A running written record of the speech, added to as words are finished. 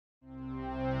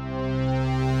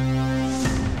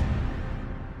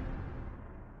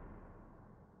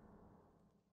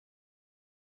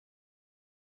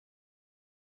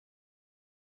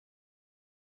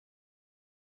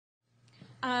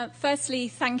Firstly,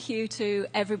 thank you to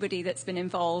everybody that's been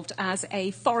involved. As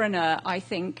a foreigner, I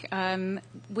think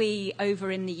we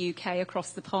over in the UK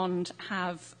across the pond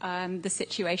have the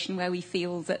situation where we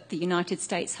feel that the United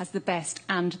States has the best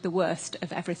and the worst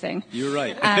of everything. You're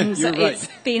right. And You're right. It's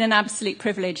been an absolute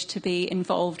privilege to be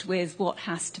involved with what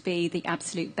has to be the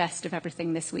absolute best of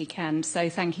everything this weekend. So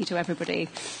thank you to everybody.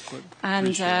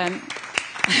 And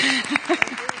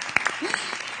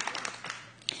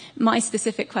my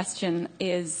specific question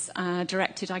is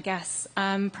directed, I guess,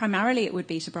 primarily it would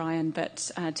be to Brian,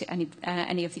 but to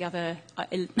any of the other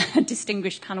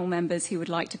distinguished panel members who would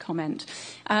like to comment.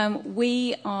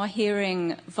 We are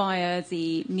hearing via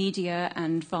the media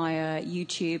and via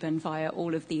YouTube and via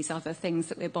all of these other things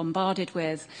that we're bombarded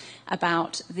with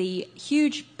about the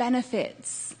huge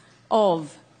benefits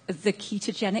of the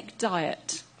ketogenic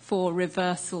diet for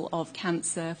reversal of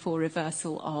cancer, for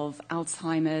reversal of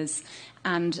Alzheimer's,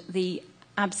 and the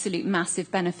absolute massive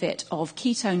benefit of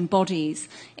ketone bodies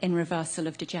in reversal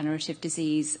of degenerative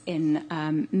disease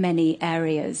in many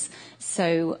areas.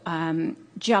 So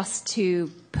just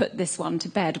to put this one to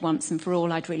bed once and for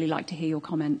all, I'd really like to hear your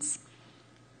comments.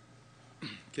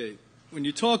 Okay. When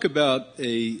you talk about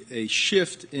a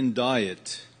shift in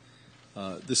diet,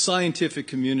 the scientific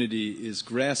community is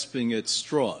grasping at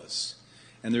straws.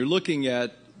 And they're looking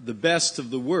at the best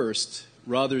of the worst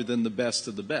rather than the best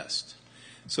of the best.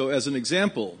 So as an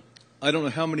example, I don't know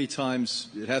how many times,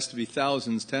 it has to be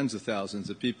thousands, tens of thousands,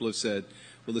 that people have said,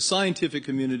 well, the scientific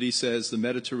community says the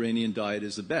Mediterranean diet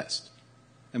is the best.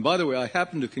 And by the way, I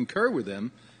happen to concur with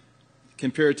them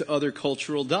compared to other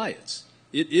cultural diets.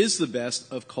 It is the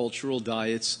best of cultural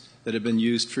diets that have been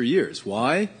used for years.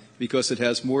 Why? Because it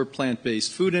has more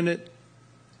plant-based food in it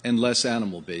and less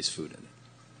animal-based food in it.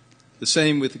 The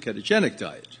same with the ketogenic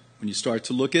diet. When you start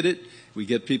to look at it, we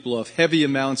get people off heavy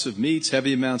amounts of meats,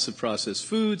 heavy amounts of processed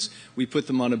foods. We put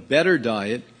them on a better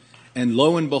diet, and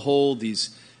lo and behold,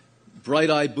 these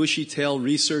bright-eyed, bushy-tailed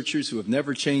researchers who have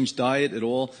never changed diet at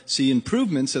all see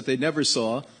improvements that they never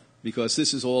saw because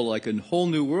this is all like a whole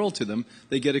new world to them.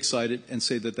 They get excited and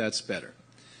say that that's better.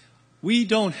 We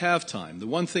don't have time. The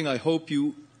one thing I hope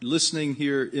you listening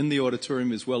here in the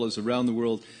auditorium as well as around the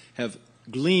world have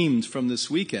gleamed from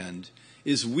this weekend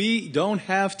is we don't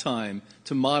have time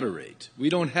to moderate. We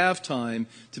don't have time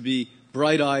to be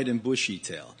bright-eyed and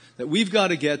bushy-tailed. That we've got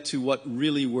to get to what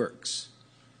really works.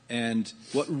 And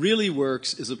what really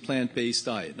works is a plant-based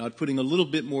diet, not putting a little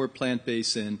bit more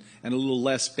plant-based in and a little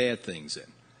less bad things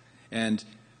in. And,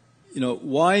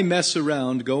 why mess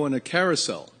around, go in a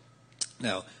carousel?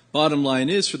 Now, bottom line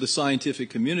is for the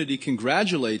scientific community,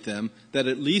 congratulate them that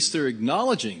at least they're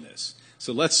acknowledging this.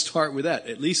 So let's start with that.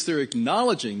 At least they're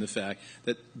acknowledging the fact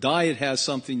that diet has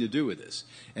something to do with this.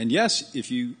 And yes, if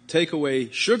you take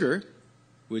away sugar,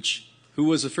 which who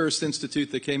was the first institute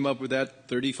that came up with that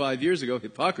 35 years ago?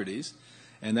 Hippocrates.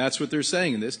 And that's what they're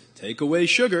saying in this. Take away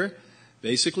sugar,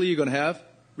 basically you're going to have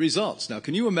results. Now,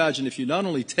 can you imagine if you not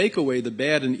only take away the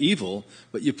bad and evil,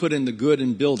 but you put in the good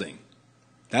and building?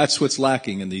 That's what's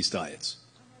lacking in these diets.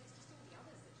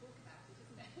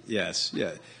 Yes,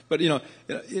 yeah. But, the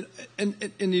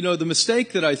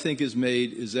mistake that I think is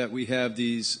made is that we have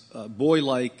these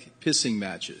boy-like pissing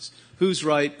matches. Who's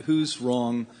right, who's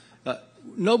wrong?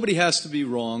 Nobody has to be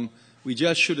wrong. We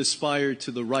just should aspire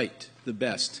to the right, the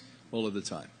best, all of the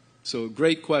time. So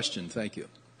great question. Thank you.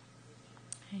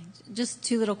 Just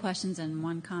two little questions and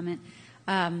one comment.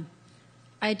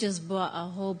 I just bought a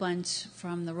whole bunch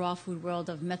from the raw food world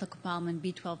of methylcobalamin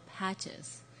B12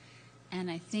 patches. And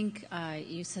I think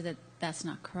you said that that's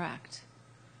not correct,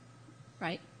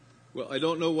 right? Well, I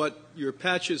don't know what your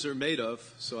patches are made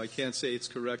of, so I can't say it's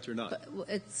correct or not. But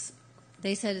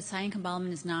they said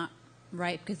cyanocobalamin is not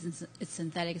right because it's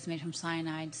synthetic, it's made from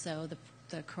cyanide, so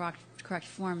the correct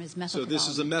form is methylcobalamin. So this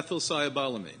is a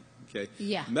methylcyabalamine, okay?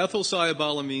 Yeah.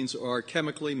 Methylcyabalamines are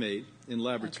chemically made in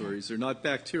laboratories. Okay. They're not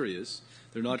bacterias.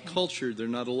 They're not cultured. They're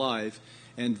not alive.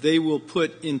 And they will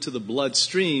put into the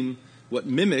bloodstream what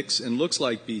mimics and looks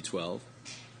like B12,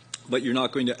 but you're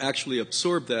not going to actually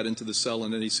absorb that into the cell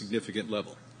on any significant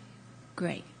level.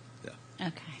 Great. Yeah.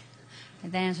 Okay.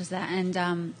 That answers that.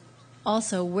 And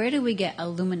also, where do we get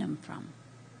aluminum from?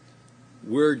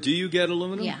 Where do you get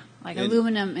aluminum? Yeah, like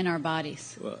aluminum in our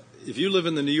bodies. Well, if you live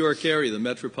in the New York area, the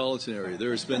metropolitan area,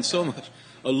 there's been so much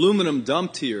aluminum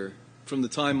dumped here from the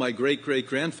time my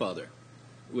great-great-grandfather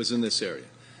was in this area.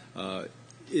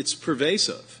 It's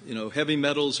pervasive. Heavy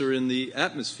metals are in the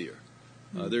atmosphere.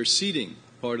 They're seeding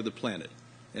part of the planet.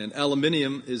 And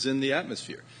aluminium is in the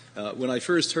atmosphere. When I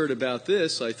first heard about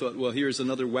this, I thought, well, here's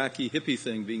another wacky hippie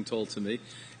thing being told to me.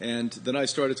 And then I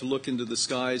started to look into the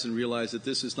skies and realized that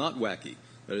this is not wacky.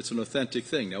 that it's an authentic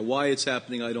thing. Now, why it's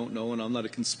happening, I don't know, and I'm not a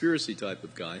conspiracy type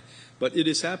of guy, but it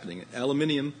is happening.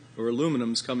 Aluminium or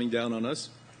aluminum is coming down on us.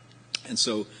 And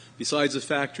so besides the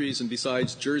factories and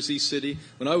besides Jersey City,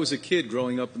 when I was a kid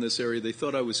growing up in this area, they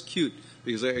thought I was cute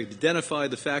because I could identify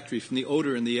the factory from the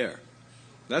odor in the air.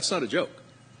 That's not a joke.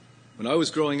 When I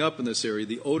was growing up in this area,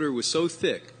 the odor was so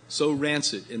thick, so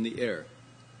rancid in the air,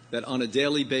 that on a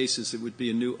daily basis it would be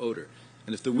a new odor.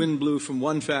 And if the wind blew from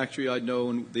one factory, I'd know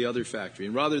in the other factory.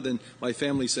 And rather than my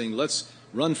family saying, let's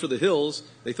run for the hills,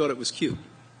 they thought it was cute.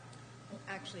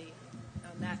 Actually,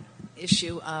 on that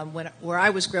issue, where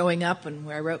I was growing up and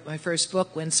where I wrote my first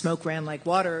book, When Smoke Ran Like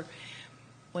Water,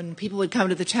 when people would come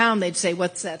to the town, they'd say,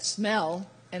 what's that smell?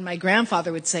 And my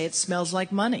grandfather would say, it smells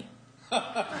like money.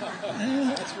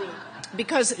 That's really...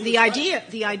 Because the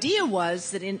idea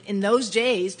was that in those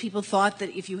days, people thought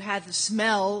that if you had the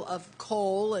smell of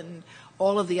coal and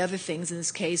all of the other things, in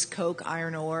this case, coke,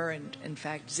 iron ore, and in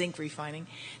fact, zinc refining,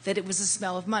 that it was the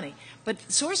smell of money.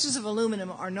 But sources of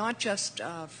aluminum are not just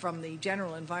from the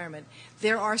general environment.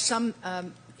 There are some,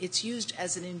 it's used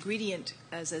as an ingredient,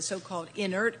 as a so-called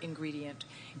inert ingredient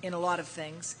in a lot of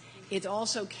things. It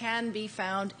also can be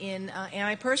found in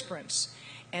antiperspirants.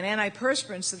 And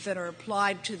antiperspirants that are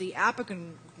applied to the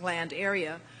apical gland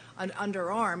area, an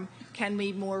underarm, can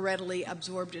be more readily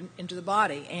absorbed into the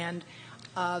body. And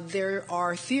there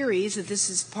are theories that this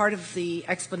is part of the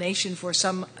explanation for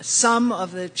some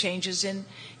of the changes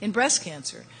in breast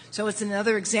cancer. So it's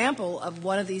another example of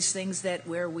one of these things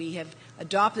where we have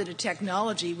adopted a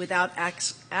technology without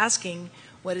asking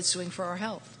what it's doing for our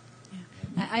health.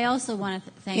 I also want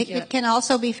to thank you. It can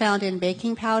also be found in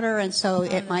baking powder, and so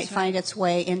it might right. find its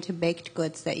way into baked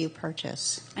goods that you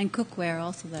purchase. And cookware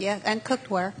also. Yeah, and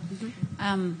cookware.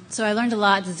 Mm-hmm. So I learned a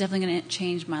lot. It's definitely going to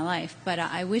change my life. But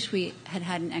I wish we had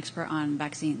an expert on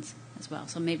vaccines as well.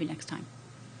 So maybe next time.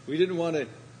 We didn't want to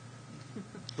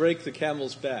break the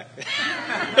camel's back.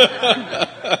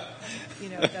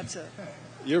 That's a...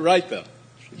 You're right, though.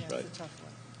 She's yeah, right. It's a tough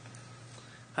one.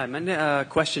 Hi, my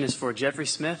question is for Jeffrey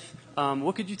Smith.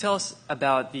 What could you tell us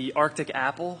about the Arctic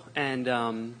apple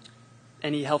and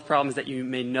any health problems that you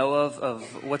may know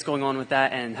of what's going on with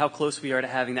that and how close we are to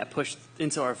having that pushed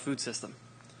into our food system?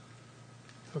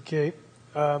 Okay.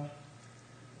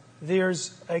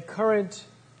 There's a current,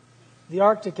 the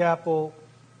Arctic apple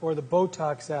or the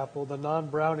Botox apple, the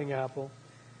non-browning apple,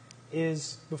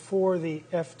 is before the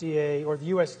FDA or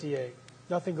the USDA.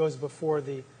 Nothing goes before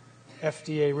the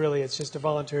FDA, really. It's just a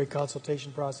voluntary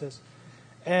consultation process.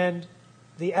 And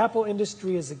the apple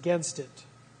industry is against it.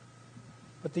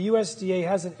 But the USDA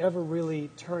hasn't ever really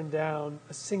turned down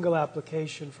a single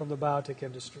application from the biotech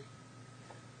industry.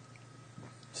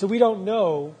 So we don't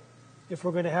know if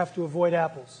we're going to have to avoid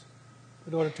apples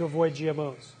in order to avoid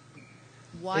GMOs.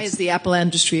 Why is the apple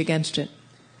industry against it?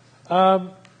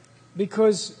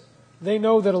 Because they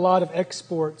know that a lot of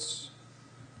exports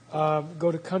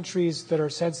go to countries that are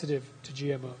sensitive to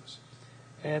GMOs.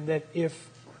 And that if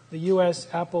the U.S.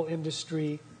 apple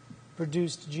industry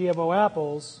produced GMO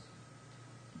apples,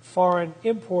 foreign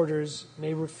importers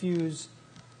may refuse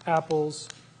apples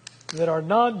that are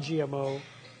non-GMO,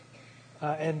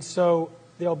 and so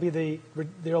there'll be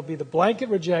the blanket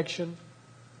rejection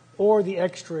or the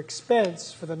extra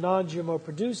expense for the non-GMO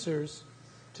producers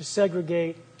to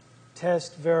segregate,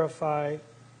 test, verify,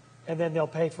 and then they'll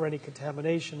pay for any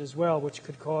contamination as well, which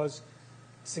could cause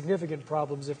significant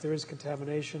problems if there is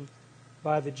contamination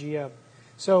by the GM.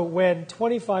 So when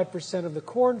 25% of the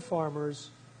corn farmers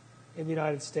in the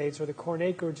United States, or the corn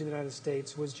acreage in the United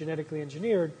States, was genetically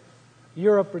engineered,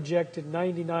 Europe rejected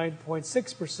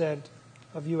 99.6%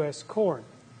 of U.S. corn,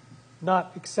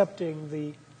 not accepting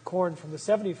the corn from the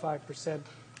 75%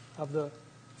 of the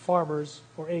farmers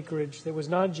or acreage that was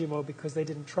non-GMO because they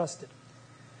didn't trust it.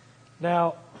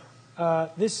 Now,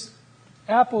 this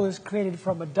apple is created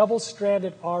from a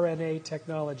double-stranded RNA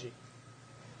technology.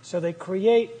 So they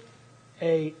create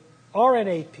a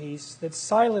RNA piece that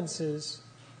silences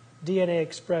DNA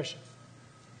expression.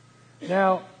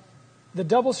 Now, the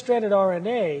double-stranded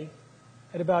RNA,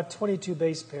 at about 22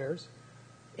 base pairs,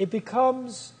 it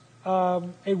becomes a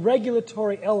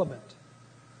regulatory element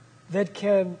that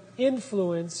can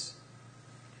influence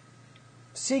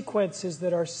sequences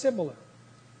that are similar.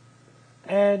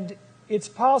 And it's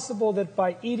possible that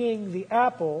by eating the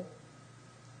apple,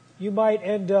 you might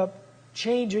end up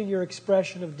changing your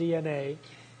expression of DNA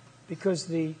because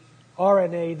the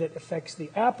RNA that affects the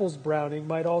apple's browning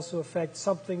might also affect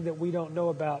something that we don't know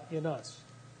about in us.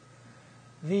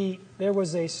 There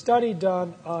was a study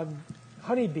done on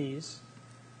honeybees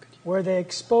where they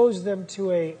exposed them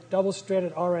to a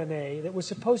double-stranded RNA that was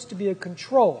supposed to be a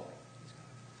control.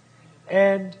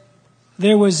 And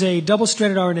there was a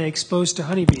double-stranded RNA exposed to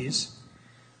honeybees,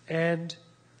 and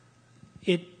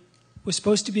it was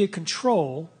supposed to be a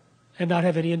control and not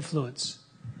have any influence.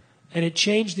 And it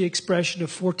changed the expression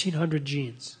of 1,400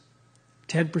 genes,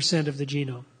 10% of the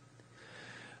genome.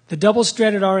 The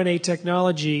double-stranded RNA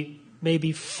technology may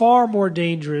be far more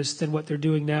dangerous than what they're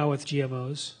doing now with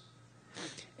GMOs.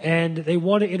 And they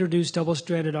want to introduce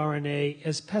double-stranded RNA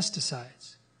as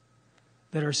pesticides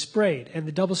that are sprayed. And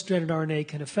the double-stranded RNA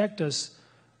can affect us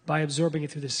by absorbing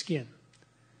it through the skin.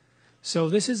 So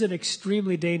this is an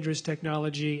extremely dangerous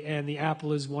technology, and the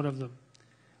apple is one of them,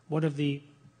 one of the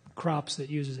crops that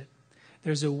uses it.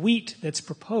 There's a wheat that's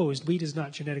proposed. Wheat is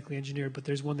not genetically engineered, but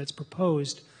there's one that's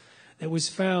proposed that was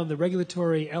found, the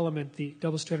regulatory element, the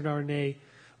double-stranded RNA,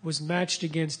 was matched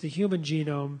against the human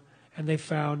genome, and they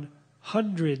found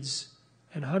hundreds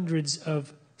and hundreds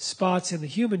of spots in the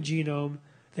human genome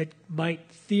that might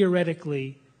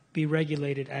theoretically be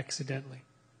regulated accidentally.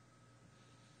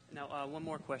 Now, one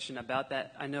more question about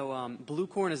that. I know blue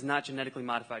corn is not genetically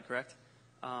modified, correct?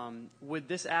 Would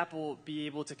this apple be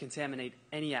able to contaminate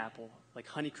any apple, like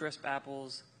Honeycrisp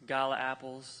apples, Gala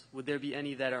apples? Would there be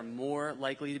any that are more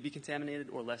likely to be contaminated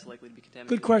or less likely to be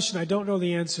contaminated? Good question. I don't know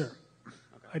the answer. Okay.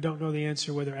 I don't know the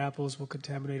answer whether apples will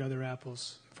contaminate other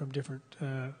apples from different,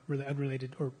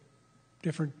 unrelated or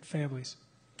different families.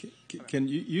 Can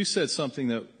you said something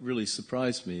that really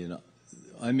surprised me, and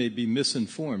I may be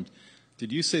misinformed.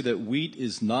 Did you say that wheat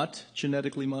is not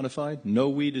genetically modified? No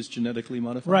wheat is genetically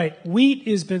modified? Right. Wheat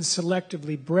has been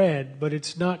selectively bred, but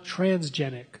it's not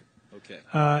transgenic.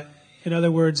 Okay. In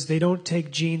other words, they don't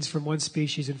take genes from one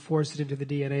species and force it into the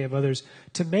DNA of others.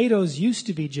 Tomatoes used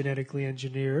to be genetically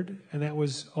engineered, and that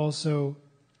was also,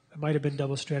 it might have been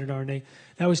double-stranded RNA.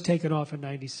 That was taken off in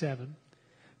 1997.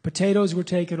 Potatoes were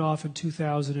taken off in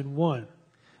 2001.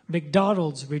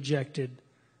 McDonald's rejected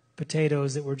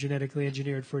potatoes that were genetically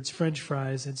engineered for its French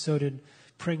fries, and so did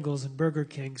Pringles and Burger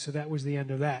King, so that was the end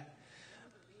of that.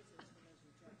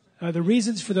 The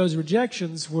reasons for those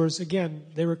rejections was, again,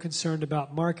 they were concerned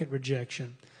about market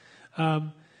rejection.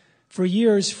 For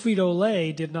years,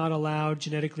 Frito-Lay did not allow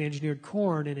genetically engineered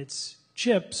corn in its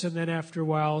chips, and then after a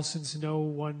while, since no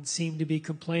one seemed to be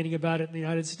complaining about it in the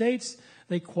United States,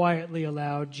 they quietly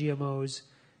allowed GMOs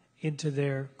into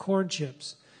their corn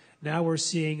chips. Now we're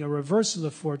seeing a reversal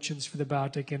of fortunes for the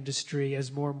biotech industry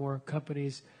as more and more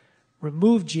companies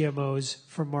remove GMOs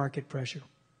from market pressure.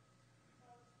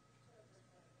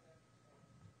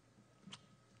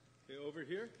 Over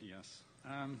here? Yes.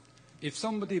 If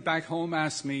somebody back home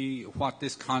asks me what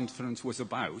this conference was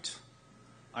about,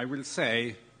 I will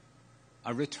say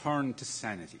a return to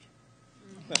sanity.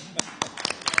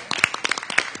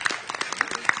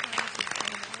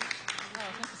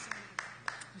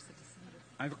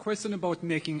 I have a question about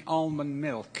making almond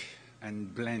milk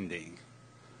and blending.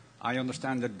 I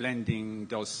understand that blending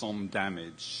does some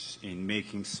damage in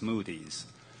making smoothies.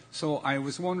 So I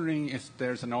was wondering if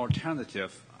there's an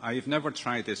alternative. I've never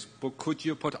tried this, but could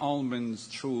you put almonds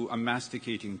through a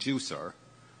masticating juicer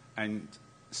and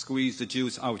squeeze the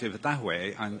juice out of it that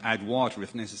way and add water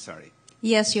if necessary?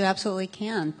 Yes, you absolutely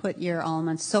can put your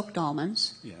almonds, soaked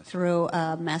almonds, Yes. through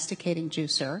a masticating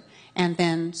juicer and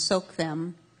then soak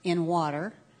them in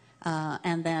water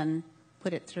and then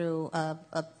put it through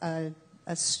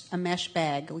a mesh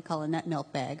bag, we call a nut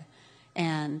milk bag,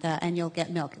 and you'll get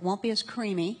milk. It won't be as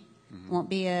creamy, won't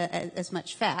be as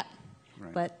much fat,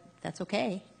 Right. but that's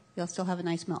okay. You'll still have a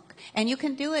nice milk. And you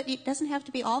can do it, it doesn't have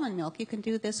to be almond milk. You can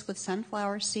do this with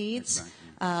sunflower seeds,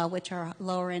 Exactly. which are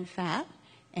lower in fat.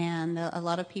 And a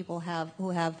lot of people who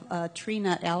have tree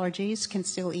nut allergies can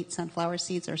still eat sunflower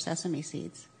seeds or sesame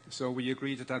seeds. So we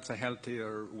agree that that's a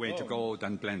healthier way to go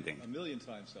than blending. 1,000,000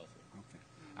 times healthier. Okay.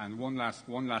 And one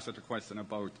last other question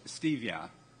about stevia.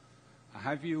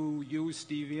 Have you used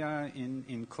stevia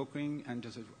in cooking, and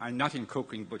not in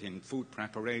cooking, but in food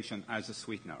preparation as a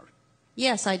sweetener?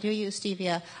 Yes, I do use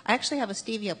stevia. I actually have a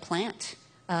stevia plant.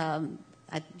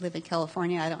 I live in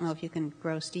California. I don't know if you can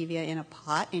grow stevia in a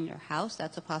pot in your house.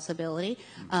 That's a possibility.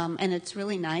 And it's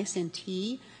really nice in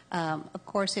tea. Of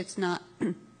course, it's not,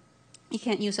 you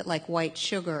can't use it like white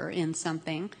sugar in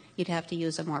something. You'd have to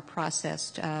use a more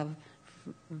processed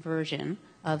version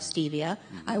of stevia.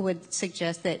 I would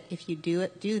suggest that if you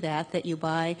do that you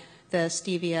buy the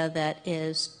stevia that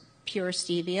is pure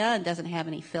stevia and doesn't have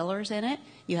any fillers in it.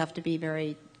 You have to be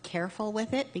very careful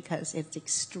with it because it's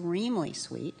extremely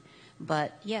sweet.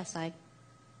 But yes, I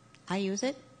use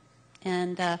it.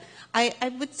 And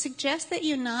I would suggest that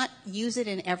you not use it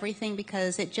in everything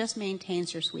because it just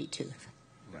maintains your sweet tooth.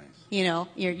 Right. You know,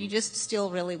 you just still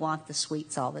really want the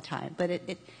sweets all the time. But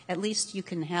at least you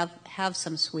can have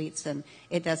some sweets and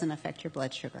it doesn't affect your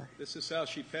blood sugar. This is how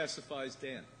she pacifies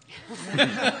Dan.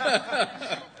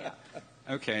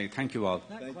 Okay, thank you all.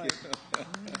 Thank you.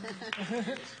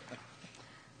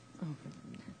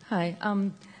 Hi.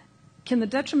 Can the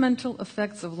detrimental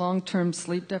effects of long-term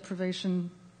sleep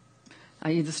deprivation,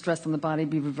 i.e. the stress on the body,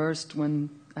 be reversed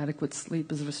when adequate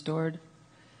sleep is restored?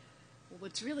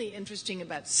 What's really interesting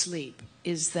about sleep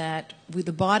is that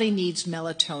the body needs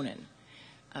melatonin.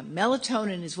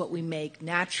 Melatonin is what we make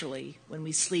naturally when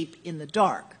we sleep in the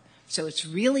dark. So it's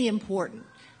really important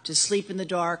to sleep in the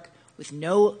dark with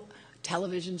no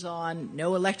televisions on,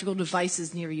 no electrical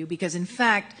devices near you, because in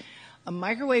fact, a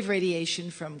microwave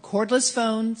radiation from cordless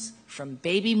phones, from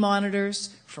baby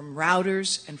monitors, from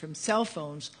routers, and from cell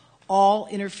phones all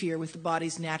interfere with the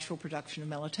body's natural production of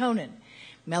melatonin.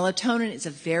 Melatonin is a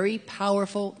very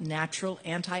powerful natural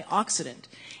antioxidant.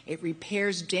 It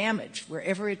repairs damage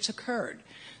wherever it's occurred.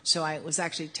 So I was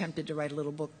actually tempted to write a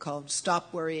little book called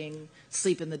Stop Worrying,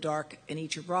 Sleep in the Dark, and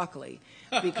Eat Your Broccoli.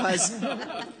 Because,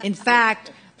 in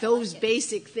fact, those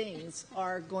basic things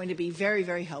are going to be very,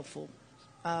 very helpful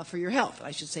for your health.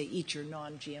 I should say eat your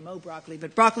non-GMO broccoli,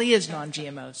 but broccoli is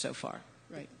non-GMO so far.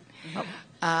 Right.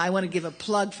 I want to give a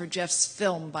plug for Jeff's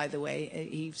film, by the way.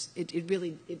 It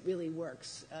really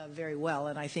works very well,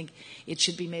 and I think it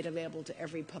should be made available to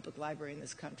every public library in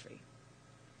this country.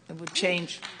 It would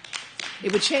change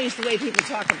the way people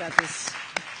talk about this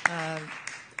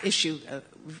issue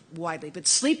widely. But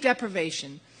sleep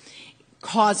deprivation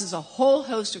causes a whole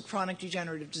host of chronic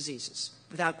degenerative diseases,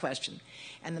 without question.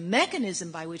 And the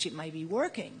mechanism by which it might be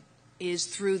working is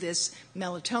through this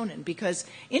melatonin. Because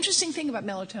interesting thing about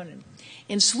melatonin,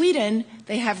 in Sweden,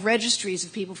 they have registries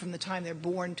of people from the time they're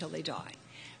born till they die.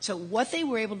 So what they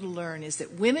were able to learn is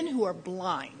that women who are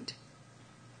blind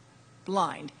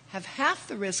have half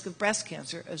the risk of breast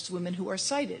cancer as women who are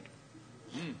sighted.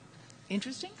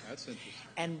 Interesting? That's interesting.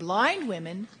 And blind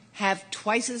women have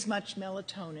twice as much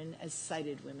melatonin as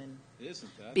sighted women. Isn't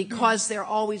that? Because they're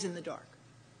always in the dark.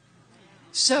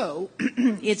 So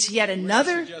it's yet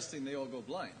another... We're not suggesting they all go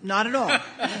blind. Not at all.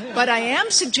 But I am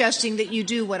suggesting that you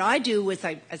do what I do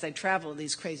as I travel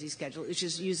these crazy schedules, which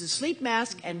is use a sleep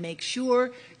mask and make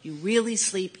sure you really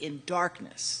sleep in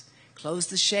darkness. Close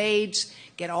the shades,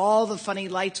 get all the funny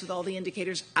lights with all the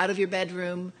indicators out of your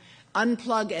bedroom,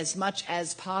 unplug as much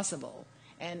as possible,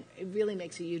 and it really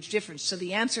makes a huge difference. So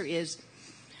the answer is,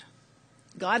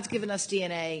 God's given us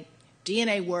DNA.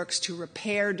 DNA works to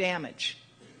repair damage.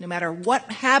 No matter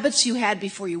what habits you had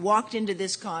before you walked into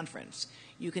this conference,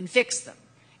 you can fix them.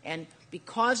 And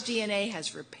because DNA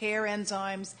has repair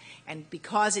enzymes, and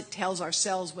because it tells our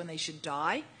cells when they should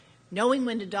die, knowing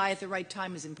when to die at the right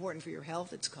time is important for your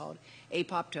health. It's called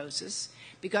apoptosis.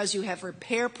 Because you have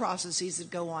repair processes that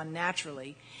go on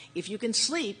naturally, if you can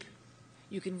sleep,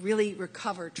 you can really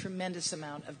recover a tremendous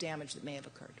amount of damage that may have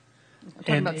occurred. I'm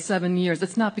talking about 7 years.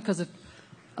 It's not because of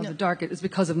the dark. It's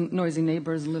because of noisy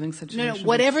neighbors and living situations. No,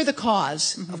 whatever the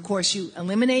cause, of course, you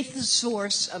eliminate the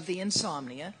source of the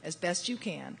insomnia as best you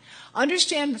can.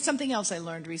 Understand something else I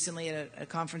learned recently at a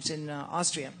conference in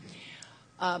Austria.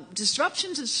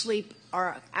 Disruptions of sleep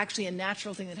are actually a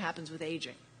natural thing that happens with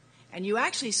aging. And you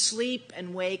actually sleep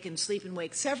and wake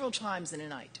several times in a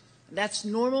night. That's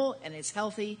normal and it's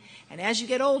healthy. And as you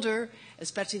get older,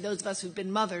 especially those of us who've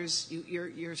been mothers,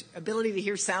 your ability to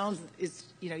hear sounds is,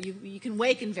 you can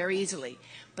waken very easily.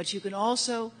 But you can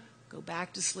also go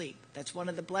back to sleep. That's one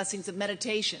of the blessings of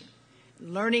meditation.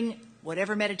 Learning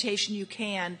whatever meditation you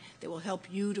can that will help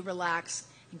you to relax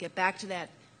and get back to that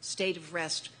state of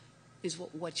rest is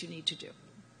what you need to do.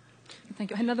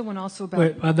 Thank you. Another one also about...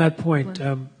 Wait, on that point,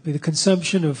 the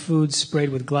consumption of foods sprayed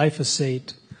with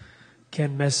glyphosate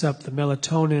can mess up the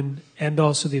melatonin and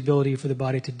also the ability for the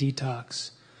body to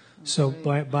detox. So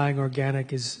buying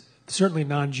organic is certainly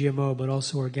non-GMO, but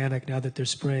also organic now that they're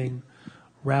spraying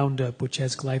Roundup, which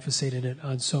has glyphosate in it,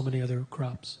 on so many other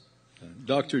crops.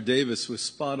 Dr. Davis was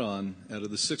spot on. Out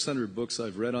of the 600 books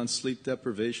I've read on sleep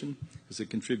deprivation, because it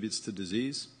contributes to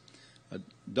disease,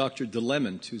 Dr.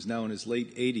 Clement, who's now in his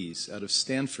late 80s, out of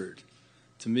Stanford,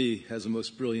 to me, has the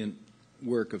most brilliant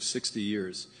work of 60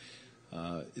 years.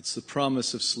 It's The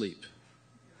Promise of Sleep.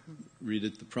 Read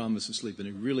it, The Promise of Sleep, and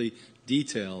it really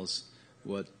details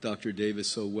what Dr. Davis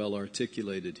so well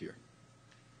articulated here.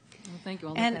 Well, thank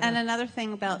you. And another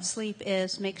thing about sleep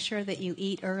is make sure that you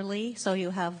eat early so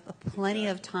you have plenty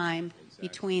of time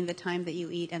between the time that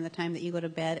you eat and the time that you go to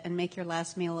bed, and make your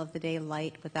last meal of the day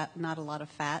light with not a lot of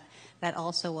fat. That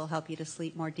also will help you to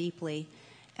sleep more deeply.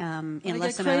 in I less get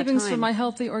amount of cravings time. for my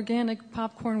healthy organic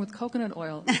popcorn with coconut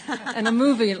oil and a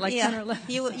movie at like 10 or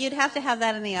Yeah, 11. you'd have to have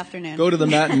that in the afternoon. Go to the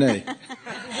matinee.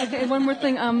 Okay, one more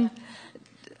thing.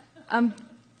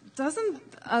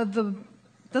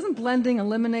 Doesn't blending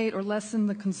eliminate or lessen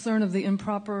the concern of the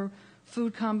improper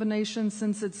food combination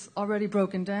since it's already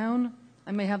broken down?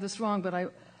 I may have this wrong, but I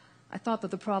thought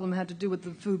that the problem had to do with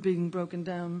the food being broken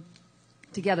down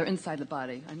together inside the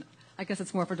body. I guess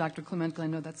it's more for Dr. Clement, because I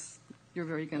know you're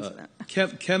very against that.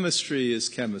 Chemistry is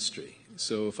chemistry.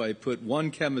 So if I put one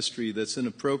chemistry that's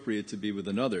inappropriate to be with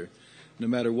another, no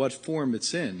matter what form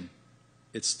it's in,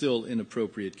 it's still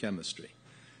inappropriate chemistry.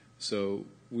 So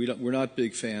we're not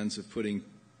big fans of putting,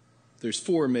 there's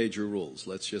 4 major rules.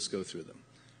 Let's just go through them.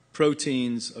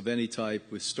 Proteins of any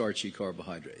type with starchy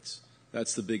carbohydrates.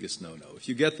 That's the biggest no-no. If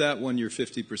you get that one, you're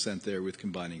 50% there with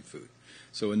combining food.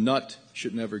 So a nut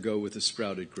should never go with a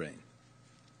sprouted grain.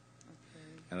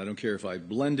 And I don't care if I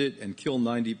blend it and kill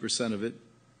 90% of it.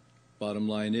 Bottom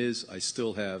line is, I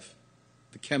still have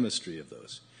the chemistry of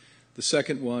those. The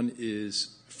second one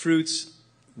is fruits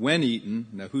when eaten.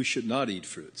 Now, who should not eat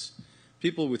fruits?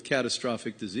 People with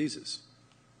catastrophic diseases.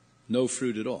 No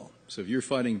fruit at all. So if you're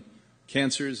fighting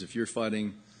cancers, if you're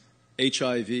fighting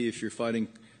HIV, if you're fighting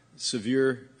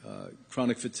severe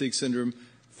chronic fatigue syndrome,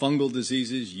 fungal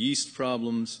diseases, yeast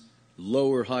problems,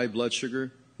 low or high blood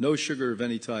sugar, no sugar of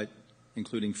any type,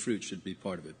 including fruit, should be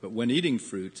part of it. But when eating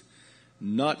fruit,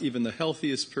 not even the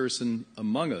healthiest person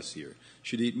among us here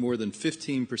should eat more than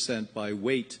 15% by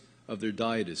weight of their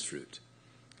diet as fruit.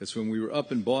 Because when we were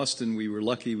up in Boston, we were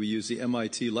lucky we used the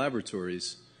MIT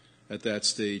laboratories at that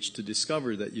stage to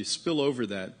discover that you spill over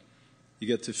that, you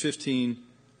get to 15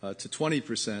 to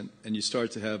 20%, and you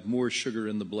start to have more sugar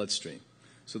in the bloodstream.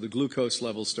 So the glucose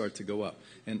levels start to go up.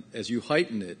 And as you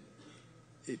heighten it,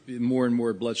 more and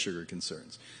more blood sugar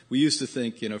concerns. We used to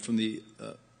think, from the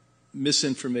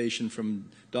misinformation from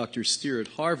Dr. Steer at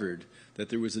Harvard, that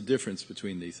there was a difference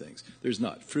between these things. There's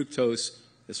not. Fructose,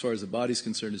 as far as the body's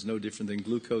concerned, is no different than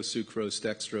glucose, sucrose,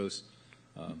 dextrose,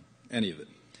 any of it.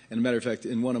 And as a matter of fact,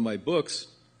 in one of my books,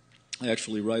 I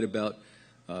actually write about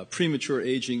premature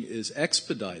aging is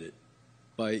expedited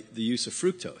by the use of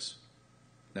fructose.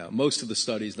 Now, most of the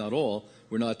studies, not all,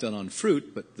 were not done on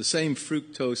fruit, but the same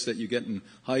fructose that you get in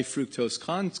high fructose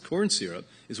corn syrup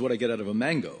is what I get out of a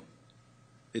mango.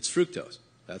 It's fructose.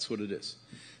 That's what it is.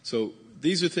 So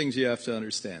these are things you have to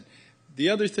understand. The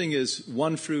other thing is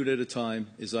one fruit at a time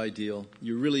is ideal.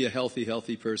 You're really a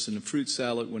healthy person. A fruit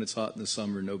salad when it's hot in the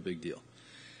summer, no big deal.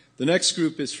 The next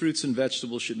group is fruits and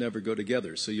vegetables should never go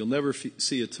together. So you'll never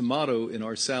see a tomato in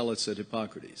our salads at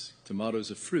Hippocrates. Tomato's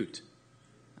a fruit.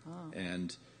 Oh.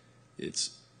 And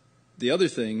it's the other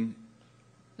thing.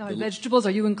 Now, vegetables,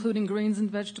 are you including greens and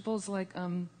vegetables like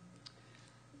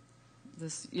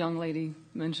this young lady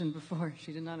mentioned before?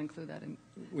 She did not include that in.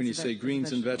 When you say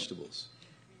greens and vegetables.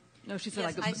 No, she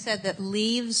said I said that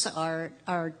leaves are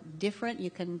different.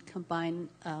 You can combine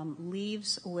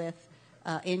leaves with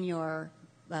in your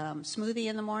smoothie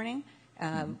in the morning,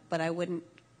 but I wouldn't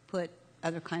put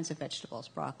other kinds of vegetables,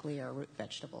 broccoli or root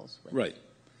vegetables. Right.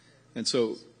 And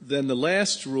so then the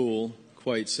last rule,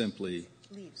 quite simply,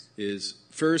 is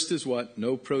first is what?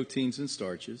 No proteins and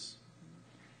starches.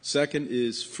 Second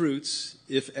is fruits,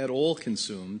 if at all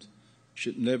consumed,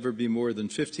 should never be more than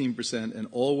 15% and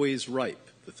always ripe,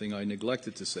 the thing I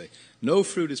neglected to say. No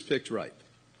fruit is picked ripe,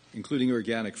 including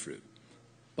organic fruit.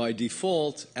 By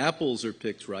default, apples are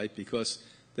picked ripe because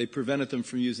they prevented them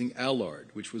from using Allard,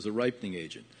 which was a ripening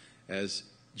agent. As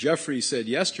Jeffrey said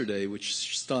yesterday, which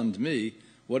stunned me,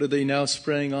 what are they now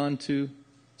spraying on to?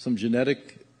 Some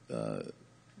genetic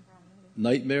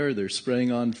nightmare? They're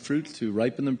spraying on fruit to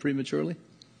ripen them prematurely?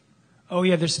 Oh,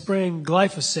 yeah, they're spraying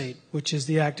glyphosate, which is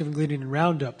the active ingredient in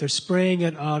Roundup. They're spraying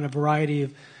it on a variety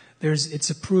of, it's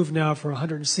approved now for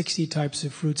 160 types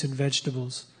of fruits and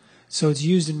vegetables. So it's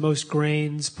used in most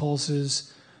grains,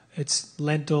 pulses, it's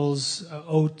lentils,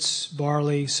 oats,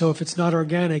 barley. So if it's not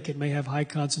organic, it may have high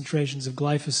concentrations of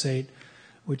glyphosate,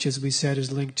 which, as we said,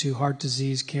 is linked to heart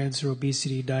disease, cancer,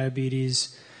 obesity,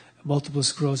 diabetes, multiple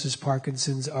sclerosis,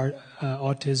 Parkinson's,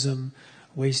 autism,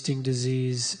 wasting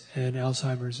disease, and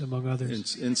Alzheimer's, among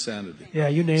others. Insanity. Yeah,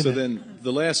 you name it. So then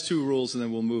the last 2 rules, and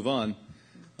then we'll move on,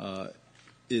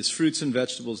 is fruits and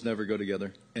vegetables never go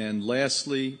together. And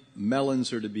lastly,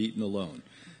 melons are to be eaten alone.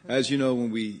 As you know,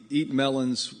 when we eat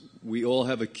melons, we all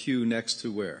have a queue next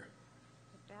to where?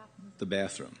 The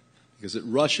bathroom. Because it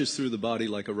rushes through the body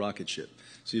like a rocket ship.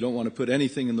 So you don't want to put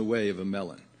anything in the way of a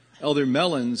melon. Other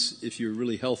melons, if you're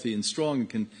really healthy and strong and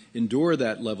can endure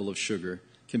that level of sugar,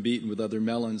 can be eaten with other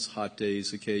melons, hot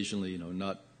days occasionally,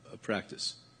 not a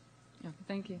practice. Yeah,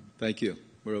 thank you. Thank you.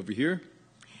 We're over here.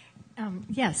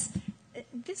 Yes.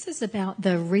 This is about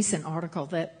the recent article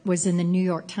that was in the New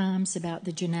York Times about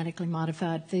the genetically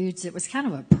modified foods. It was kind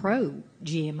of a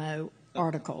pro-GMO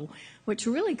article, which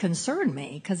really concerned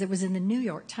me because it was in the New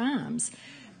York Times.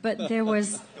 But there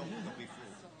was...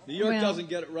 New York doesn't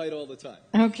get it right all the time.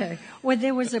 Okay. Well,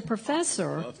 there was a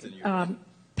professor,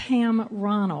 Pam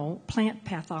Ronald, plant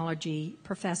pathology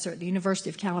professor at the University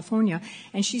of California,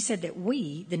 and she said that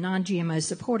we, the non-GMO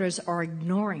supporters, are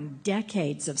ignoring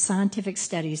decades of scientific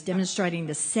studies demonstrating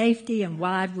the safety and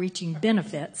wide-reaching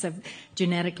benefits of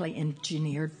genetically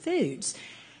engineered foods.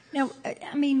 Now,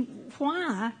 I mean,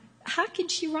 why? How can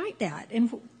she write that?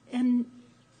 And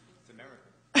It's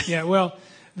America. Yeah, well,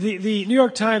 the New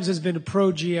York Times has been a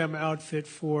pro-GM outfit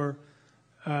for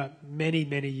many,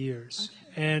 many years. Okay.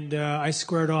 And I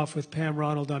squared off with Pam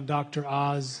Ronald on Dr.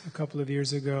 Oz a couple of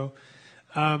years ago.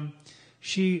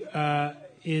 She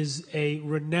is a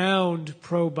renowned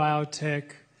pro-biotech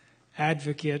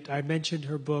advocate. I mentioned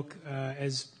her book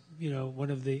as,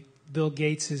 one of the Bill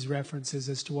Gates' references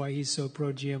as to why he's so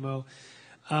pro-GMO.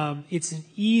 It's an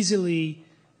easily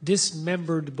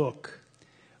dismembered book.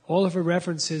 All of her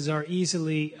references are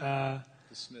easily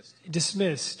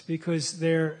dismissed because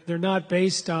they're not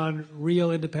based on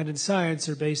real independent science.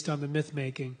 They're based on the myth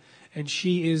making, and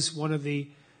she is one of the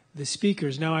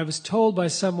speakers. Now, I was told by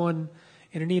someone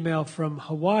in an email from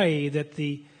Hawaii that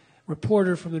the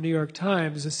reporter from the New York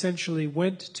Times essentially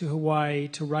went to Hawaii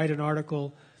to write an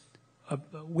article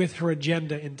with her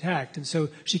agenda intact, and so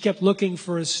she kept looking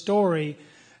for a story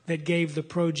that gave the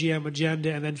pro-GM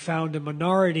agenda, and then found a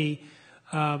minority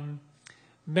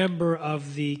member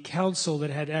of the council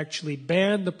that had actually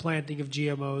banned the planting of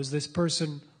GMOs. This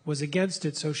person was against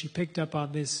it, so she picked up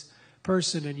on this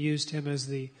person and used him as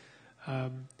the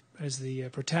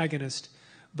protagonist.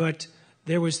 But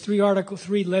there was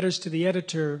three letters to the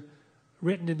editor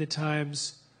written in the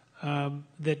Times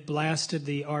that blasted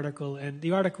the article, and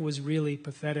the article was really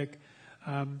pathetic.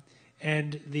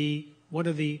 And one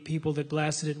of the people that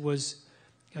blasted it was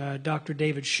Dr.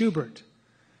 David Schubert,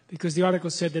 because the article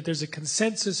said that there's a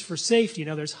consensus for safety.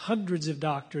 Now, there's hundreds of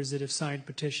doctors that have signed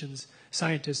petitions,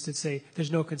 scientists that say there's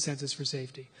no consensus for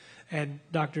safety. And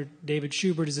Dr. David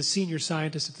Schubert is a senior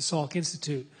scientist at the Salk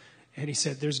Institute, and he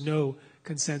said there's no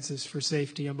consensus for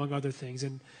safety, among other things.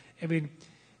 And, I mean,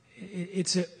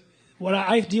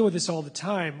 I deal with this all the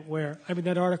time where,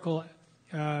 that article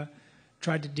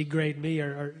tried to degrade me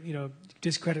or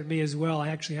discredit me as well. I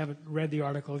actually haven't read the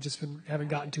article, haven't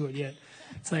gotten to it yet.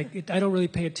 It's like I don't really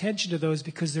pay attention to those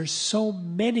because there's so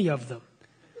many of them.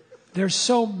 There's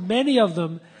so many of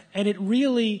them, and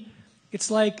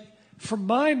it's like, from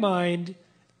my mind,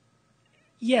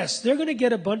 yes, they're going to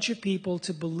get a bunch of people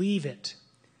to believe it,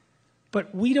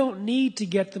 but we don't need to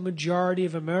get the majority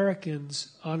of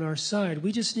Americans on our side.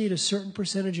 We just need a certain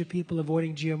percentage of people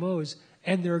avoiding GMOs,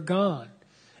 and they're gone.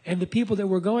 And the people that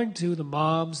we're going to, the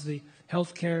moms, the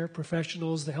healthcare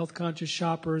professionals, the health-conscious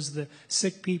shoppers, the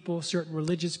sick people, certain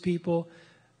religious people,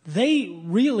 they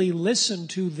really listen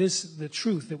to the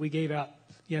truth that we gave out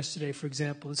yesterday, for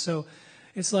example. And so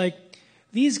it's like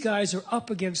these guys are up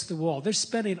against the wall. They're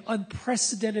spending an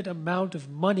unprecedented amount of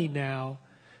money now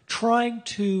trying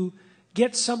to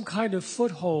get some kind of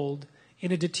foothold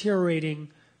in a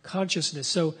deteriorating consciousness.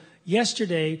 So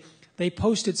yesterday they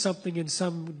posted something in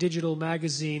some digital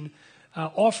magazine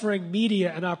offering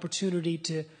media an opportunity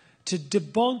to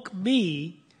debunk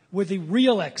me with the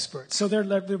real experts. So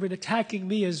they've been attacking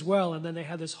me as well, and then they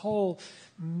had this whole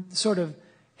sort of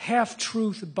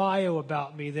half-truth bio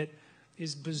about me that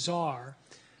is bizarre.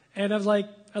 And I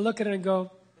look at it and go,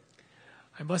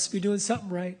 I must be doing something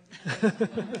right.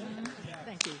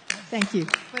 Thank you.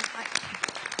 But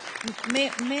may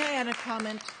I add a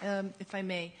comment, if I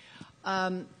may?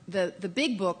 The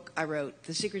big book I wrote,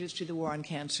 The Secret History of the War on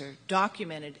Cancer,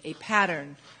 documented a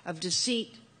pattern of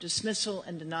deceit, dismissal,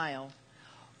 and denial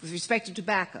with respect to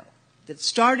tobacco that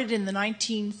started in the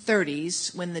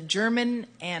 1930s when the German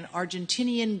and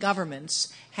Argentinian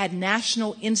governments had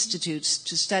national institutes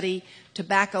to study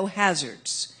tobacco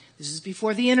hazards. This is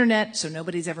before the internet, so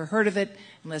nobody's ever heard of it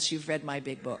unless you've read my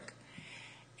big book.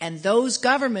 And those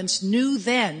governments knew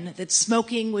then that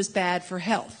smoking was bad for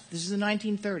health. This is the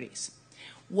 1930s.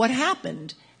 What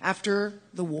happened after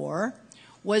the war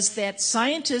was that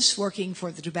scientists working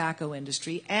for the tobacco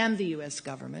industry and the U.S.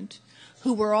 government,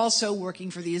 who were also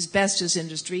working for the asbestos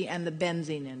industry and the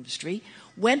benzene industry,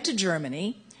 went to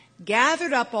Germany,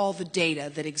 gathered up all the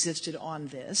data that existed on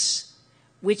this,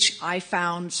 which I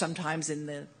found sometimes in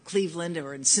the Cleveland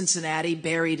or in Cincinnati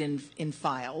buried in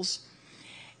files,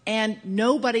 And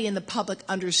nobody in the public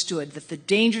understood that the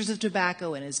dangers of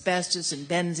tobacco and asbestos and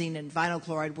benzene and vinyl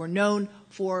chloride were known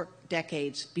for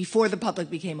decades before the public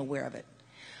became aware of it.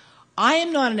 I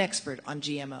am not an expert on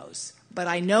GMOs, but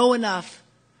I know enough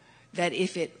that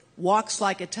if it walks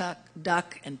like a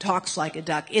duck and talks like a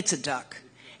duck, it's a duck.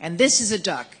 And this is a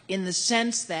duck in the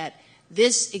sense that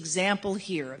this example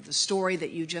here of the story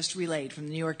that you just relayed from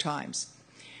the New York Times,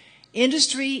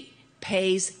 industry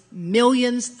pays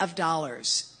millions of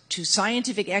dollars to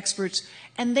scientific experts,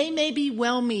 and they may be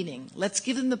well-meaning. Let's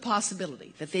give them the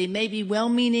possibility that they may be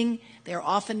well-meaning. They're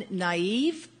often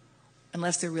naive,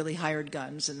 unless they're really hired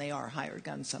guns, and they are hired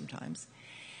guns sometimes.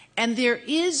 And there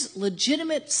is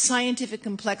legitimate scientific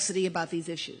complexity about these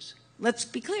issues. Let's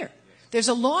be clear. There's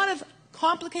a lot of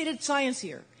complicated science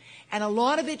here, and a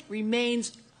lot of it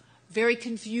remains very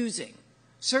confusing,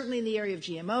 certainly in the area of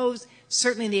GMOs,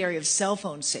 certainly in the area of cell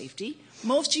phone safety.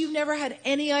 Most of you have never had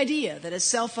any idea that a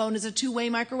cell phone is a two-way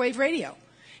microwave radio.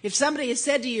 If somebody has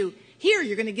said to you, here,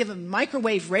 you're going to give a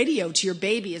microwave radio to your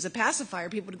baby as a pacifier,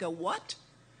 people would go, what?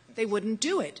 They wouldn't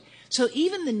do it. So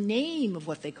even the name of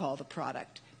what they call the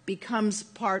product becomes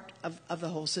part of the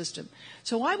whole system.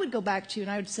 So I would go back to you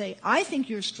and I would say, I think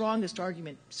your strongest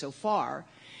argument so far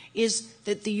is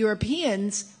that the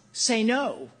Europeans say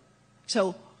no.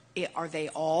 So are they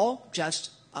all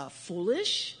just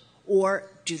foolish, or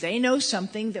do they know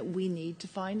something that we need to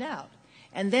find out?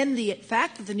 And then the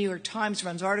fact that the New York Times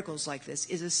runs articles like this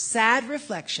is a sad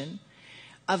reflection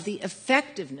of the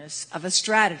effectiveness of a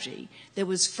strategy that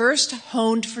was first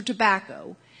honed for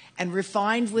tobacco and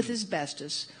refined with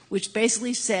asbestos, which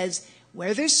basically says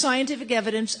where there's scientific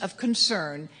evidence of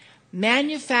concern,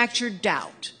 manufacture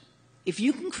doubt. If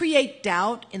you can create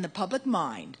doubt in the public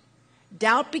mind,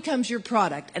 doubt becomes your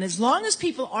product. And as long as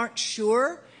people aren't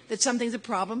sure that something's a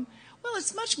problem, well,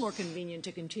 it's much more convenient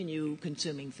to continue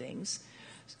consuming things.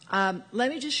 Let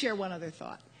me just share one other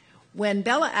thought. When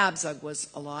Bella Abzug was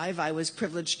alive, I was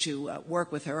privileged to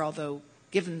work with her, although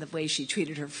given the way she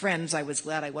treated her friends, I was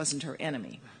glad I wasn't her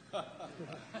enemy.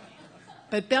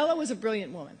 But Bella was a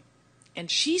brilliant woman,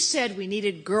 and she said we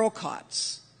needed girl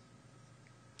cots.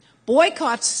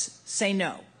 Boycotts say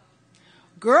no.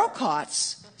 Girl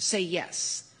cots say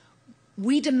yes.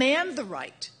 We demand the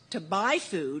right to buy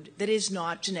food that is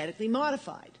not genetically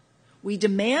modified. We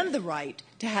demand the right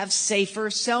to have safer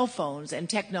cell phones and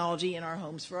technology in our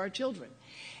homes for our children.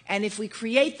 And if we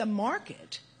create the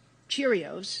market,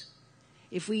 Cheerios,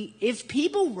 if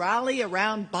people rally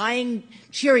around buying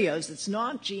Cheerios that's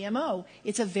not GMO,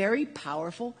 it's a very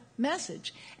powerful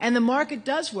message. And the market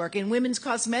does work. In women's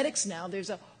cosmetics now, there's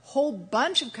a whole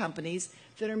bunch of companies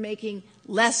that are making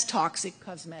less toxic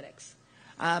cosmetics.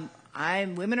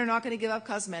 Women are not going to give up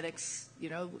cosmetics. You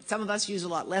know, some of us use a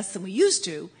lot less than we used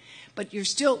to, but you're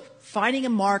still finding a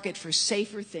market for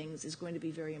safer things is going to be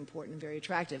very important and very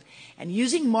attractive. And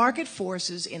using market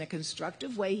forces in a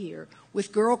constructive way here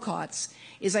with girl cots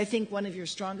is, I think, one of your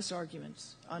strongest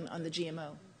arguments on the GMO.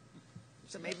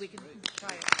 So maybe we can try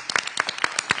it.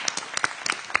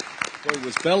 Boy,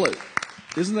 was Bella,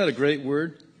 isn't that a great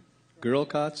word? Girl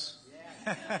cots?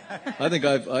 I think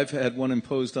I've had one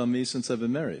imposed on me since I've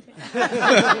been married.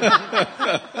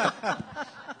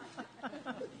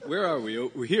 Where are we?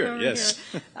 We're here, yes.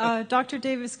 Here. Dr.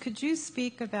 Davis, could you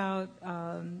speak about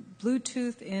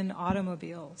Bluetooth in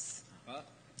automobiles?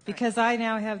 Because I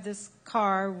now have this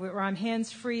car where I'm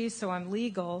hands-free, so I'm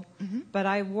legal, but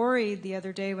I worried the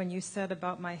other day when you said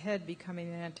about my head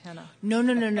becoming an antenna. No.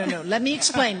 Let me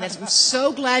explain. I'm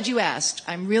so glad you asked.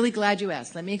 I'm really glad you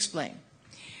asked. Let me explain.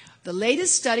 The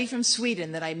latest study from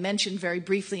Sweden that I mentioned very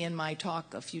briefly in my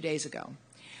talk a few days ago,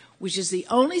 which is the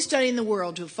only study in the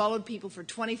world to have followed people for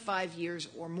 25 years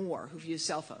or more who've used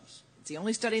cell phones. It's the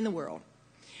only study in the world.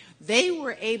 They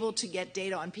were able to get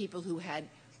data on people who had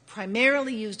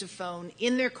primarily used a phone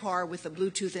in their car with a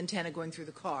Bluetooth antenna going through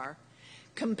the car,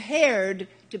 compared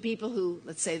to people who,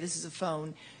 let's say this is a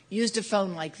phone, used a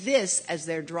phone like this as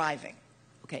they're driving.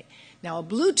 Okay. Now, a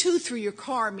Bluetooth through your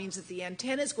car means that the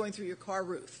antenna is going through your car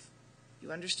roof.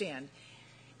 You understand?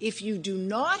 If you do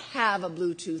not have a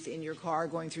Bluetooth in your car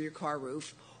going through your car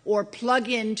roof, or plug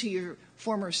into your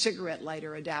former cigarette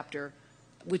lighter adapter,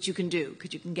 which you can do,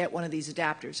 because you can get one of these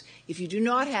adapters. If you do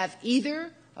not have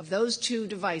either of those two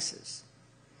devices,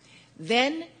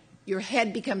 then your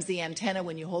head becomes the antenna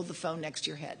when you hold the phone next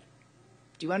to your head.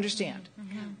 Do you understand?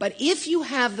 But if you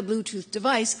have the Bluetooth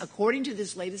device, according to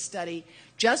this latest study,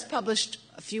 just published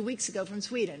a few weeks ago from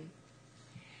Sweden,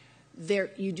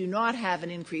 you do not have an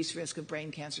increased risk of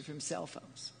brain cancer from cell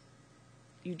phones.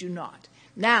 You do not.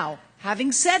 Now,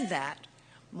 having said that,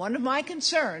 one of my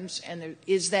concerns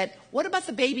is that, what about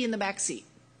the baby in the back seat?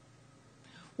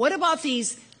 What about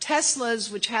these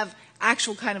Teslas which have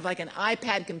actual kind of like an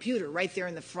iPad computer right there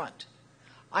in the front?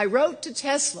 I wrote to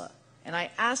Tesla and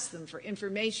I asked them for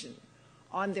information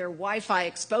on their Wi-Fi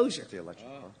exposure. The electric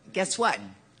car. Guess what?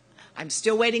 I'm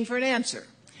still waiting for an answer.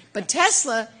 But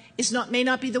Tesla may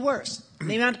not be the worst.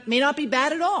 May not be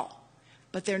bad at all.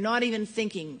 But they're not even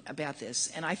thinking about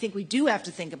this. And I think we do have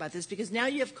to think about this because now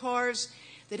you have cars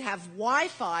that have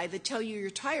Wi-Fi that tell you your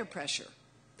tire pressure.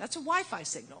 That's a Wi-Fi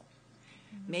signal.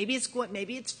 Maybe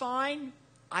it's fine.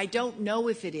 I don't know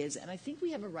if it is. And I think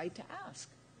we have a right to ask.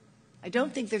 I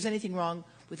don't think there's anything wrong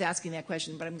with asking that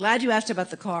question. But I'm glad you asked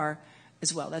about the car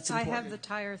as well. That's important. I have the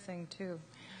tire thing, too.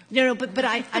 No, but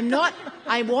I'm not,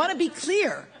 I want to be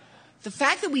clear. The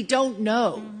fact that we don't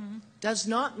know does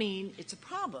not mean it's a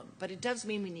problem, but it does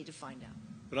mean we need to find out.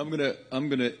 But I'm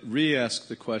gonna re-ask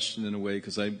the question in a way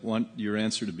because I want your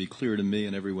answer to be clear to me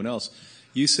and everyone else.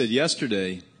 You said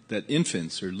yesterday that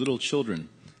infants or little children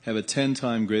have a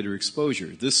 10-time greater exposure.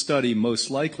 This study most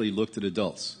likely looked at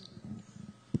adults.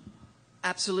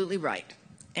 Absolutely right.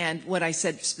 And what I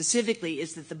said specifically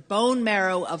is that the bone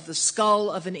marrow of the skull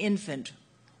of an infant,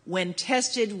 when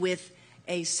tested with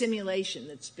a simulation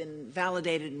that's been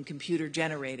validated and computer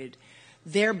generated,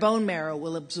 their bone marrow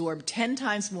will absorb 10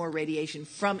 times more radiation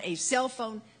from a cell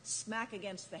phone smack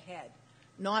against the head,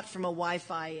 not from a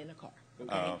Wi-Fi in a car. Okay?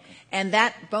 Oh, okay. And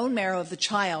that bone marrow of the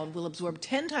child will absorb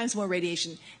 10 times more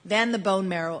radiation than the bone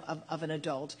marrow of an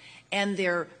adult. And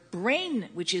their brain,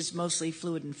 which is mostly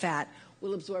fluid and fat,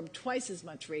 will absorb twice as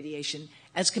much radiation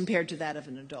as compared to that of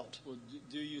an adult. Well,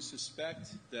 do you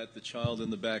suspect that the child in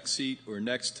the back seat or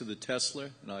next to the Tesla,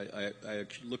 and I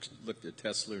actually looked at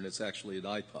Tesla and it's actually an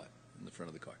iPod in the front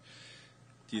of the car.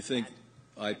 Do you think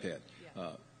iPad?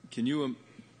 Yeah.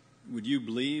 Would you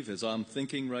believe, as I'm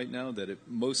thinking right now, that it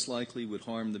most likely would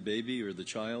harm the baby or the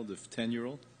child, the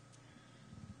 10-year-old?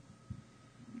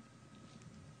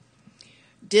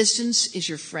 Distance is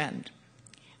your friend.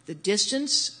 The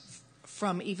distance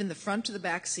from even the front to the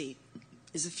back seat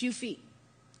is a few feet.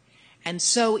 And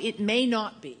so it may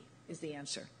not be, is the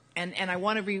answer. And I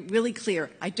want to be really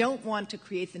clear. I don't want to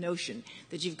create the notion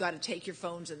that you've got to take your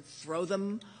phones and throw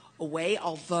them away,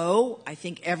 although I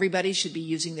think everybody should be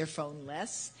using their phone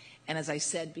less. And as I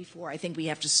said before, I think we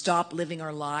have to stop living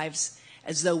our lives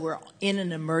as though we're in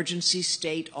an emergency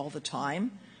state all the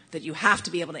time, that you have to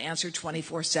be able to answer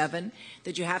 24/7,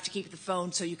 that you have to keep the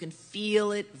phone so you can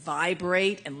feel it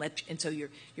vibrate, and so you're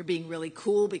being really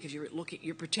cool because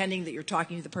you're pretending that you're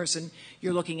talking to the person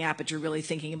you're looking at, but you're really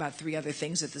thinking about 3 other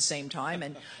things at the same time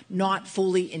and not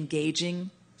fully engaging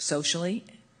socially,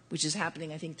 which is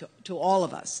happening, I think, to all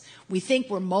of us. We think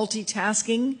we're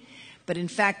multitasking, but in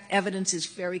fact, evidence is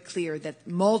very clear that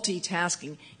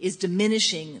multitasking is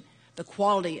diminishing the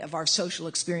quality of our social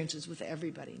experiences with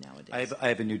everybody nowadays. I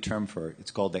have a new term for it.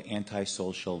 It's called the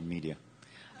anti-social media.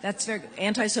 That's very good.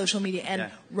 Anti-social media. And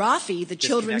Yeah. Rafi, the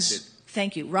children's Disconnected.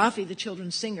 thank you. Rafi, the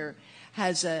children's singer,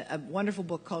 has a wonderful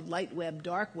book called Light Web,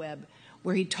 Dark Web,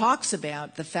 where he talks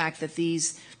about the fact that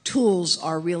these tools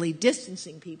are really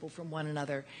distancing people from one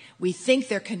another. We think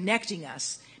they're connecting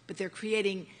us, but they're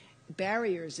creating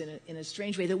barriers in a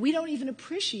strange way that we don't even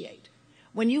appreciate.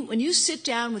 When you sit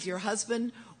down with your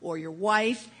husband or your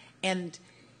wife and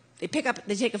they take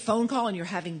a phone call and you're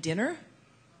having dinner,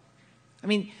 I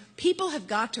mean, people have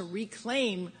got to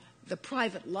reclaim the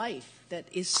private life that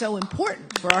is so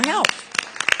important for our health.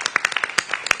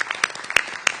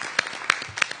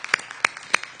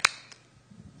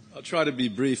 I'll try to be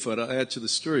brief, but I'll add to the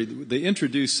story. They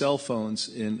introduced cell phones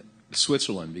in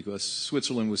Switzerland because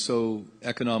Switzerland was so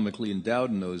economically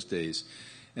endowed in those days.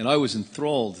 And I was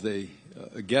enthralled.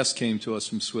 A guest came to us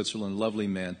from Switzerland, a lovely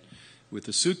man, with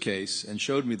a suitcase and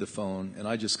showed me the phone, and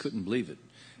I just couldn't believe it.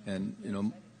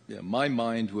 And, my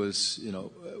mind was,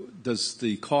 does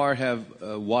the car have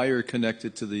a wire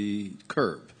connected to the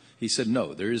curb? He said,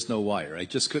 no, there is no wire. I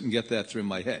just couldn't get that through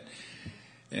my head.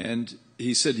 And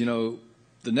he said,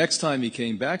 the next time he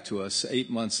came back to us, 8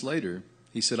 months later,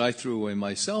 he said, I threw away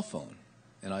my cell phone.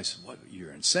 And I said, what,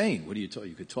 you're insane. What are you talking?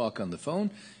 You could talk on the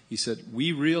phone? He said,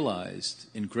 we realized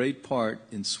in great part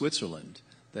in Switzerland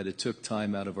that it took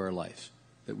time out of our life,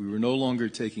 that we were no longer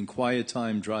taking quiet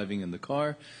time driving in the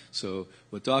car. So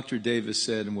what Dr. Davis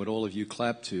said and what all of you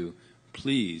clapped to,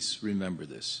 please remember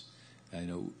this. I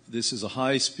know this is a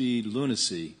high-speed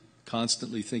lunacy,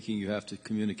 constantly thinking you have to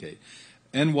communicate.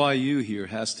 NYU here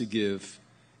has to give,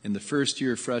 in the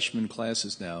first-year freshman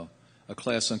classes now, a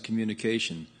class on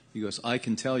communication, because I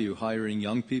can tell you, hiring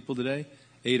young people today,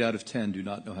 8 out of 10 do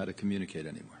not know how to communicate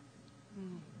anymore.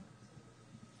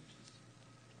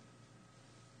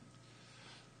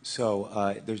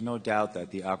 So there's no doubt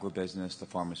that the agribusiness, the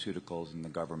pharmaceuticals, and the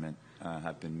government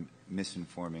have been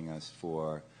misinforming us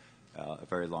for a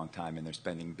very long time, and they're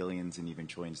spending billions and even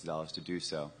trillions of dollars to do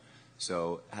so.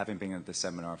 So having been at the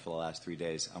seminar for the last 3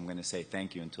 days, I'm going to say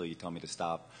thank you until you tell me to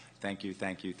stop. Thank you,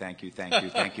 thank you, thank you, thank you,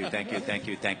 thank you, thank you, thank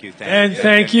you, thank you, thank you. And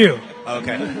thank you.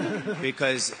 Okay.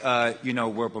 Because,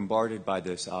 we're bombarded by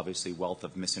this, obviously, wealth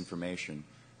of misinformation.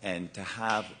 And to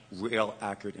have real,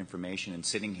 accurate information and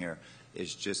sitting here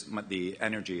is just, the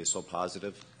energy is so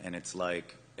positive, and it's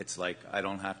like I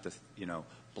don't have to,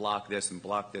 block this and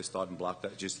block this thought and block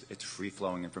that. Just, it's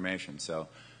free-flowing information. So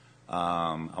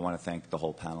I want to thank the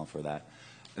whole panel for that.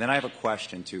 And then I have a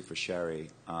question, too, for Cherie.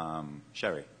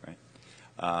 Cherie, right?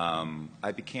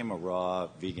 I became a raw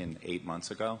vegan 8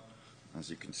 months ago. As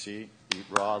you can see, eat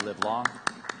raw, live long.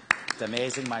 It's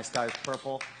amazing. My sky's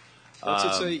purple. What's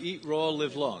it say? Eat raw,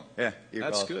 live long. Yeah,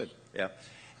 That's raw. good. Yeah.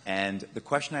 And the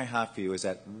question I have for you is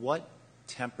at what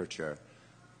temperature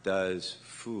does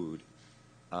food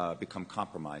become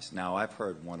compromised? Now, I've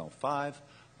heard 105.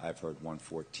 I've heard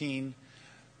 114.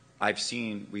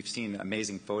 We've seen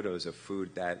amazing photos of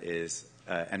food that is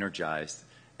energized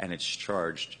and it's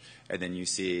charged, and then you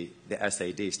see the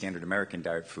SAD, Standard American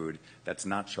Diet food, that's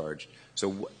not charged.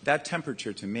 So that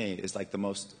temperature to me is like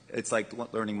it's like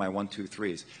learning my 1, 2,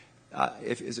 3s.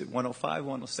 Is it 105,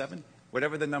 107?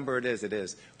 Whatever the number it is, it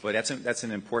is. But that's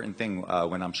an important thing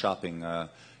when I'm shopping,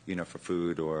 for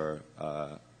food or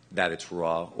that it's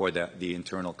raw or that the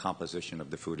internal composition of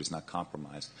the food is not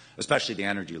compromised, especially the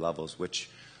energy levels, which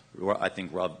I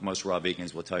think most raw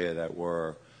vegans will tell you that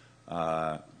we're,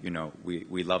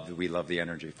 we love the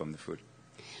energy from the food.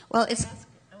 Well, I want to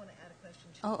add a question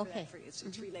to okay. It's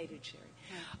related,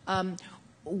 Cherie.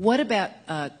 What about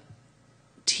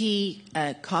tea,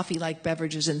 coffee-like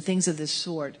beverages, and things of this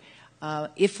sort?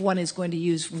 If one is going to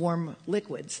use warm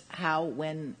liquids, how,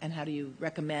 when, and how do you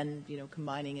recommend,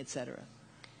 combining, et cetera?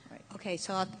 Right. Okay,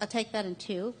 so I'll take that in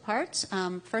two parts.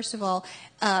 First of all,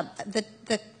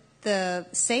 the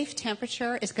safe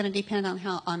temperature is going to depend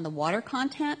on the water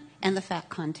content and the fat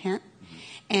content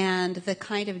and the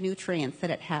kind of nutrients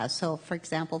that it has. So, for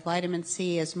example, vitamin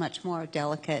C is much more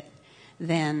delicate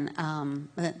than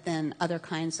other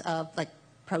kinds of, like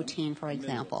protein, for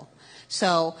example.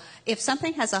 So if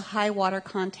something has a high water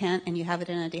content and you have it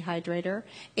in a dehydrator,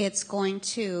 it's going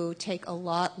to take a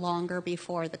lot longer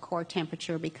before the core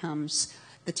temperature becomes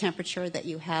the temperature that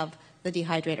you have the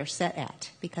dehydrator set at,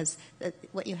 because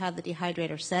what you have the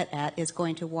dehydrator set at is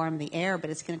going to warm the air, but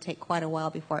it's going to take quite a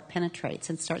while before it penetrates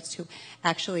and starts to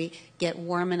actually get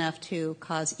warm enough to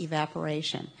cause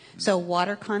evaporation. So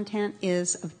water content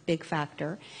is a big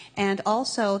factor, and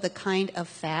also the kind of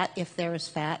fat, if there is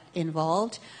fat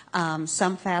involved.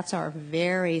 Some fats are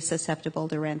very susceptible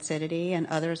to rancidity and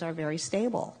others are very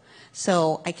stable.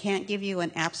 So I can't give you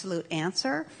an absolute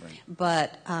answer,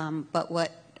 but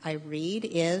what I read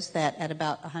is that at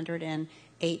about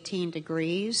 118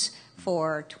 degrees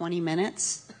for 20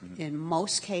 minutes, in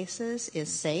most cases,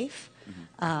 is safe.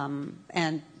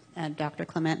 And Dr.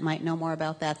 Clement might know more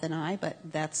about that than I, but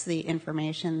that's the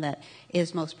information that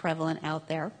is most prevalent out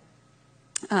there.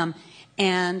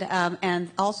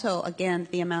 And also, again,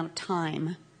 the amount of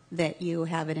time that you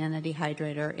have it in a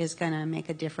dehydrator is going to make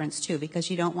a difference, too,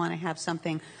 because you don't want to have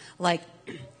something like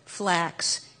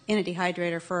flax in a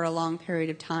dehydrator for a long period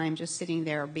of time just sitting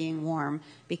there being warm,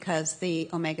 because the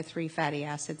omega-3 fatty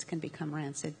acids can become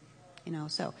rancid,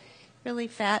 So really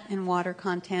fat and water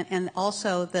content, and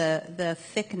also the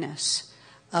thickness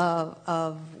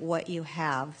of what you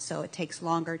have. So it takes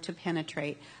longer to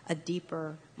penetrate a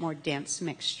deeper, more dense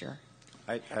mixture.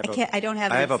 I don't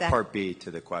have a part B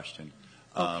to the question.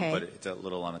 Okay. But it's a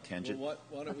little on a tangent. Well,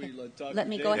 why don't we let Dr. Let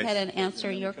me go ahead and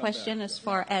answer your question as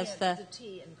far as the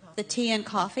tea and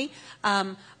coffee.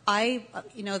 The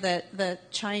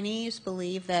Chinese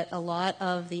believe that a lot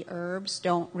of the herbs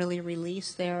don't really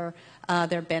release their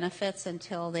benefits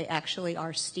until they actually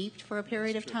are steeped for a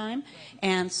period of time.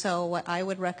 And so what I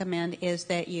would recommend is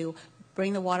that you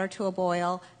bring the water to a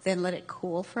boil, then let it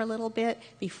cool for a little bit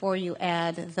before you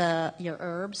add your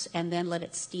herbs, and then let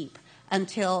it steep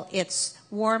until it's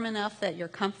warm enough that you're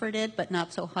comforted, but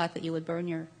not so hot that you would burn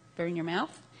your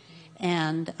mouth.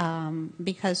 And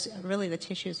because really the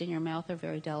tissues in your mouth are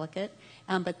very delicate,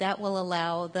 but that will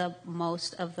allow the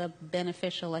most of the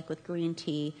beneficial, like with green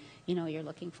tea, you're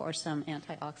looking for some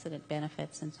antioxidant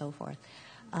benefits and so forth.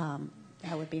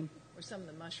 That would be. Or some of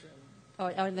the mushrooms.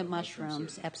 Or the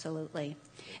mushrooms, absolutely.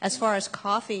 As far as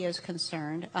coffee is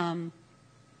concerned,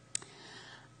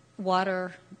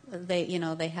 water,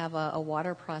 they have a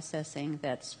water processing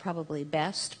that's probably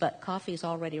best, but coffee is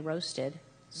already roasted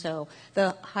So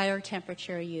the higher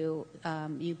temperature you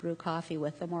brew coffee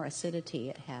with, the more acidity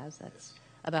it has. That's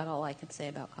about all I can say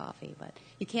about coffee. But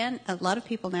you can. A lot of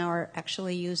people now are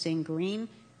actually using green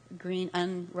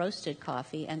unroasted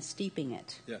coffee and steeping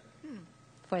it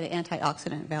for the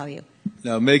antioxidant value.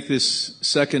 Now make this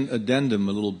second addendum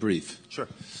a little brief. Sure.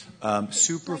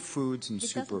 Superfoods and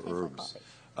super herbs.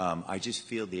 I just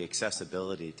feel the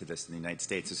accessibility to this in the United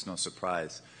States, it's no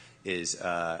surprise, is,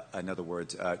 in other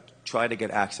words, try to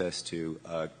get access to,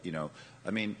 I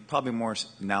mean, probably more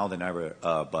now than ever,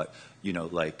 but,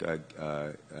 like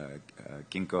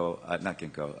ginkgo, not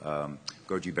ginkgo,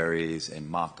 goji berries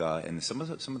and maca and some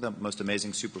of the most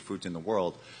amazing superfoods in the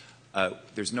world.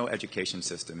 There's no education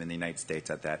system in the United States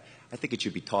at that. I think it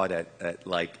should be taught at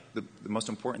like, the most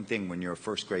important thing when you're a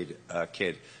first grade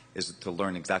kid is to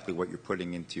learn exactly what you're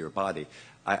putting into your body.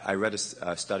 I read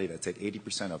a study that said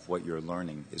 80% of what you're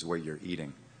learning is what you're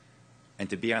eating. And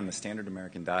to be on the standard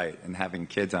American diet and having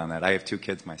kids on that, I have 2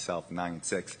 kids myself, 9 and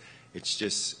 6,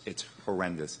 it's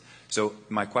horrendous. So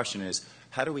my question is,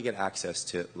 how do we get access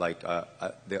to, like,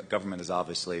 the government is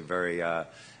obviously very,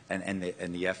 and the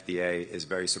FDA is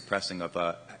very suppressing of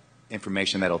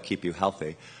information that'll keep you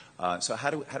healthy. So how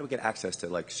do we get access to,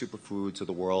 like, superfoods of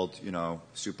the world,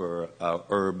 super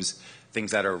herbs,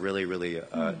 things that are really, really,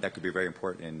 that could be very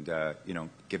important and,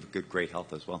 give great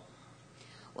health as well?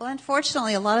 Well,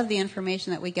 unfortunately, a lot of the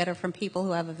information that we get are from people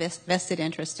who have a vested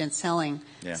interest in selling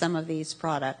some of these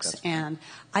products. And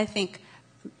I think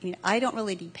I don't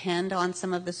really depend on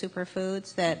some of the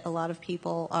superfoods that a lot of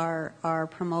people are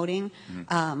promoting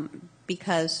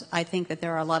because I think that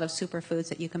there are a lot of superfoods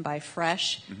that you can buy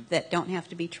fresh that don't have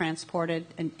to be transported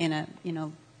in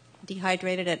a,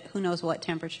 dehydrated at who knows what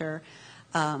temperature,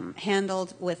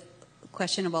 handled with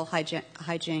questionable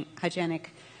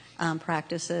hygienic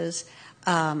practices.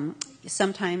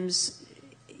 Sometimes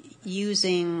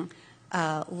using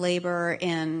labor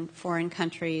in foreign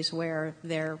countries where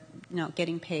they're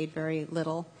getting paid very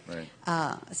little.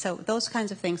 Right. So those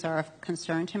kinds of things are of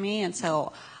concern to me, and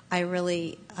so I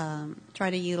really try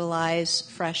to utilize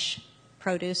fresh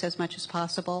produce as much as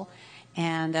possible.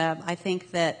 And I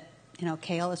think that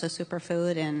kale is a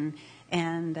superfood, and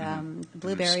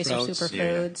blueberries are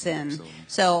superfoods, and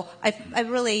so I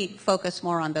really focus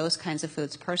more on those kinds of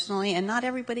foods personally. And not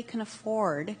everybody can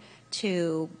afford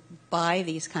to buy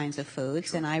these kinds of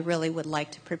foods, and I really would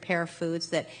like to prepare foods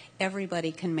that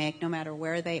everybody can make, no matter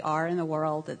where they are in the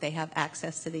world, that they have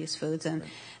access to these foods, and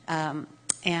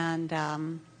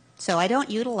so I don't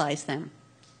utilize them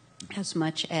as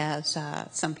much as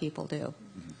some people do.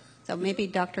 So maybe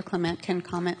Dr. Clement can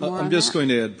comment more on that. I'm just going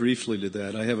to add briefly to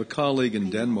that. I have a colleague in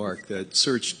Denmark that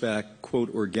searched back,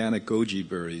 quote, organic goji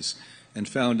berries and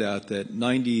found out that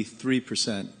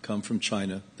 93% come from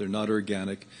China. They're not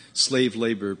organic. Slave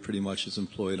labor pretty much is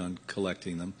employed on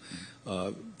collecting them.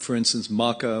 For instance,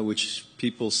 maca, which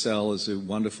people sell as a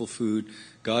wonderful food,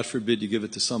 God forbid you give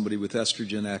it to somebody with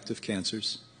estrogen-active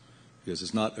cancers, because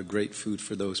it's not a great food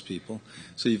for those people.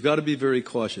 So you've got to be very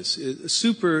cautious.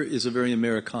 Super is a very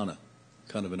Americana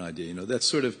kind of an idea. That's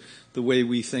sort of the way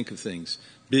we think of things.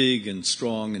 Big and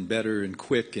strong and better and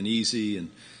quick and easy.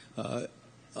 And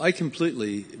I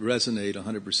completely resonate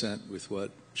 100% with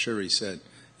what Cherie said.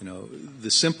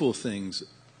 The simple things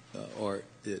are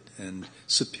it, and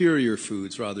superior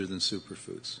foods rather than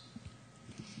superfoods.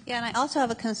 Yeah, and I also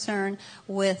have a concern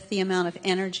with the amount of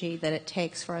energy that it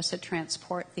takes for us to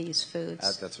transport these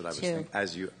foods. That's what I was saying.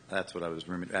 As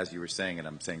you were saying it,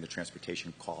 I'm saying the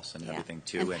transportation costs and everything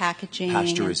too, and packaging,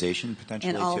 pasteurization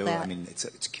potentially and all too. that. I mean,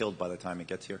 it's killed by the time it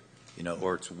gets here,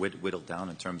 or it's whittled down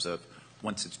in terms of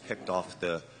once it's picked off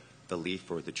the leaf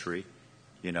or the tree,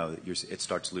 it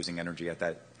starts losing energy at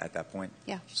that point.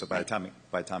 Yeah. So by the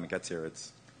time it gets here,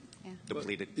 it's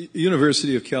depleted.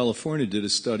 University of California did a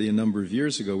study a number of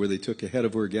years ago where they took a head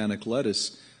of organic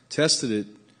lettuce, tested it,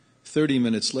 30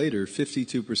 minutes later,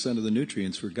 52% of the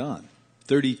nutrients were gone.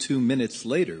 32 minutes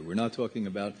later. We're not talking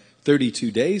about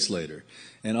 32 days later.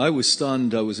 And I was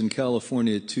stunned. I was in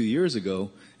California 2 years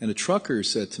ago, and a trucker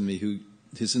said to me, who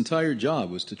his entire job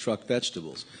was to truck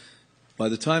vegetables, by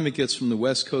the time it gets from the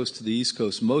West Coast to the East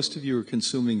Coast, most of you are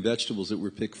consuming vegetables that were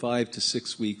picked 5 to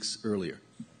 6 weeks earlier.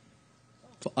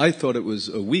 I thought it was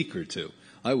a week or two.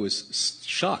 I was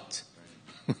shocked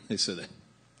when they said that.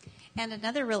 And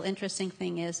another real interesting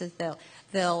thing is that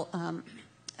they'll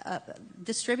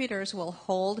distributors will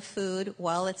hold food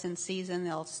while it's in season.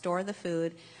 They'll store the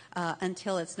food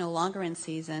until it's no longer in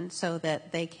season so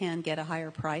that they can get a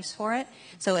higher price for it.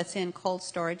 So it's in cold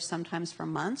storage sometimes for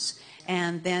months,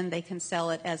 and then they can sell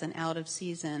it as an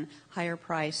out-of-season,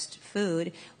 higher-priced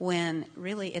food when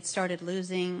really it started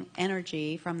losing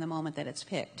energy from the moment that it's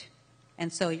picked.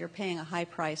 And so you're paying a high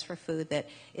price for food that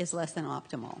is less than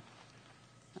optimal.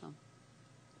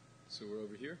 So we're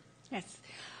over here? Yes.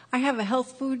 I have a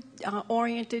health food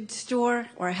oriented store,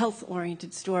 or a health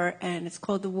oriented store, and it's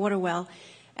called the Water Well.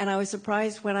 And I was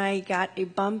surprised when I got a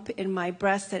bump in my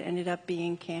breast that ended up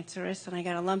being cancerous, and I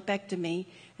got a lumpectomy.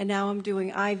 And now I'm doing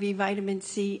IV vitamin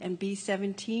C and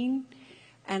B17,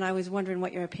 and I was wondering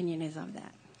what your opinion is of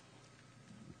that.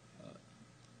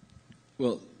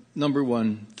 Well, number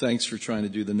one, thanks for trying to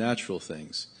do the natural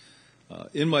things.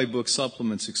 In my book,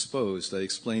 Supplements Exposed, I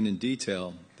explain in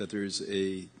detail that there's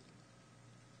a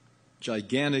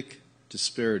gigantic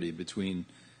disparity between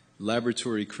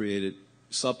laboratory-created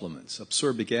supplements.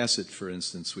 Absorbic acid, for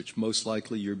instance, which most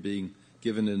likely you're being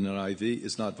given in an IV,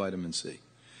 is not vitamin C.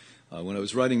 When I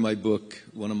was writing my book,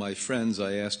 one of my friends,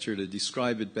 I asked her to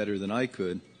describe it better than I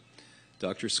could.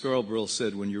 Dr. Scarborough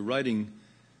said, when you're writing,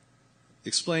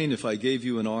 explain if I gave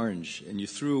you an orange and you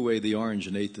threw away the orange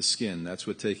and ate the skin. That's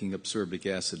what taking absorbic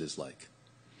acid is like.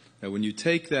 Now, when you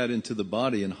take that into the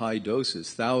body in high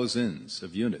doses, thousands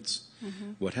of units,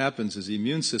 what happens is the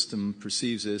immune system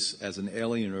perceives this as an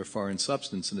alien or foreign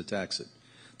substance and attacks it.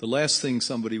 The last thing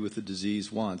somebody with a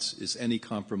disease wants is any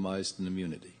compromised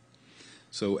immunity.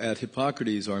 So at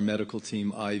Hippocrates, our medical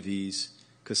team IVs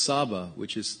cassava,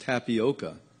 which is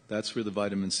tapioca. That's where the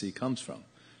vitamin C comes from.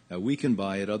 Now, we can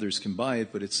buy it, others can buy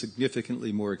it, but it's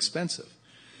significantly more expensive.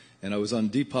 And I was on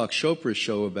Deepak Chopra's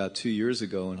show about 2 years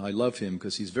ago, and I love him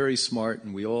because he's very smart,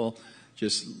 and we all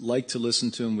just like to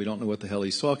listen to him. We don't know what the hell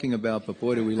he's talking about, but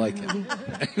boy, do we like him.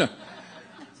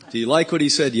 Do you like what he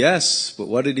said? Yes, but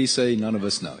what did he say? None of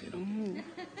us know.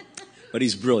 But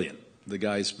he's brilliant. The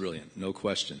guy's brilliant, no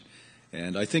question.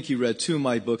 And I think he read 2 of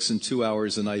my books in 2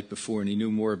 hours a night before, and he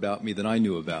knew more about me than I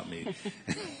knew about me.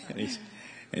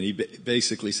 And he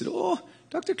basically said, oh,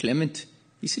 Dr. Clement,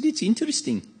 he said, it's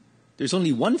interesting. There's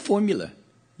only one formula.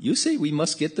 You say we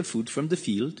must get the food from the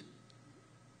field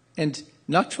and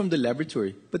not from the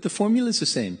laboratory, but the formula is the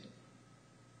same.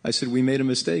 I said, we made a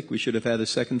mistake. We should have had a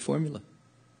second formula.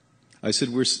 I said,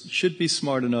 we should be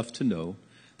smart enough to know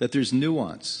that there's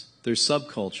nuance, there's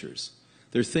subcultures,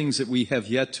 there are things that we have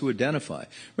yet to identify.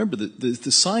 Remember,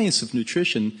 the science of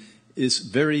nutrition is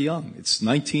very young. It's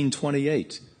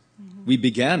 1928. We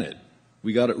began it.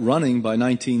 We got it running by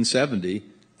 1970,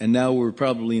 and now we're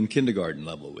probably in kindergarten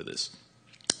level with this.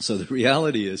 So the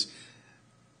reality is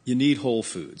you need whole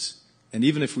foods. And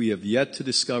even if we have yet to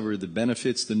discover the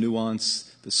benefits, the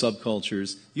nuance, the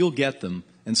subcultures, you'll get them,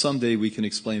 and someday we can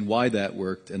explain why that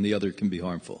worked and the other can be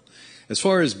harmful. As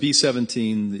far as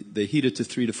B17, they heat it to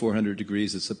 300 to 400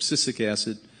 degrees. It's abscisic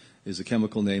acid is the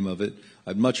chemical name of it.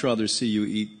 I'd much rather see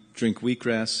you drink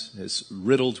wheatgrass. It's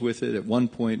riddled with it. At one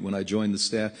point when I joined the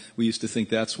staff, we used to think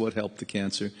that's what helped the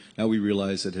cancer. Now we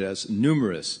realize that it has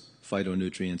numerous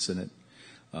phytonutrients in it.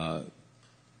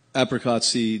 Apricot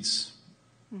seeds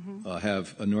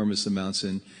have enormous amounts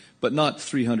in, but not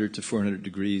 300 to 400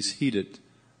 degrees. Heat it,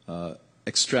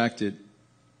 extract it,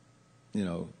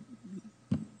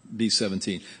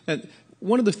 B17. And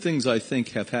one of the things I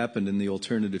think have happened in the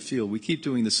alternative field, we keep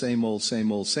doing the same old,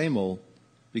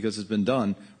 because it's been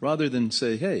done, rather than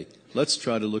say, hey, let's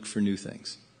try to look for new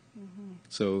things.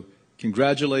 So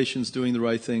congratulations, doing the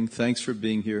right thing. Thanks for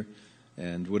being here.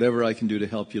 And whatever I can do to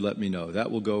help you, let me know.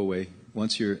 That will go away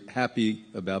once you're happy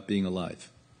about being alive.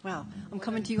 Well, I'm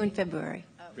coming to you in February.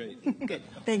 Great. Good.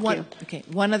 Thank you. Okay,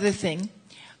 one other thing.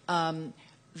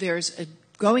 There's a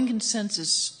growing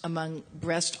consensus among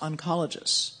breast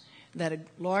oncologists that a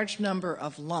large number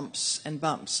of lumps and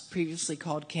bumps previously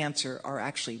called cancer are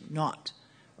actually not,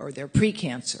 or they're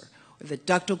precancer, or that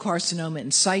ductal carcinoma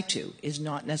in situ is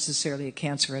not necessarily a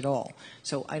cancer at all.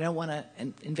 So I don't want to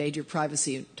invade your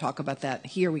privacy and talk about that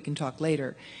here. We can talk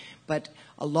later. But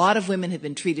a lot of women have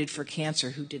been treated for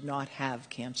cancer who did not have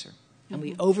cancer. And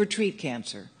we overtreat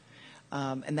cancer,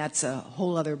 and that's a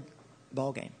whole other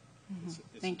ballgame.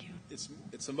 Thank you.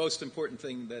 It's the most important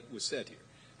thing that was said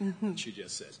here, that she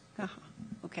just said.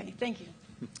 Okay, thank you.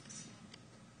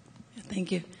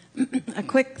 Thank you. A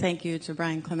quick thank you to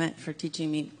Brian Clement for teaching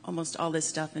me almost all this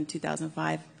stuff in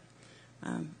 2005,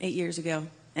 8 years ago,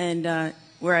 and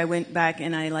where I went back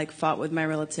and I fought with my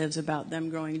relatives about them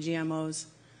growing GMOs,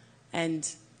 and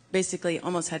basically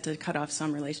almost had to cut off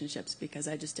some relationships because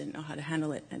I just didn't know how to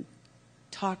handle it and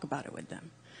talk about it with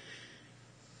them.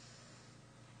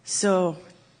 So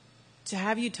to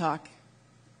have you talk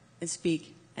and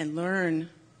speak and learn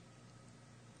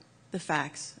the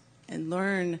facts and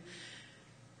learn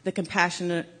the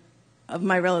compassion of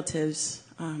my relatives,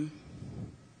 learn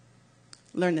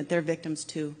that they're victims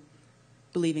too,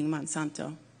 believing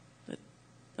Monsanto, that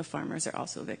the farmers are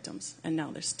also victims, and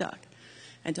now they're stuck.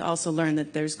 And to also learn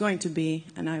that there's going to be,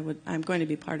 and I'm going to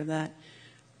be part of that,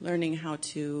 learning how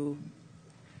to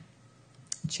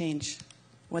change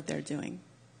what they're doing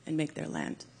and make their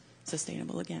land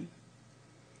sustainable again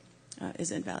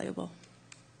is invaluable.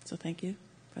 So thank you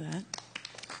for that.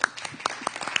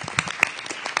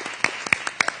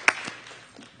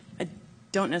 I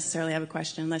don't necessarily have a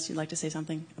question unless you'd like to say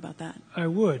something about that. I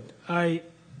would.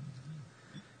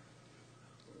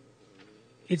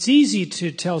 It's easy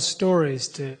to tell stories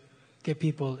to get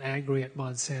people angry at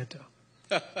Monsanto.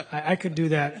 I could do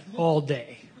that all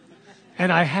day,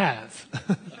 and I have.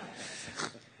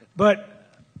 But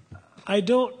I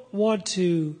don't want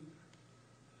to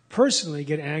personally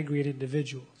get angry at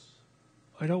individuals.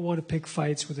 I don't want to pick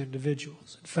fights with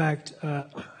individuals. In fact, I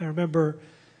remember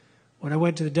when I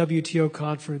went to the WTO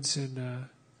conference in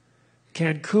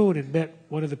Cancun and met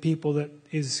one of the people that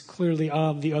is clearly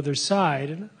on the other side,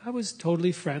 and I was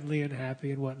totally friendly and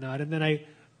happy and whatnot. And then I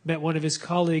met one of his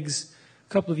colleagues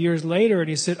a couple of years later, and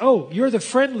he said, "Oh, you're the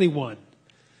friendly one."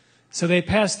 So they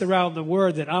passed around the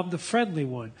word that I'm the friendly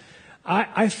one.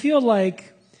 I feel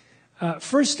like,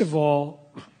 first of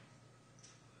all,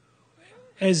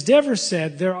 as Devra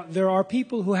said, there are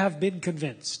people who have been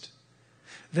convinced.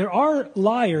 There are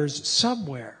liars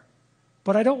somewhere,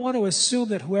 but I don't want to assume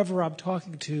that whoever I'm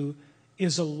talking to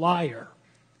is a liar.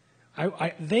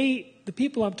 The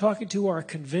people I'm talking to are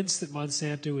convinced that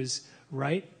Monsanto is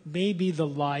right, maybe the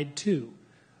lied to,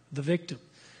 the victim.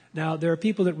 Now, there are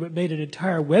people that made an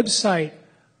entire website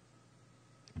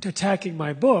attacking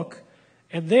my book,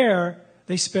 and there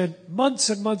they spent months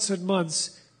and months and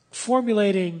months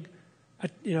formulating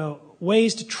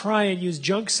ways to try and use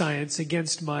junk science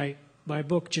against my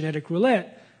book, Genetic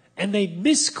Roulette, and they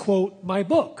misquote my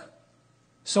book.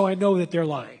 So I know that they're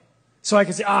lying. So I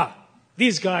can say,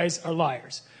 these guys are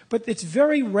liars. But it's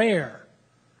very rare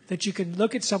that you can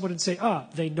look at someone and say,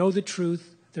 they know the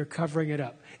truth, they're covering it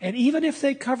up. And even if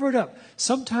they cover it up,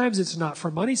 sometimes it's not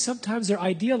for money, sometimes they're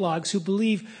ideologues who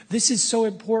believe this is so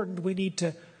important, we need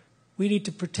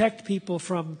to protect people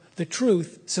from the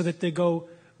truth so that they go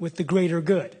with the greater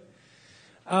good.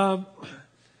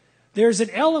 There's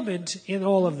an element in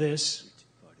all of this,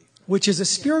 which is a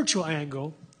spiritual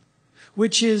angle,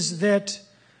 which is that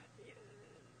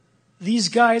these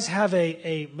guys have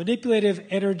a manipulative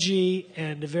energy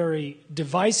and a very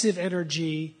divisive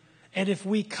energy, and if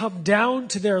we come down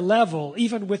to their level,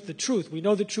 even with the truth, we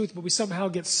know the truth, but we somehow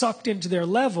get sucked into their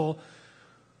level,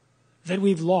 then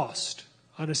we've lost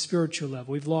on a spiritual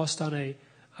level. We've lost on a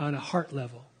heart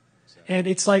level. And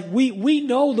it's like we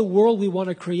know the world we want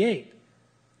to create.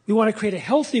 We want to create a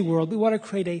healthy world. We want to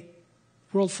create a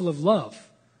world full of love,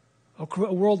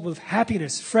 a world with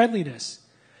happiness, friendliness.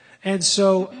 And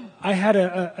so I had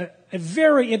a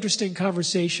very interesting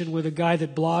conversation with a guy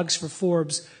that blogs for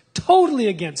Forbes, totally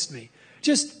against me,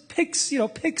 just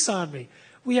picks on me.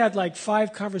 We had like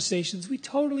 5 conversations. We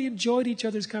totally enjoyed each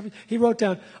other's conversations. He wrote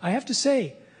down, I have to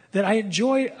say that I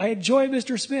enjoy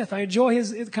Mr. Smith. I enjoy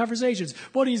his conversations,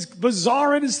 but he's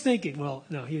bizarre in his thinking. Well,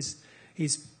 no, he's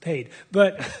paid.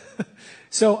 But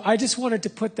so I just wanted to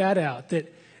put that out,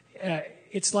 that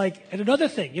it's like, and another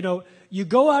thing, you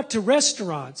go out to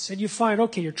restaurants and you find,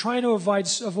 okay, you're trying to avoid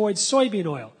soybean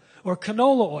oil or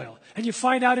canola oil, and you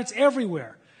find out it's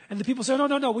everywhere. And the people say,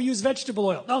 no, we use vegetable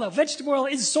oil. No, vegetable oil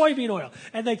is soybean oil.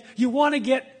 And you want to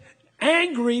get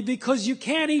angry because you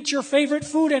can't eat your favorite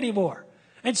food anymore.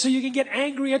 And so you can get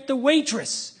angry at the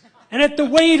waitress and at the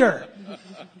waiter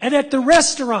and at the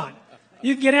restaurant.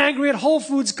 You can get angry at Whole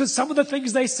Foods because some of the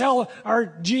things they sell are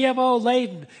GMO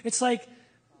laden. It's like,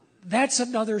 that's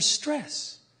another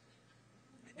stress.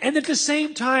 And at the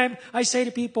same time, I say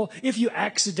to people, if you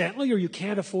accidentally or you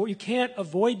can't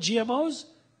avoid GMOs,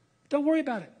 don't worry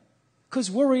about it. Because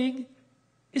worrying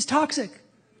is toxic.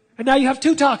 And now you have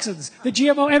 2 toxins, the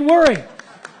GMO and worry.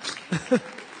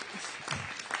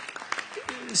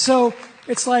 So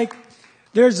it's like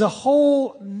there's a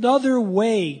whole nother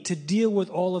way to deal with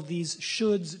all of these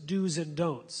shoulds, do's, and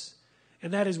don'ts.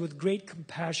 And that is with great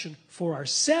compassion for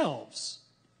ourselves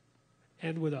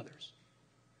and with others.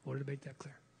 I wanted to make that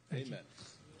clear. Amen.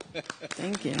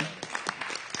 Thank you.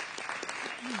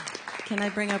 Can I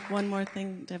bring up one more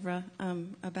thing, Devra,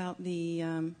 about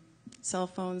the cell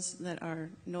phones that are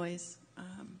noise?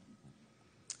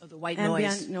 The white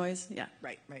ambient noise. noise, yeah.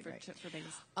 Right. For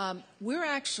babies. We're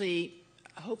actually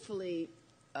hopefully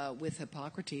with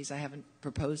Hippocrates, I haven't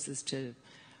proposed this to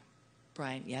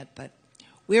Bryant yet, but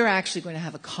we're actually going to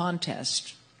have a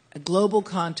contest, a global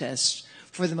contest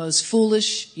for the most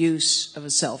foolish use of a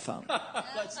cell phone.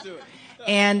 Let's do it.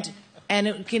 And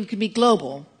it can be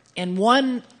global. And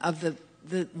one of the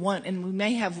one, and we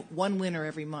may have one winner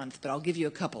every month, but I'll give you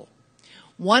a couple.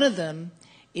 One of them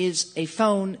is a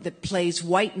phone that plays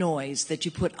white noise that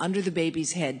you put under the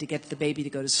baby's head to get the baby to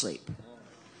go to sleep.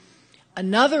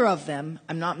 Another of them,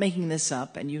 I'm not making this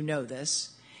up, and you know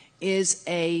this, is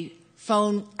a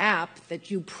phone app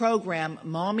that you program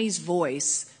mommy's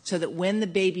voice so that when the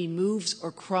baby moves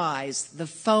or cries, the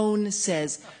phone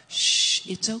says, "Shh,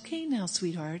 it's okay now,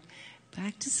 sweetheart.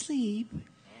 Back to sleep."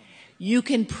 You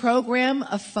can program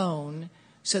a phone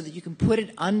so that you can put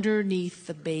it underneath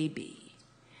the baby.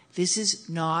 This is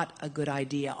not a good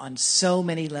idea on so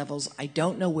many levels. I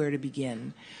don't know where to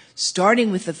begin.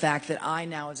 Starting with the fact that I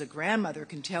now, as a grandmother,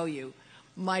 can tell you,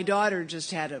 my daughter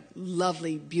just had a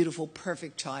lovely, beautiful,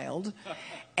 perfect child.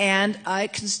 And I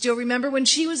can still remember when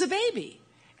she was a baby.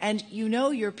 And you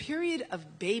know, your period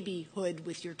of babyhood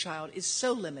with your child is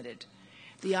so limited.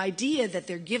 The idea that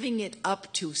they're giving it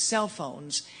up to cell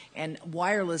phones and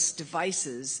wireless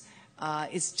devices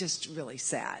is just really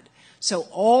sad. So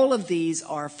all of these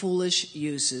are foolish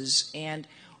uses, and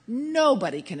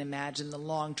nobody can imagine the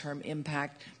long-term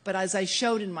impact. But as I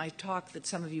showed in my talk that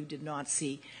some of you did not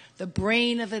see, the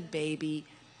brain of a baby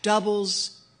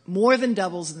doubles, more than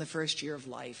doubles in the first year of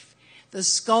life. The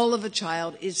skull of a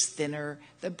child is thinner.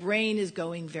 The brain is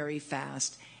going very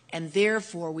fast. And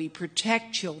therefore, we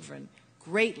protect children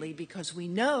greatly because we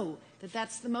know that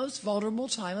that's the most vulnerable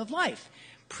time of life.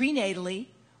 Prenatally,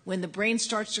 when the brain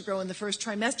starts to grow in the first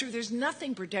trimester, there's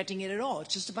nothing protecting it at all.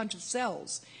 It's just a bunch of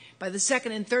cells. By the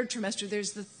second and third trimester,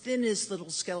 there's the thinnest little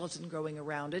skeleton growing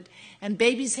around it. And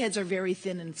babies' heads are very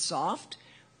thin and soft.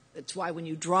 That's why when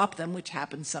you drop them, which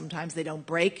happens sometimes, they don't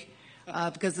break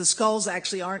because the skulls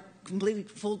actually aren't completely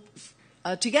full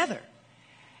together.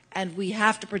 And we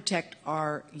have to protect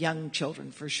our young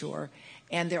children for sure.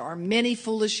 And there are many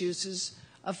foolish uses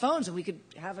of phones, and we could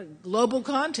have a global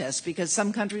contest because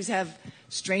some countries have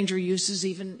stranger uses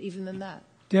even than that.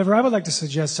 Devra, I would like to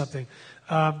suggest something.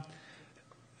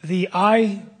 The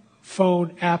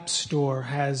iPhone App Store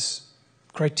has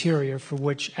criteria for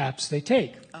which apps they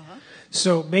take. Uh-huh.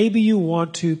 So maybe you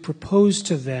want to propose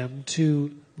to them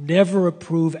to never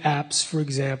approve apps, for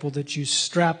example, that you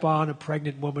strap on a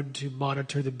pregnant woman to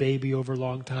monitor the baby over a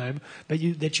long time, but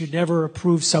that you never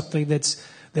approve something that's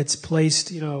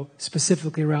placed,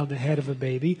 specifically around the head of a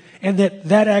baby, and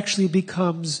that actually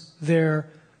becomes their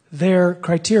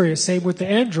criteria. Same with the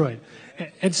Android.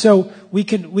 And so we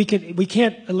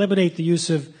can't eliminate the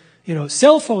use of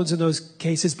cell phones in those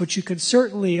cases, but you can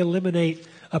certainly eliminate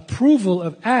approval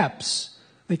of apps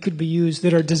that could be used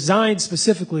that are designed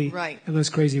specifically in those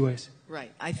crazy ways.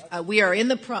 Right. We are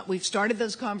we've started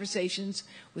those conversations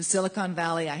with Silicon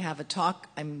Valley. I have a talk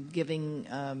I'm giving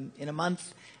in a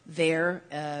month there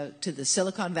to the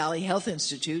Silicon Valley Health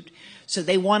Institute, so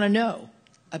they want to know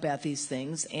about these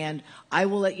things, and I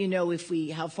will let you know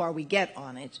how far we get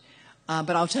on it.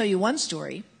 But I'll tell you one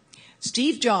story.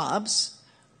 Steve Jobs,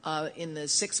 in the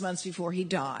 6 months before he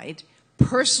died,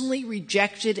 personally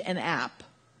rejected an app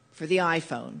for the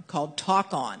iPhone called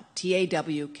Talk On,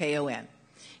 Tawkon.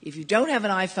 If you don't have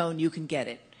an iPhone, you can get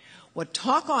it. What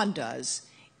Talk On does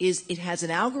is it has an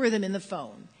algorithm in the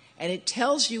phone, and it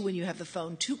tells you when you have the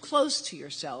phone too close to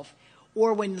yourself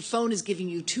or when the phone is giving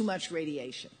you too much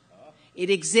radiation. It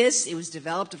exists. It was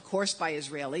developed, of course, by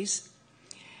Israelis.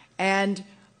 And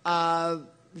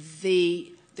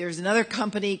there's another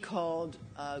company called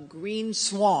Green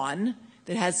Swan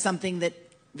that has something that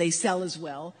they sell as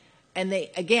well. And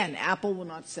Apple will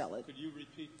not sell it. Could you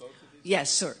repeat both of these? Yes,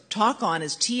 sir. Talk On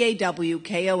is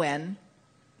Tawkon,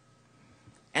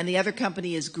 and the other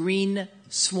company is Green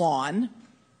Swan.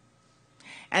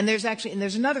 And there's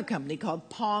another company called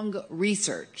Pong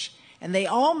Research, and they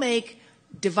all make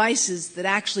devices that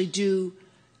actually do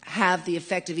have the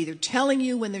effect of either telling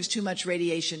you when there's too much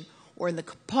radiation, or in the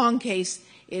Pong case,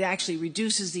 it actually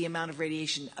reduces the amount of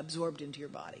radiation absorbed into your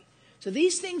body. So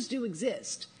these things do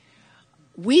exist.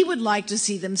 We would like to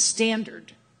see them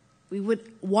standard.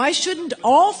 Why shouldn't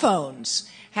all phones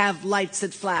have lights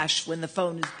that flash when the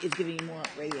phone is giving you more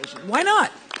radiation? Why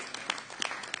not?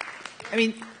 I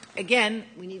mean, again,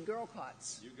 we need girl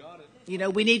cots. You got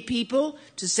it. We need people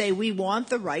to say we want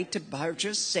the right to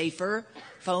purchase safer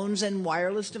phones and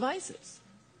wireless devices.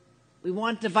 We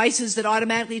want devices that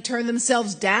automatically turn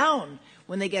themselves down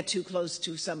when they get too close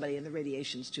to somebody and the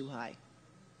radiation's too high.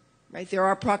 Right? There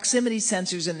are proximity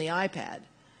sensors in the iPad.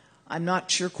 I'm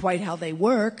not sure quite how they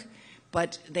work,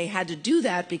 but they had to do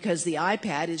that because the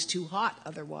iPad is too hot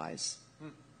otherwise.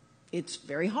 It's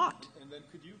very hot. And then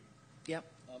could you? Yep.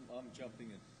 I'm jumping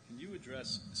in. Can you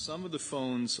address, some of the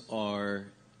phones are,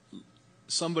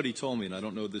 somebody told me, and I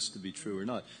don't know this to be true or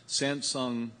not,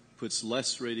 Samsung puts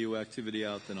less radioactivity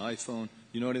out than iPhone.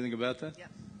 You know anything about that? Yeah,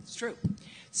 it's true.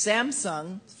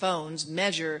 Samsung phones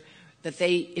measure that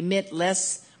they emit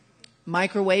less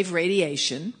microwave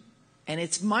radiation, and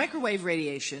it's microwave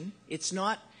radiation. It's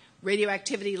not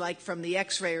radioactivity like from the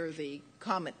X-ray or the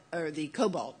comet or the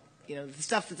cobalt, the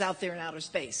stuff that's out there in outer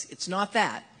space. It's not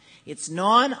that. It's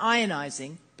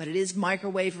non-ionizing, but it is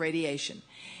microwave radiation.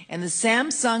 And the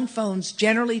Samsung phones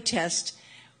generally test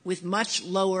with much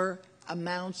lower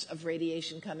amounts of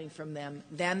radiation coming from them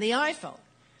than the iPhone.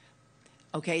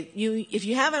 Okay, if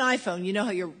you have an iPhone, you know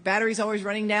how your battery's always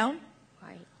running down?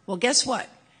 Right. Well, guess what?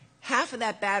 Half of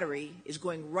that battery is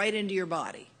going right into your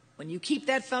body. When you keep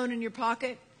that phone in your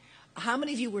pocket, how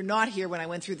many of you were not here when I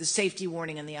went through the safety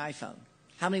warning on the iPhone?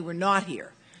 How many were not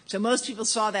here? So most people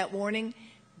saw that warning.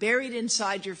 Buried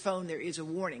inside your phone, there is a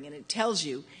warning, and it tells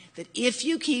you that if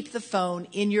you keep the phone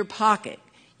in your pocket,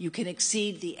 you can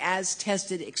exceed the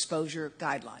as-tested exposure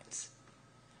guidelines.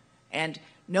 And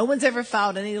no one's ever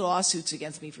filed any lawsuits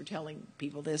against me for telling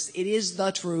people this. It is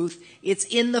the truth. It's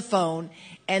in the phone.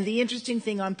 And the interesting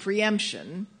thing on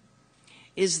preemption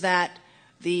is that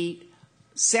the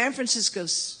San Francisco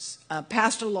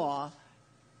passed a law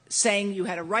saying you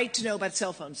had a right to know about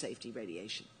cell phone safety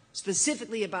radiation,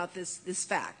 specifically about this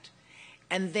fact.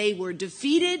 And they were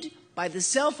defeated by the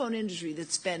cell phone industry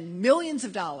that spent millions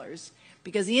of dollars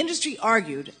because the industry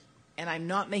argued, and I'm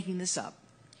not making this up,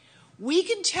 we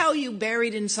can tell you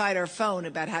buried inside our phone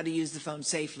about how to use the phone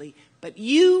safely, but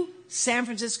you, San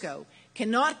Francisco,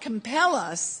 cannot compel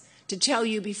us to tell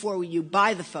you before you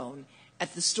buy the phone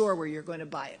at the store where you're going to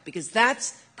buy it, because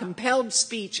that's compelled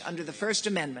speech under the First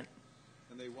Amendment.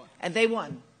 And they won. And they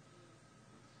won.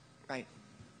 Right.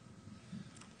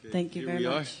 Okay, Thank you very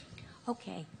much.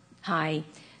 Okay. Hi.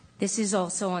 This is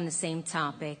also on the same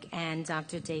topic, and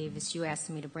Dr. Davis, you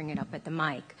asked me to bring it up at the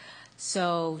mic.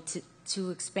 So to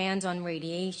expand on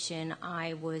radiation,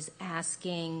 I was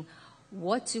asking,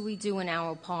 what do we do in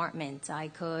our apartment? I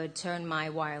could turn my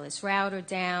wireless router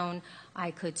down.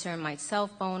 I could turn my cell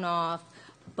phone off.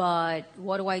 But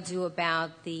what do I do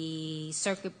about the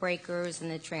circuit breakers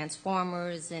and the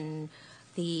transformers and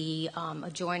the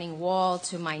adjoining wall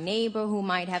to my neighbor who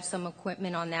might have some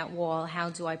equipment on that wall? How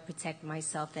do I protect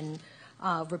myself? And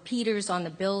repeaters on the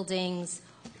buildings,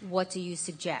 what do you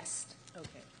suggest? Okay.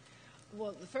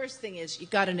 Well, the first thing is you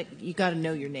got to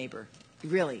know your neighbor.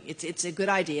 Really, it's a good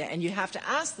idea, and you have to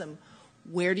ask them,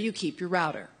 where do you keep your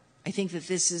router? I think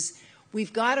that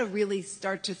we've got to really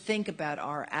start to think about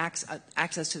our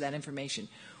access to that information.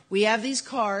 We have these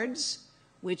cards,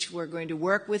 which we're going to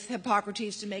work with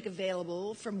Hippocrates to make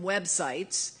available from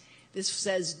websites. This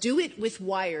says, do it with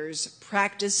wires,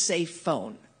 practice safe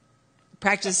phone.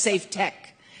 Practice safe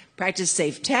tech. Practice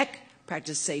safe tech,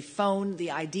 practice safe phone,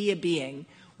 the idea being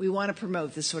we want to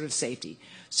promote this sort of safety.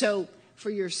 So for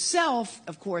yourself,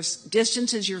 of course,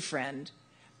 distance is your friend,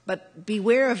 but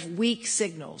beware of weak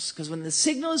signals, because when the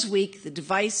signal is weak, the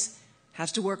device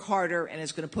has to work harder and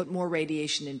is going to put more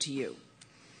radiation into you.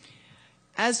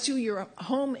 As to your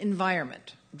home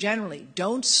environment, generally,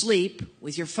 don't sleep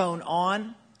with your phone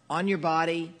on your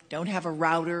body. Don't have a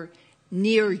router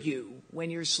near you when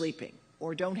you're sleeping,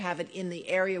 or don't have it in the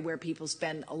area where people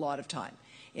spend a lot of time.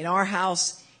 In our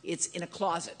house, it's in a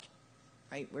closet,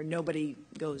 right, where nobody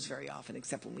goes very often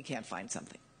except when we can't find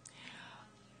something.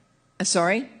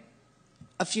 Sorry?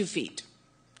 A few feet,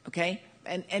 okay?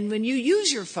 And when you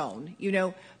use your phone,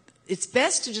 it's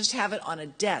best to just have it on a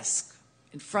desk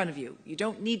in front of you. You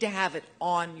don't need to have it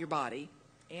on your body.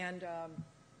 And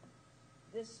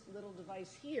this little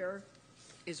device here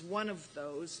is one of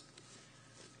those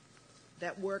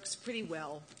that works pretty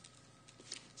well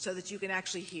so that you can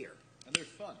actually hear. And they're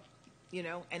fun.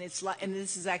 And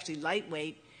this is actually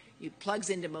lightweight. It plugs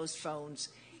into most phones.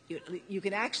 You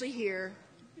can actually hear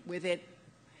with it.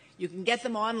 You can get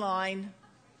them online.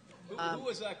 Who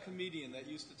was that comedian that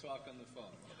used to talk on the phone?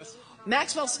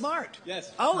 Maxwell Smart.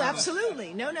 Yes. Oh,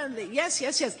 absolutely. No. Yes.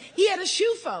 He had a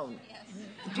shoe phone.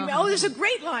 There's a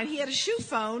great line. He had a shoe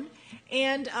phone,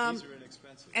 and these are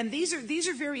inexpensive. And these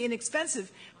are very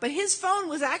inexpensive. But his phone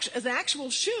was an actual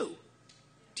shoe.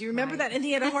 Do you remember that? And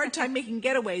he had a hard time making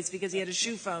getaways because he had a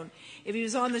shoe phone. If he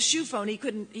was on the shoe phone, he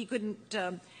couldn't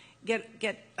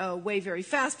get away very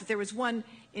fast. But there was one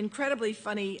incredibly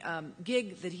funny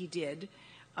gig that he did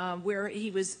where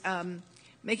he was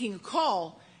making a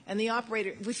call, and the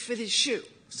operator with his shoe.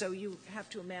 So you have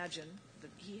to imagine that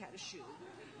he had a shoe,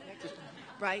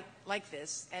 right, like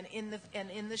this, and in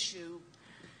the shoe,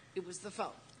 it was the phone,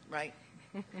 right?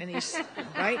 And he's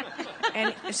right,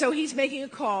 and so he's making a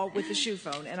call with the shoe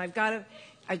phone, and I've got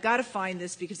to find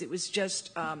this because it was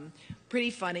just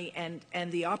pretty funny.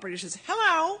 And the operator says,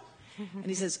 "Hello," and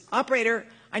he says, "Operator,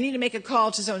 I need to make a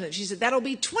call to someone." She said, "That'll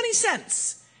be 20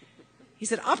 cents." He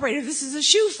said, "Operator, this is a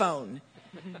shoe phone."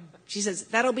 She says,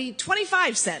 "That'll be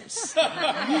 25 cents."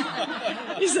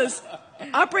 He says,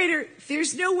 "Operator,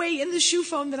 there's no way in the shoe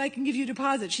phone that I can give you a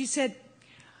deposit." She said,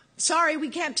 "Sorry, we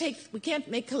can't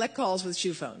make collect calls with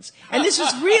shoe phones." And this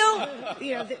was real,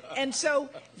 and so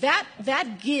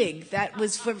that gig that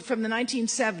was from the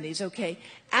 1970s, okay,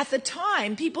 at the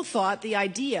time people thought the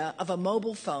idea of a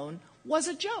mobile phone was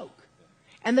a joke.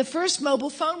 And the first mobile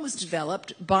phone was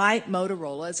developed by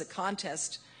Motorola as a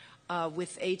contest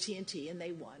with AT&T, and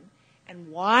they won. And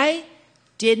why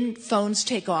didn't phones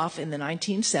take off in the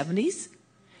 1970s?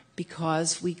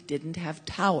 Because we didn't have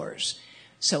towers.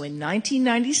 So in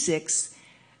 1996,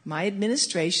 my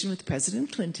administration with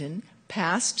President Clinton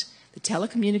passed the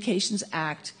Telecommunications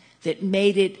Act that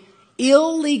made it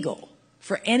illegal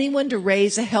for anyone to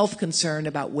raise a health concern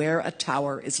about where a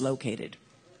tower is located.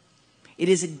 It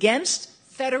is against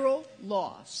federal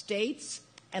law. States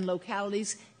and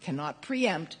localities cannot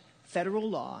preempt federal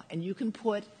law, and you can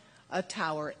put a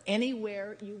tower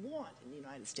anywhere you want in the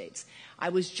United States. I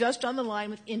was just on the line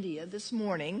with India this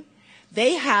morning.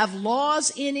 They have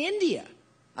laws in India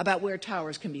about where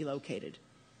towers can be located.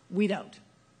 We don't.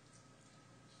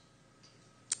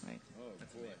 Right? Oh,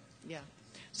 boy. Yeah.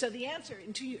 So the answer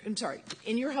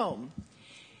in your home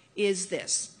is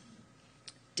this.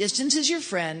 Distance is your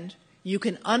friend. You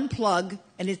can unplug,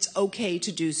 and it's okay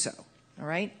to do so. All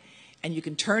right? And you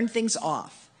can turn things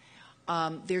off.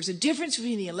 There's a difference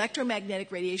between the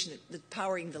electromagnetic radiation that's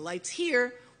powering the lights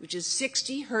here, which is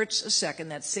 60 hertz a second,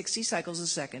 that's 60 cycles a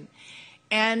second,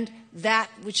 and that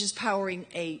which is powering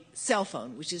a cell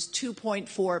phone, which is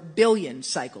 2.4 billion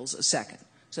cycles a second.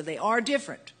 So they are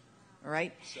different, all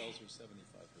right? Cells are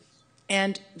 75 hertz.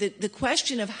 And the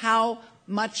question of how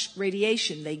much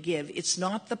radiation they give, it's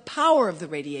not the power of the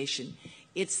radiation,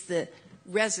 it's the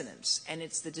resonance, and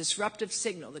it's the disruptive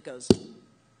signal that goes.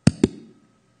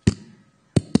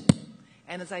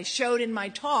 And as I showed in my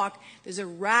talk, there's a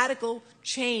radical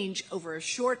change over a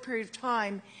short period of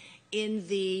time in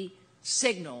the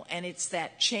signal, and it's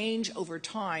that change over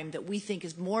time that we think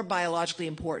is more biologically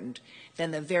important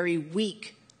than the very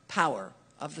weak power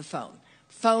of the phone.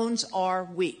 Phones are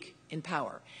weak in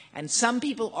power, and some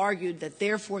people argued that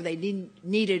therefore they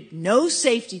needed no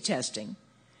safety testing,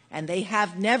 and they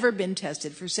have never been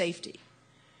tested for safety.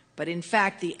 But in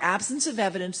fact, the absence of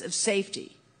evidence of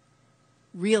safety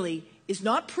really is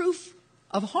not proof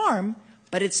of harm,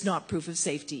 but it's not proof of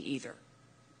safety either.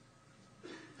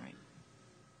 Right.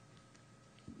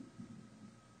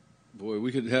 Boy,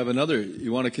 we could have another.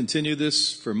 You want to continue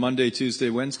this for Monday, Tuesday,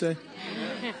 Wednesday?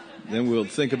 Then we'll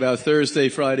think about Thursday,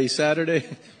 Friday,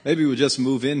 Saturday. Maybe we'll just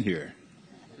move in here.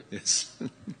 Yes.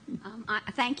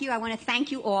 Thank you. I want to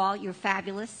thank you all. You're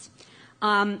fabulous.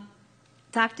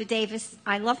 Dr. Davis,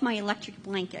 I love my electric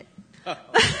blanket. No.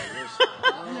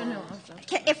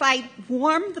 If I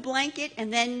warm the blanket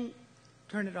and then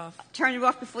turn it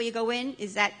off before you go in,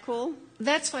 is that cool?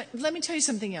 That's fine. Let me tell you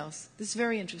something else. This is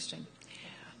very interesting.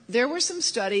 There were some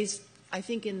studies, I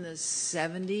think in the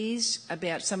 70s,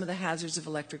 about some of the hazards of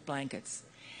electric blankets.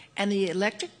 And the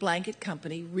electric blanket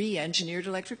company re-engineered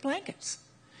electric blankets.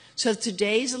 So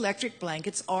today's electric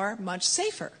blankets are much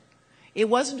safer. It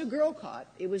wasn't a girl caught.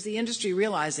 It was the industry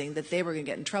realizing that they were going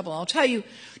to get in trouble. I'll tell you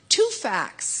two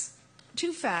facts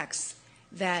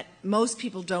that most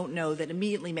people don't know that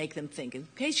immediately make them think. In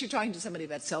case you're talking to somebody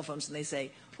about cell phones and they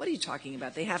say, "What are you talking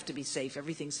about? They have to be safe.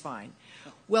 Everything's fine."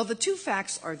 Well, the two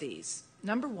facts are these.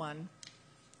 Number one,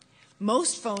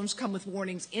 most phones come with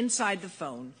warnings inside the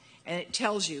phone, and it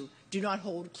tells you, do not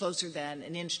hold closer than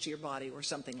an inch to your body or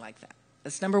something like that.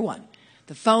 That's number one.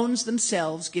 The phones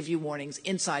themselves give you warnings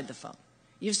inside the phone.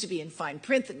 It used to be in fine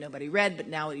print that nobody read, but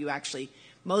now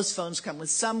most phones come with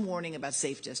some warning about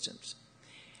safe distance.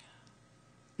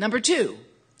 Number two,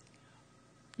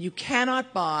 you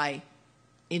cannot buy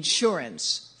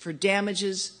insurance for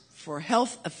damages for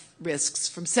health risks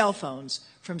from cell phones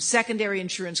from secondary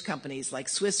insurance companies like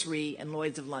Swiss Re and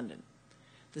Lloyd's of London.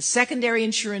 The secondary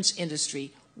insurance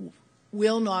industry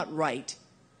will not write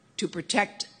to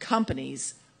protect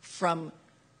companies from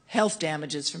health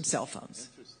damages from cell phones.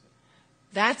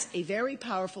 That's a very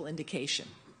powerful indication.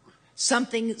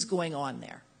 Something is going on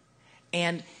there.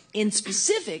 And in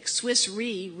specific, Swiss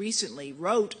Re recently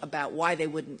wrote about why they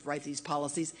wouldn't write these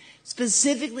policies,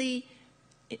 specifically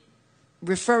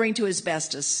referring to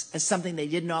asbestos as something they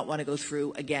did not want to go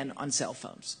through again on cell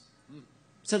phones.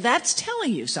 So that's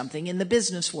telling you something in the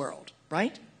business world,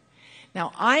 right?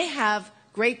 Now, I have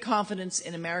great confidence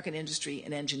in American industry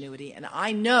and ingenuity, and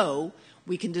I know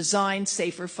we can design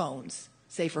safer phones,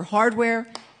 safer hardware,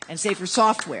 and safer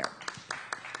software.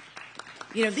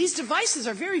 You know, these devices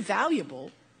are very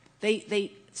valuable.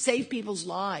 They save people's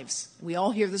lives. We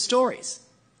all hear the stories.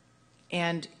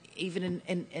 And even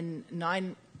in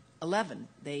 9/11,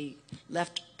 they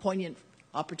left poignant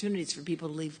opportunities for people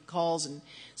to leave calls and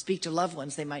speak to loved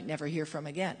ones they might never hear from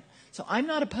again. So I'm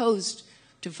not opposed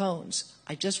to phones.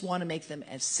 I just want to make them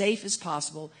as safe as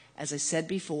possible. As I said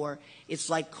before, it's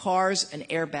like cars and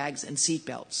airbags and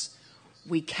seatbelts.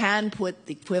 We can put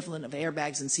the equivalent of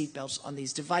airbags and seatbelts on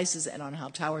these devices and on how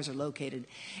towers are located.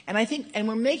 And I think, and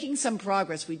we're making some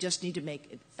progress, we just need to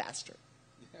make it faster.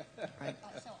 Right?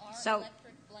 So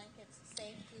electric blankets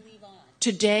safe to leave on?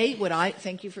 Today,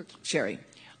 thank you for Cherie.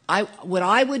 What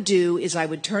I would do is I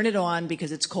would turn it on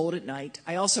because it's cold at night.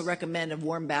 I also recommend a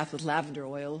warm bath with lavender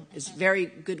oil. It's a very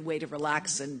good way to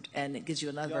relax, and it gives you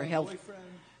another health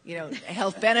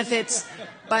benefits.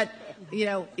 But,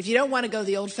 if you don't want to go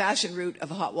the old-fashioned route of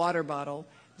a hot water bottle,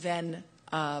 then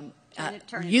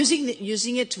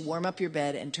using it to warm up your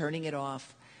bed and turning it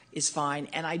off is fine.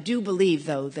 And I do believe,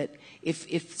 though, that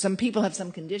if some people have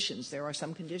some conditions, there are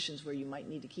some conditions where you might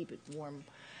need to keep it warm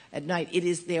at night.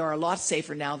 They are a lot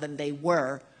safer now than they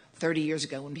were 30 years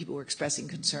ago when people were expressing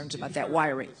concerns about that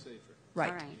wiring.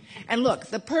 Right. And look,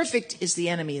 the perfect is the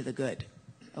enemy of the good,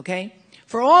 okay?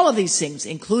 For all of these things,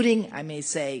 including, I may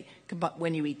say,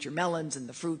 when you eat your melons and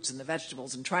the fruits and the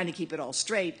vegetables and trying to keep it all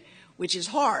straight, which is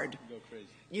hard,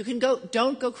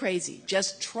 don't go crazy.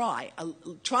 Just try.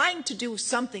 Trying to do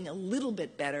something a little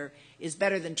bit better is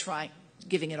better than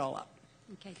giving it all up.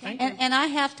 Okay, and I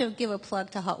have to give a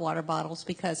plug to hot water bottles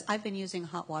because I've been using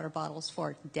hot water bottles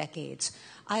for decades.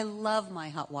 I love my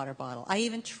hot water bottle. I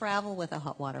even travel with a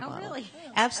hot water bottle. Really?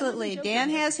 Absolutely. Dan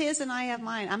has his and I have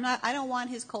mine. I don't want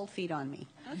his cold feet on me.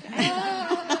 Okay.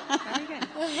 Very good.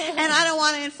 And I don't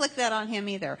want to inflict that on him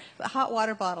either. But hot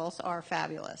water bottles are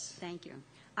fabulous. Thank you.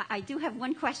 I do have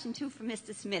one question, too, for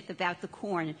Mr. Smith about the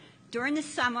corn. During the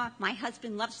summer, my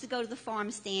husband loves to go to the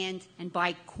farm stand and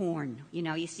buy corn.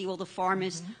 You see all the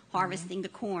farmers harvesting the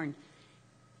corn.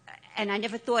 And I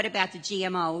never thought about the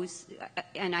GMOs,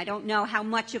 and I don't know how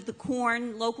much of the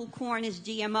corn, local corn, is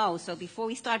GMO. So before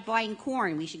we start buying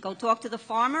corn, we should go talk to the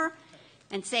farmer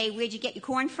and say, where'd you get your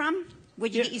corn from?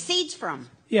 Where'd you get your seeds from?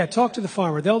 Yeah, talk to the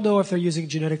farmer. They'll know if they're using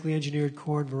genetically engineered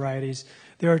corn varieties.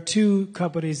 There are two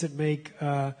companies that make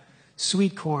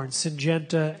sweet corn,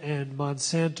 Syngenta and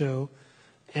Monsanto,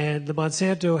 and the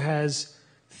Monsanto has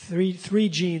three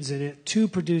genes in it, 2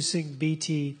 producing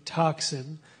Bt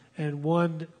toxin and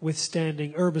 1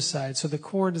 withstanding herbicide. So the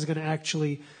corn is going to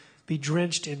actually be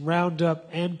drenched in Roundup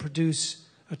and produce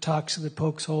a toxin that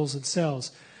pokes holes in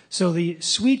cells. So the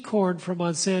sweet corn from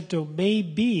Monsanto may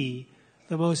be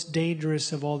the most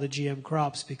dangerous of all the GM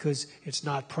crops because it's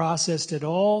not processed at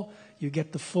all. You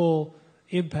get the full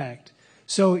impact.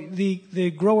 So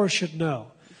the grower should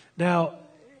know. Now,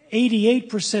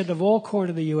 88% of all corn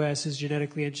in the U.S. is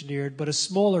genetically engineered, but a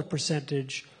smaller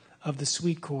percentage of the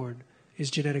sweet corn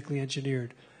is genetically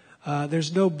engineered.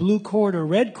 There's no blue corn or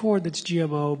red corn that's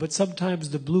GMO, but sometimes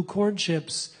the blue corn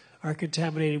chips are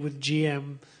contaminated with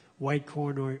GM white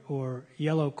corn or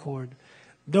yellow corn.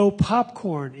 No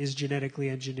popcorn is genetically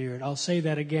engineered. I'll say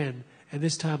that again, and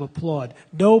this time applaud.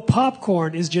 No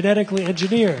popcorn is genetically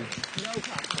engineered.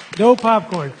 No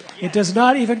popcorn. It does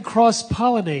not even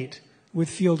cross-pollinate with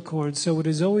field corn, so it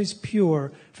is always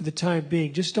pure for the time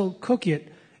being. Just don't cook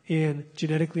it in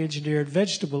genetically engineered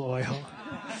vegetable oil.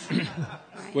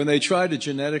 When they tried to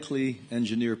genetically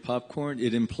engineer popcorn,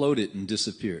 it imploded and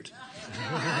disappeared.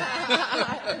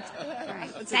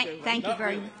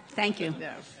 Thank you.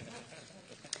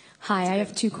 Hi, I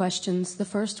have 2 questions. The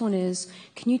first one is,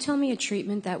 can you tell me a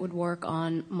treatment that would work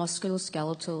on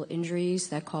musculoskeletal injuries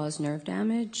that cause nerve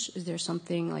damage? Is there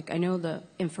something, I know the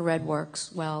infrared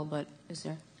works well, but is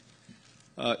there?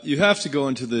 You have to go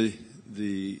into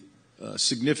the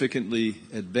significantly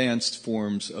advanced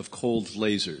forms of cold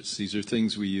lasers. These are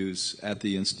things we use at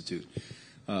the Institute.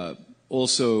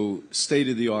 Also,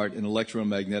 state-of-the-art in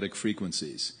electromagnetic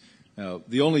frequencies. Now,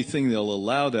 the only thing they'll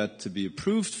allow that to be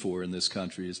approved for in this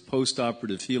country is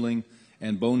post-operative healing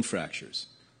and bone fractures.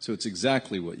 So it's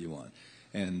exactly what you want.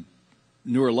 And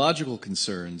neurological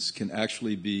concerns can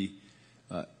actually be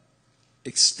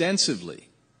extensively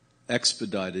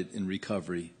expedited in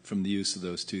recovery from the use of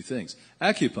those two things.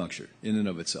 Acupuncture, in and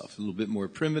of itself, a little bit more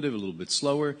primitive, a little bit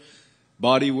slower.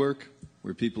 Body work,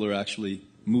 where people are actually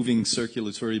moving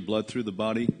circulatory blood through the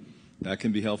body, that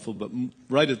can be helpful. But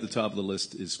right at the top of the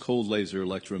list is cold laser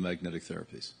electromagnetic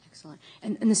therapies. Excellent.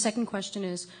 And the second question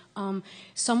is,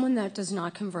 someone that does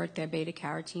not convert their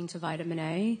beta-carotene to vitamin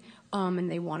A, and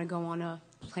they want to go on a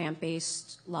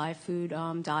plant-based live food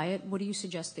diet, what do you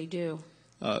suggest they do?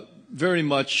 Very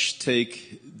much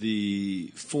take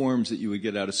the forms that you would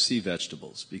get out of sea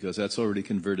vegetables, because that's already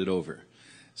converted over.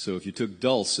 So if you took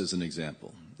dulse as an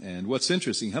example, and what's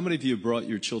interesting, how many of you brought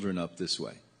your children up this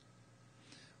way?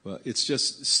 Well, it's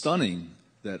just stunning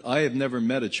that I have never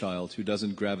met a child who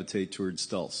doesn't gravitate towards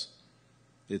dulse.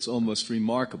 It's almost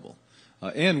remarkable.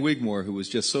 Ann Wigmore, who was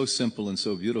just so simple and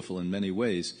so beautiful in many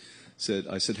ways,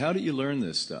 I said, how did you learn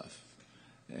this stuff?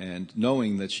 And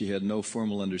knowing that she had no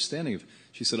formal understanding of,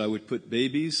 she said, I would put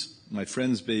babies, my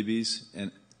friends' babies,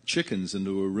 and chickens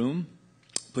into a room,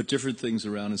 put different things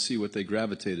around and see what they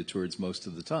gravitated towards most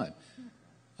of the time.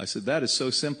 I said, that is so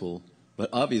simple, but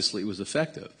obviously it was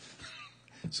effective.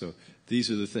 So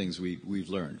these are the things we've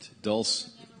learned. Dulse.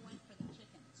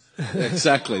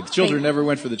 Exactly. The children never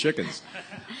went for the chickens.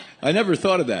 I never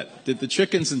thought of that. Did the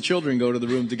chickens and children go to the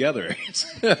room together?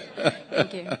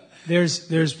 Thank you.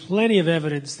 There's plenty of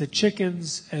evidence that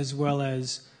chickens, as well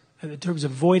as in terms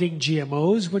of avoiding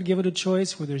GMOs when given a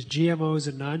choice, when there's GMOs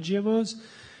and non-GMOs,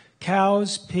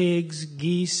 cows, pigs,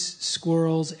 geese,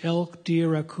 squirrels, elk, deer,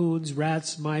 raccoons,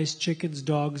 rats, mice, chickens,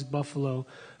 dogs, buffalo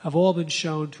have all been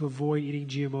shown to avoid eating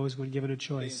GMOs when given a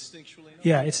choice.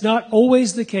 Yeah, it's not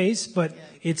always the case, but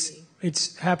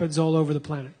it's happens all over the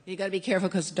planet. You got to be careful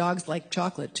because dogs like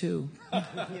chocolate too.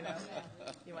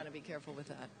 You want to be careful with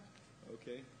that.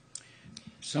 Okay.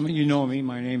 Some of you know me.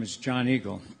 My name is John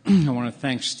Eagle. I want to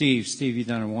thank Steve. Steve, you've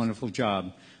done a wonderful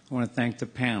job. I want to thank the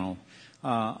panel.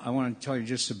 I want to tell you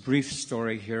just a brief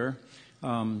story here.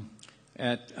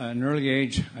 At an early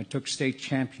age, I took state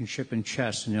championship in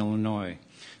chess in Illinois.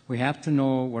 We have to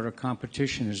know what our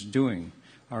competition is doing,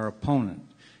 our opponent.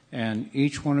 And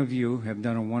each one of you have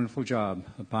done a wonderful job.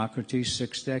 Hippocrates,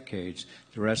 6 decades.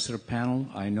 The rest of the panel,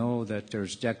 I know that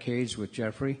there's decades with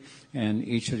Jeffrey, and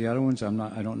each of the other ones,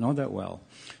 I don't know that well.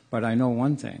 But I know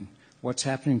one thing. What's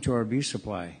happening to our bee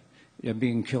supply? They're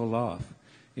being killed off.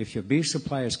 If your bee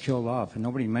supply is killed off, and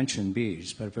nobody mentioned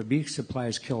bees, but if a bee supply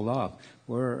is killed off,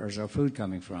 where is our food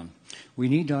coming from? We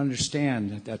need to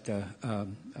understand that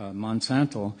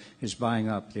Monsanto is buying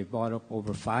up. They've bought up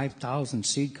over 5,000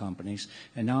 seed companies,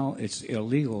 and now it's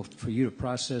illegal for you to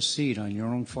process seed on your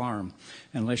own farm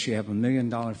unless you have $1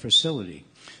 million facility.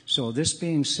 So this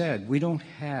being said, we don't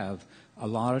have a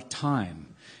lot of time,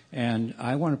 and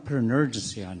I want to put an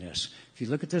urgency on this. If you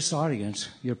look at this audience,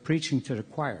 you're preaching to the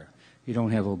choir. You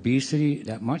don't have obesity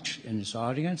that much in this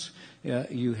audience.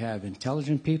 You have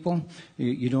intelligent people.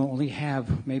 You don't only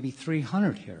have maybe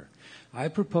 300 here. I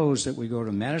propose that we go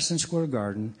to Madison Square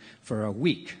Garden for a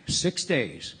week, 6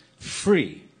 days,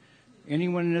 free.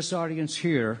 Anyone in this audience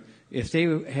here, if they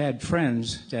had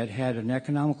friends that had an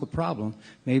economical problem,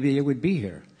 maybe they would be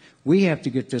here. We have to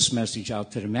get this message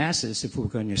out to the masses if we're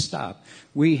going to stop.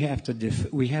 We have to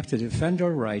defend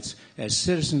our rights as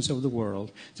citizens of the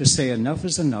world to say enough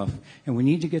is enough, and we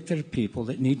need to get to the people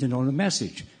that need to know the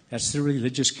message. That's the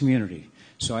religious community.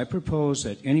 So I propose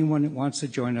that anyone that wants to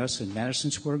join us in Madison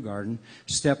Square Garden,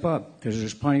 step up, because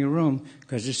there's plenty of room,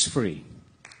 because it's free.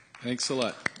 Thanks a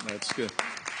lot. That's good.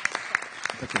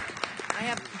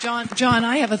 John,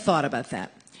 I have a thought about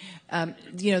that.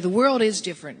 The world is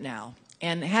different now.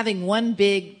 And having one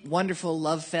big, wonderful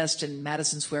love fest in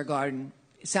Madison Square Garden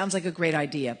sounds like a great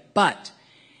idea. But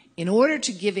in order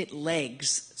to give it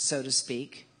legs, so to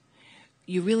speak,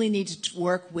 you really need to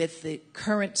work with the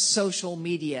current social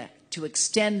media to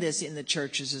extend this in the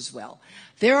churches as well.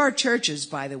 There are churches,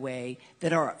 by the way,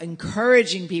 that are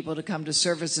encouraging people to come to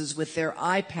services with their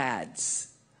iPads.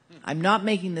 I'm not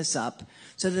making this up,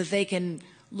 so that they can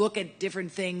look at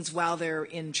different things while they're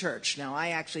in church. Now, I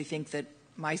actually think that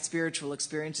my spiritual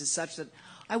experience is such that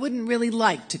I wouldn't really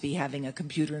like to be having a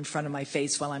computer in front of my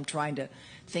face while I'm trying to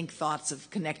think thoughts of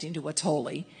connecting to what's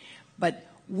holy. But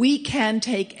we can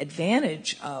take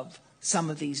advantage of some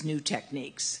of these new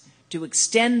techniques to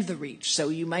extend the reach. So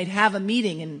you might have a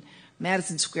meeting in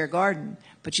Madison Square Garden,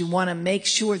 but you want to make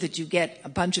sure that you get a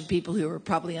bunch of people who are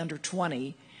probably under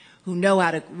 20 who know how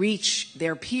to reach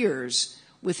their peers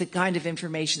with the kind of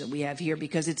information that we have here,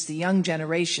 because it's the young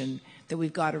generation that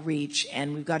we've got to reach,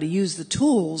 and we've got to use the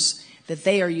tools that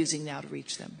they are using now to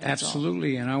reach them. That's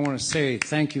Absolutely, and I want to say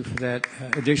thank you for that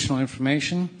additional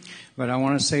information, but I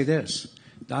want to say this.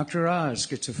 Dr. Oz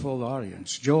gets a full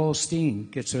audience. Joel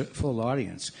Osteen gets a full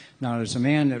audience. Now, there's a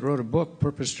man that wrote a book,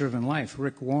 Purpose-Driven Life,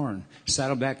 Rick Warren,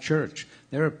 Saddleback Church.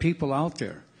 There are people out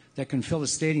there that can fill a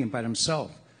stadium by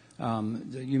themselves.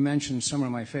 You mentioned some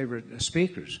of my favorite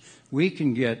speakers. We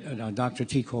can get Dr.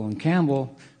 T. Colin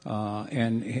Campbell,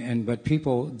 but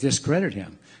people discredit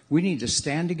him. We need to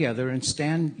stand together and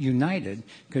stand united,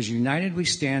 because united we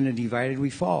stand and divided we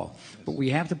fall. But we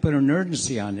have to put an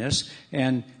urgency on this,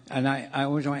 and I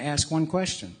always want to ask one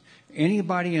question.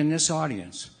 Anybody in this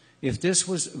audience, if this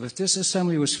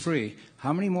assembly was free,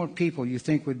 how many more people you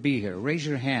think would be here? Raise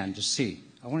your hand to see.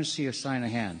 I want to see a sign of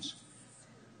hands.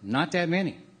 Not that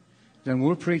many. Then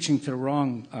we're preaching to the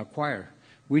wrong choir.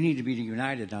 We need to be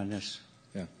united on this.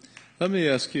 Yeah. Let me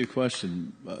ask you a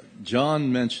question.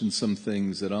 John mentioned some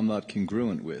things that I'm not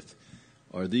congruent with.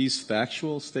 Are these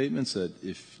factual statements that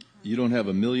if you don't have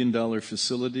 $1 million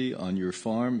facility on your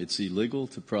farm, it's illegal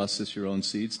to process your own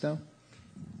seeds now?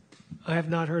 I have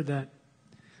not heard that.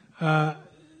 I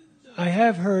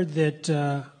have heard that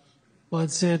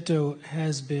Monsanto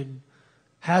has been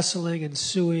hassling and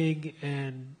suing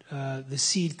and the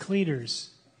seed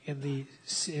cleaners in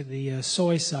the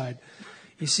soy side.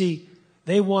 You see,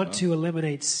 they want to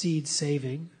eliminate seed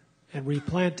saving and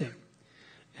replanting.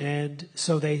 And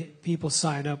so people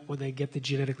sign up when they get the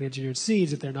genetically engineered seeds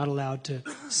that they're not allowed to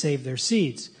save their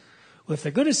seeds. Well, if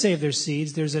they're going to save their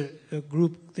seeds, there's a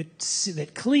group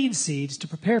that cleans seeds to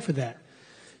prepare for that.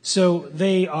 So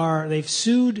they've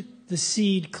sued the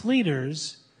seed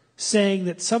cleaners, saying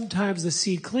that sometimes the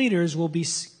seed cleaners will be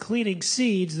cleaning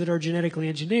seeds that are genetically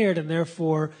engineered and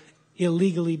therefore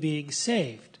illegally being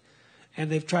saved. And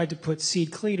they've tried to put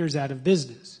seed cleaners out of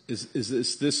business.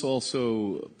 Is this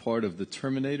also part of the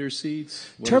Terminator seeds?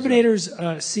 Terminator's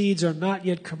seeds are not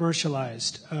yet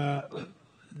commercialized.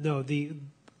 No,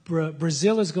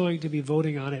 Brazil is going to be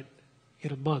voting on it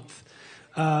in a month.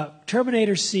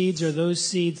 Terminator seeds are those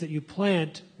seeds that you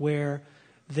plant where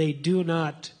they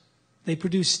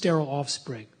produce sterile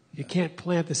offspring. You can't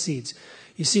plant the seeds.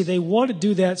 You see, they want to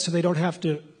do that so they don't have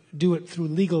to do it through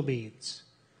legal means.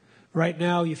 Right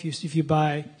now, if you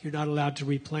buy, you're not allowed to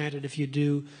replant, and if you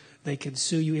do, they can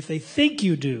sue you. If they think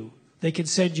you do, they can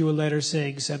send you a letter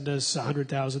saying, send us $100,000,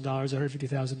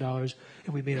 $150,000,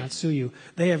 and we may not sue you.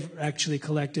 They have actually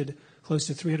collected close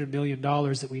to $300 million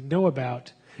that we know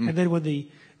about. And then when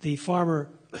the farmer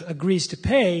agrees to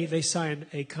pay, they sign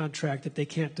a contract that they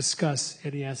can't discuss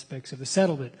any aspects of the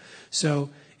settlement. So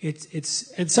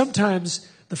and sometimes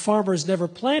the farmers never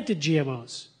planted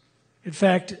GMOs. In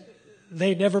fact,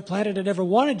 they never planted and never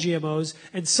wanted GMOs,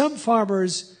 and some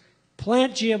farmers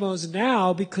plant GMOs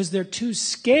now because they're too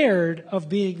scared of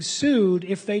being sued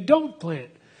if they don't plant.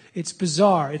 It's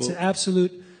bizarre. It's an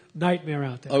absolute nightmare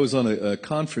out there. I was on a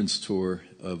conference tour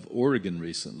of Oregon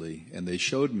recently, and they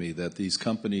showed me that these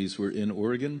companies were in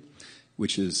Oregon,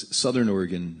 which is southern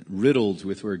Oregon, riddled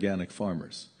with organic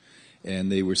farmers.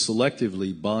 And they were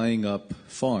selectively buying up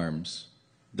farms,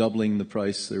 doubling the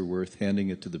price they're worth, handing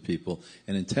it to the people,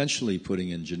 and intentionally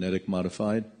putting in genetic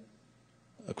modified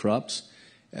crops,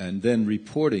 and then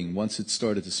reporting, once it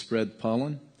started to spread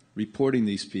pollen, reporting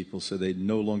these people so they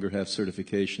no longer have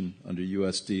certification under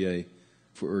USDA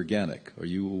for organic. Are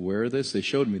you aware of this? They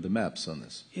showed me the maps on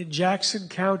this. In Jackson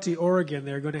County, Oregon,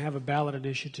 they're going to have a ballot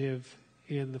initiative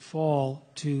in the fall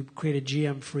to create a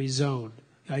GM-free zone.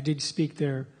 I did speak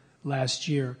there last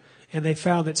year, and they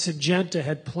found that Syngenta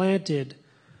had planted,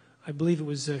 I believe it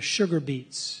was sugar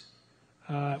beets,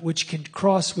 which can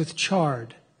cross with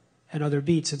chard and other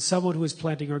beets. And someone who was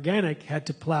planting organic had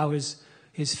to plow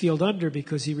his field under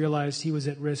because he realized he was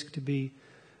at risk to be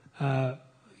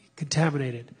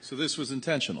contaminated. So this was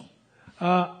intentional?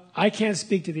 I can't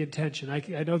speak to the intention.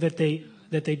 I know that they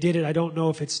did it. I don't know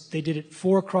if they did it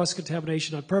for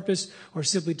cross-contamination on purpose or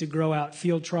simply to grow out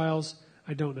field trials.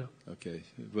 I don't know. Okay,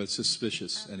 but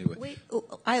suspicious anyway.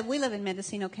 We live in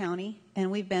Mendocino County,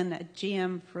 and we've been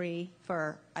GM-free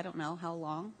for I don't know how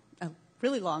long, a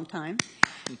really long time.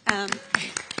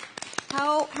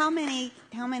 How many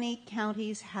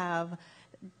counties have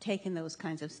taken those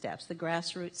kinds of steps, the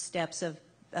grassroots steps of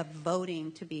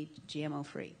voting to be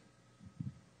GMO-free?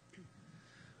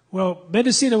 Well,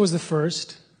 Mendocino was the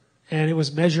first, and it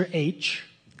was Measure H,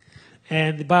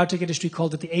 and the biotech industry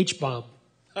called it the H-bomb.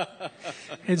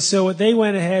 And so they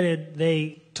went ahead and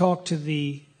they talked to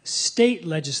the state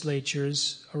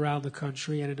legislatures around the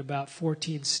country, and in about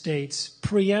 14 states,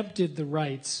 preempted the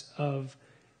rights of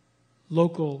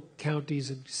local counties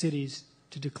and cities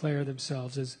to declare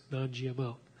themselves as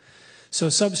non-GMO. So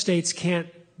some states can't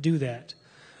do that.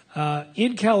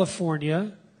 In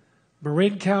California,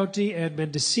 Marin County and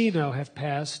Mendocino have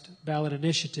passed ballot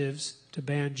initiatives to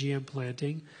ban GM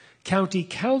planting. County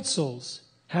councils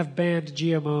have banned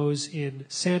GMOs in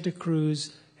Santa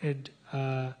Cruz and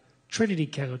Trinity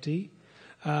County.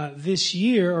 This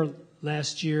year, or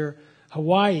last year,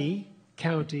 Hawaii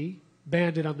County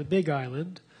banned it on the Big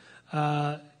Island.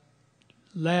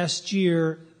 Last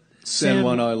year, San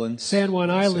Juan Islands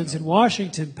in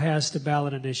Washington passed a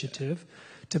ballot initiative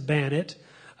to ban it.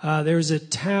 There's a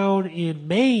town in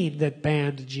Maine that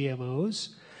banned GMOs,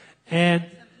 and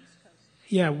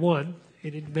one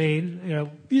in Maine.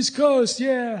 East Coast,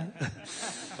 yeah.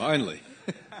 Finally.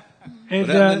 And,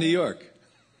 what happened in New York?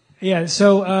 Yeah.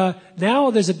 So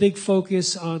now there's a big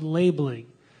focus on labeling.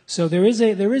 So there is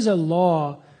a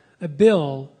law, a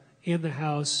bill in the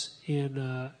House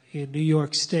in New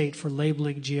York State for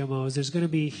labeling GMOs. There's going to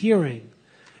be a hearing,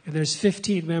 and there's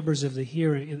 15 members of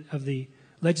the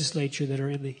legislature that are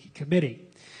in the committee,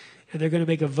 and they're going to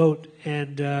make a vote.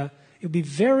 And it would be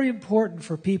very important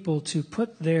for people to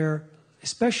put their,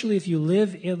 especially if you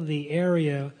live in the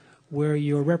area where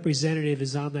your representative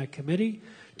is on that committee,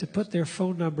 to put their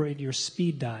phone number in your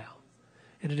speed dial.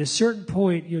 And at a certain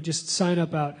point, you'll just sign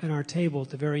up out at our table at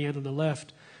the very end on the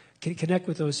left, connect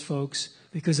with those folks,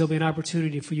 because there'll be an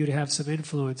opportunity for you to have some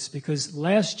influence. Because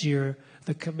last year,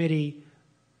 the committee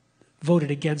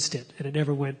voted against it, and it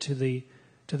never went to the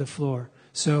floor.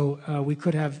 So we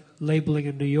could have labeling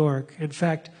in New York. In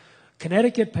fact,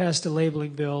 Connecticut passed a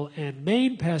labeling bill, and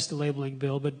Maine passed a labeling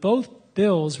bill, but both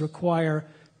bills require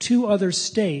 2 other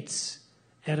states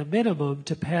at a minimum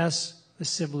to pass a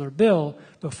similar bill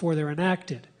before they're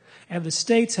enacted. And the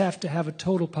states have to have a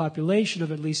total population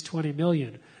of at least 20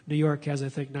 million. New York has, I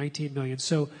think, 19 million.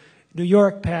 So New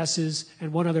York passes,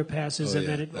 and one other passes,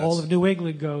 then all of New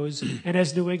England goes. And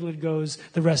as New England goes,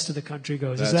 the rest of the country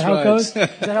goes. Is that how it goes? Is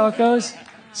that how it goes?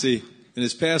 See, in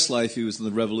his past life, he was in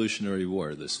the Revolutionary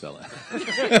War, this fella.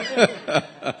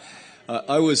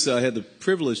 I had the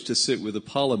privilege to sit with a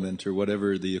parliament, or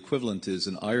whatever the equivalent is,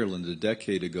 in Ireland a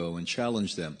decade ago and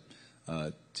challenge them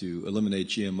to eliminate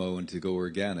GMO and to go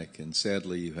organic. And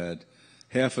sadly, you had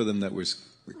half of them that were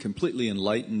completely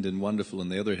enlightened and wonderful,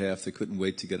 and the other half that couldn't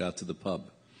wait to get out to the pub.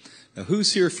 Now,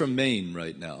 who's here from Maine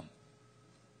right now?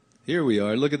 Here we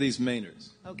are. Look at these Mainers.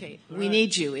 Okay, we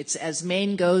need you. It's as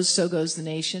Maine goes, so goes the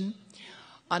nation.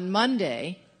 On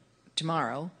Monday,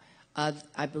 tomorrow,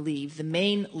 I believe, the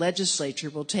Maine legislature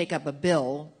will take up a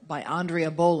bill by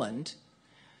Andrea Boland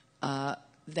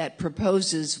that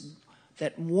proposes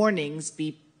that warnings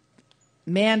be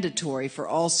mandatory for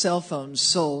all cell phones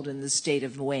sold in the state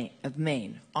of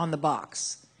Maine on the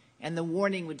box. And the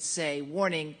warning would say,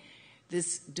 warning,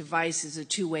 this device is a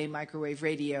 2-way microwave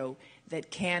radio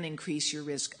that can increase your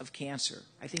risk of cancer.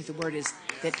 I think the word is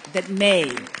that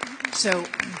may. So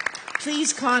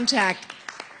please contact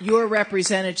your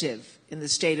representative in the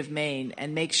state of Maine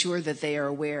and make sure that they are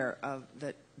aware of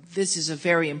that this is a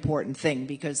very important thing,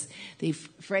 because the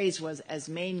phrase was, as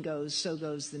Maine goes, so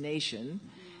goes the nation.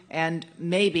 And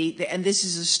maybe, and this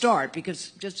is a start,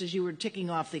 because just as you were ticking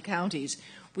off the counties,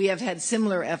 we have had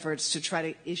similar efforts to try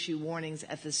to issue warnings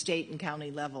at the state and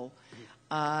county level.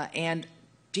 And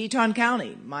Teton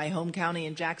County, my home county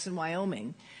in Jackson,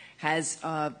 Wyoming, has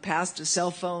passed a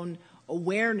cell phone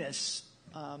awareness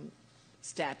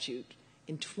statute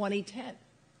in 2010.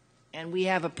 And we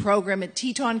have a program at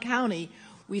Teton County.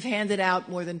 We've handed out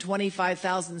more than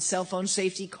 25,000 cell phone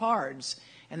safety cards.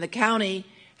 And the county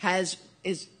is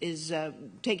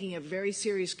taking a very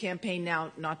serious campaign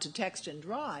now, not to text and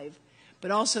drive,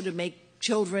 but also to make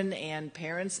children and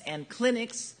parents and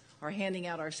clinics are handing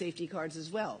out our safety cards as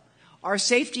well. Our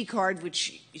safety card,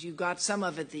 which you got some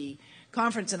of at the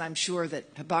conference, and I'm sure that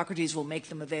Hippocrates will make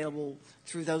them available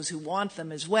through those who want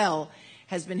them as well,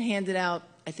 has been handed out,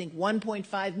 I think,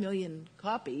 1.5 million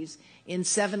copies in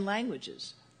 7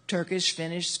 languages: Turkish,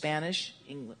 Finnish, Spanish,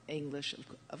 English,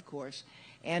 of course.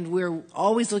 And we're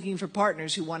always looking for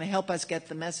partners who want to help us get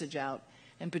the message out,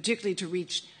 and particularly to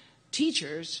reach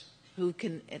teachers who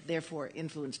can therefore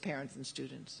influence parents and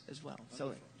students as well.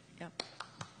 So, yeah.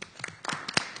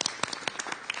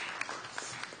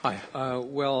 Hi.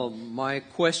 Well, my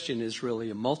question is really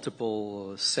a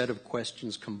multiple set of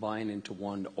questions combined into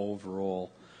one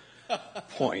overall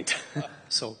point.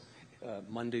 So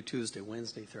Monday, Tuesday,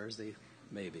 Wednesday, Thursday,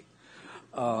 maybe.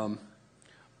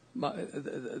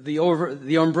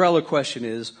 The umbrella question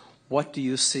is, what do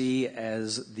you see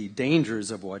as the dangers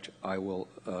of what I will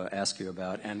ask you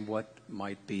about, and what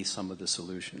might be some of the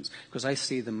solutions? Because I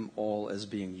see them all as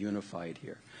being unified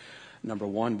here. Number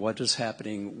one, what is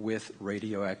happening with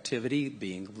radioactivity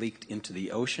being leaked into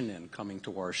the ocean and coming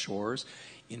to our shores,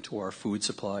 into our food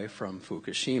supply from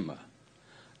Fukushima?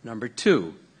 Number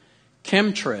two,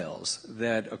 chemtrails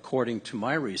that, according to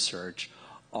my research,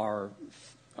 are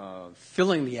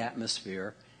filling the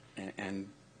atmosphere, and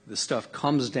the stuff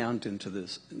comes down into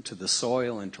the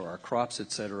soil, into our crops,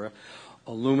 etc.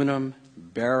 Aluminum,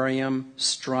 barium,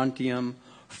 strontium,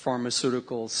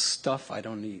 pharmaceutical stuff, I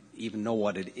don't even know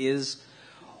what it is.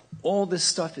 All this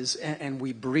stuff is, and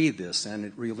we breathe this, and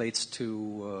it relates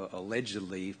to,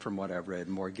 allegedly, from what I've read,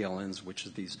 Morgellons, which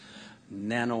is these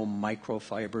nano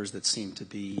microfibers that seem to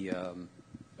be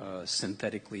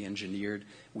synthetically engineered.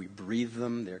 We breathe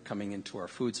them. They're coming into our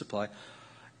food supply.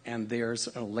 And there's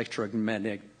an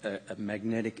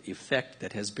electromagnetic effect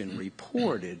that has been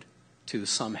reported to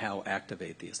somehow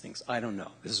activate these things. I don't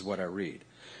know. This is what I read.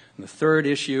 And the third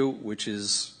issue, which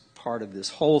is part of this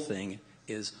whole thing,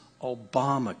 is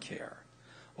Obamacare.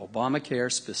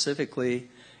 Obamacare specifically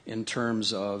in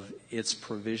terms of its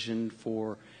provision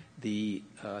for the,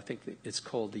 I think it's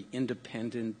called the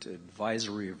Independent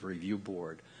Advisory Review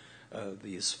Board.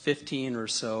 These 15 or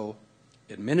so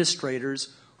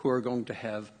administrators who are going to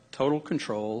have total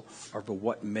control over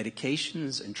what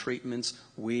medications and treatments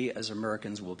we as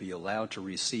Americans will be allowed to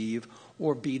receive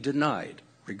or be denied,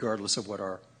 regardless of what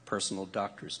our personal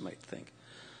doctors might think.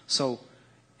 So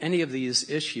any of these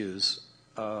issues,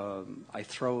 I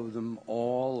throw them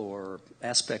all or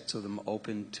aspects of them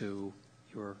open to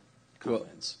your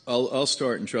comments. Well, I'll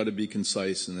start and try to be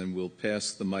concise, and then we'll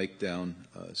pass the mic down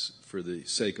for the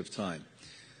sake of time.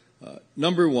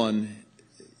 Number one,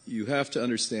 you have to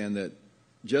understand that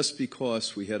just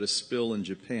because we had a spill in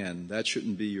Japan, that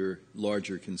shouldn't be your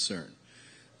larger concern.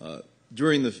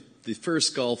 During the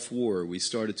first Gulf War, we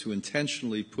started to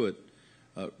intentionally put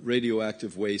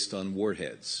radioactive waste on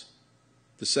warheads.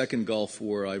 The second Gulf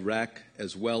War, Iraq,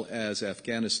 as well as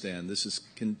Afghanistan, this is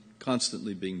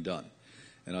constantly being done.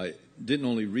 And I didn't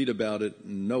only read about it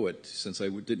and know it, since I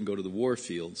didn't go to the war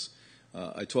fields.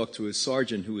 I talked to a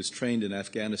sergeant who was trained in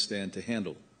Afghanistan to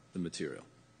handle the material.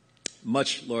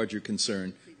 Much larger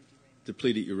concern,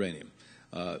 depleted uranium.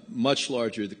 Much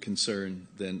larger the concern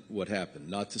than what happened.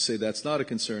 Not to say that's not a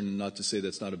concern, and not to say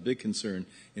that's not a big concern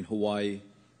in Hawaii,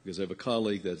 because I have a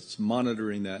colleague that's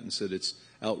monitoring that and said it's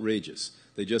outrageous.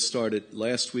 They just started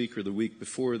last week or the week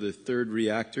before the third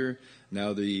reactor.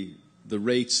 Now the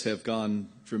rates have gone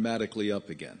dramatically up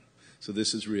again. So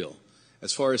this is real.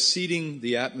 As far as seeding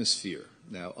the atmosphere,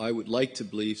 now I would like to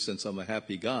believe, since I'm a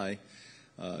happy guy,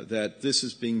 that this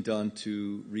is being done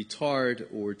to retard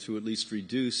or to at least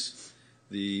reduce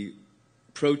the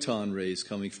proton rays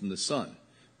coming from the sun,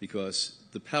 because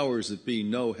the powers that be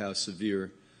know how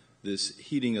severe this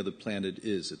heating of the planet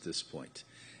is at this point.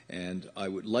 And I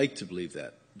would like to believe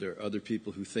that. There are other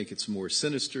people who think it's more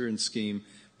sinister in scheme,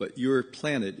 but your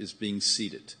planet is being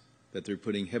seeded, that they're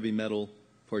putting heavy metal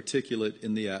particulate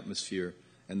in the atmosphere,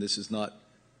 and this is not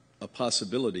a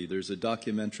possibility. There's a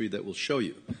documentary that will show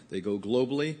you. They go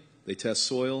globally, they test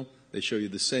soil, they show you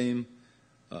the same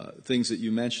things that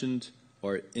you mentioned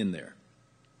are in there.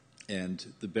 And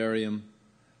the barium,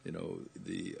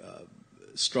 the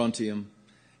strontium,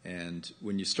 and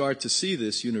when you start to see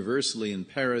this universally in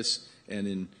Paris and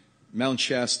in Mount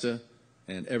Shasta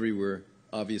and everywhere,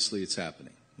 obviously it's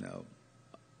happening. Now,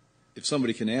 if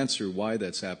somebody can answer why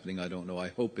that's happening, I don't know. I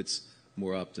hope it's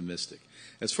more optimistic.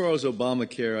 As far as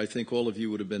Obamacare, I think all of you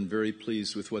would have been very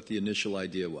pleased with what the initial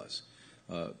idea was.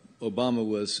 Obama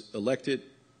was elected.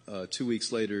 2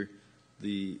 weeks later,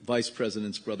 the vice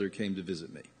president's brother came to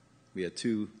visit me. We had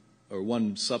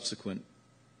one subsequent.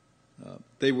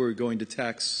 They were going to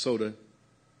tax soda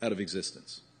out of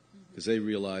existence because they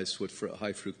realized what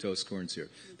high fructose corn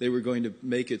syrup. They were going to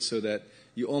make it so that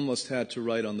you almost had to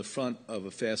write on the front of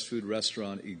a fast food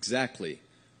restaurant exactly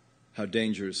how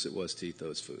dangerous it was to eat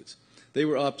those foods. They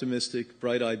were optimistic,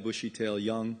 bright-eyed, bushy-tailed,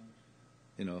 young,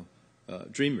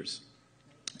 dreamers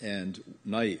and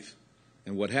naive.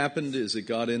 And what happened is it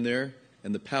got in there,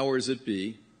 and the powers that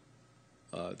be,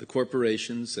 the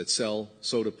corporations that sell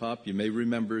soda pop, you may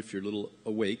remember if you're a little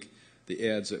awake, the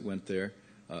ads that went there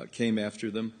came after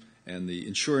them, and the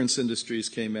insurance industries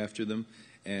came after them.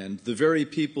 And the very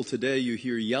people today you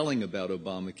hear yelling about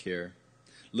Obamacare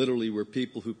literally were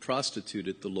people who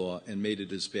prostituted the law and made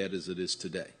it as bad as it is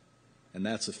today. And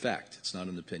that's a fact. It's not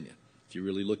an opinion. If you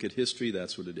really look at history,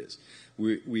 that's what it is.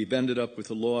 We've ended up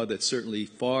with a law that's certainly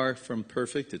far from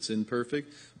perfect. It's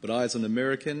imperfect. But as an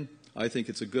American, I think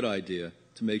it's a good idea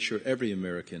to make sure every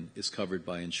American is covered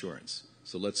by insurance.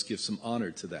 So let's give some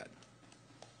honor to that.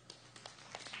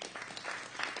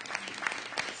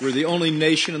 We're the only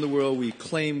nation in the world. We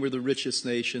claim we're the richest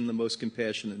nation, the most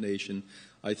compassionate nation.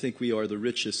 I think we are the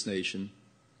richest nation,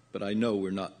 but I know we're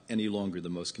not any longer the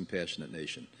most compassionate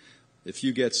nation. If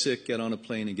you get sick, get on a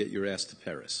plane and get your ass to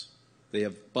Paris. They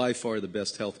have by far the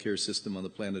best healthcare system on the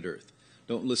planet Earth.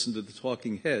 Don't listen to the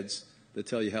talking heads that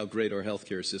tell you how great our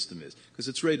healthcare system is, because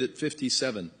it's rated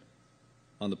 57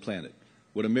 on the planet.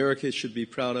 What America should be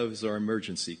proud of is our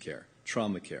emergency care,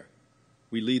 trauma care.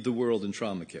 We lead the world in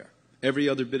trauma care. Every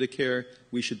other bit of care,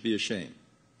 we should be ashamed.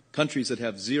 Countries that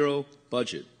have zero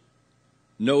budget,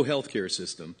 no healthcare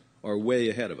system, are way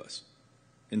ahead of us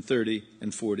in 30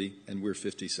 and 40, and we're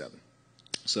 57.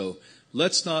 So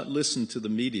let's not listen to the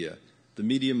media. The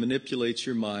media manipulates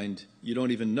your mind. You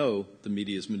don't even know the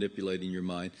media is manipulating your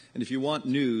mind. And if you want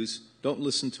news, don't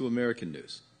listen to American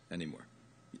news anymore.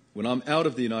 When I'm out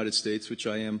of the United States, which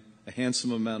I am a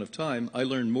handsome amount of time, I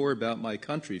learn more about my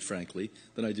country, frankly,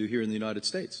 than I do here in the United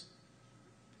States.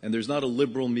 And there's not a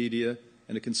liberal media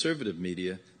and a conservative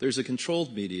media. There's a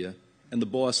controlled media, and the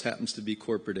boss happens to be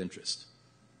corporate interest.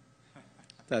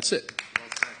 That's it.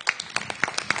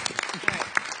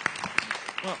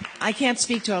 Well, I can't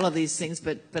speak to all of these things,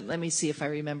 but let me see if I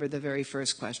remember the very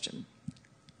first question.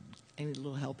 I need a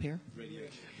little help here.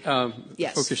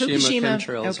 Yes, Fukushima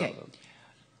chemtrails. Okay.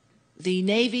 The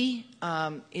Navy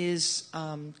is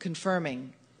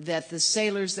confirming that the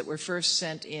sailors that were first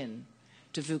sent in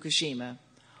to Fukushima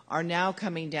are now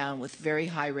coming down with very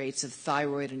high rates of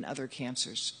thyroid and other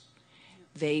cancers.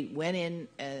 They went in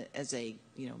as a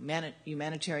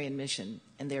humanitarian mission,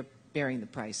 and they're bearing the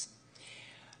price.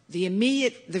 The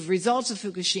results of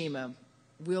Fukushima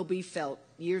will be felt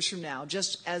years from now,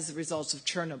 just as the results of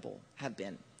Chernobyl have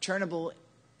been. Chernobyl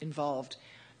involved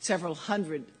several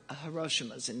hundred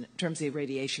Hiroshimas in terms of the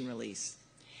radiation release.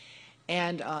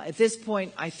 And at this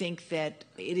point, I think that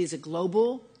it is a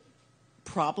global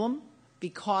problem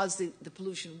because the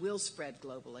pollution will spread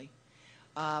globally.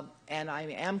 And I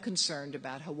am concerned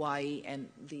about Hawaii and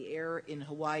the air in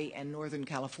Hawaii and Northern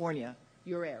California,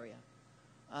 your area,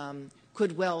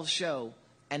 could well show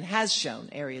and has shown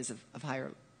areas of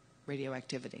higher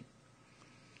radioactivity.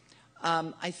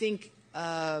 I think,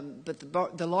 but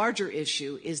the larger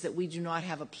issue is that we do not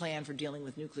have a plan for dealing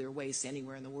with nuclear waste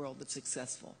anywhere in the world that's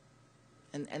successful.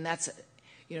 And that's,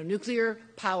 nuclear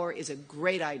power is a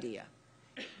great idea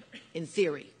in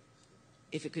theory,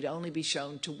 if it could only be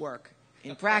shown to work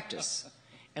in practice.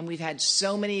 And we've had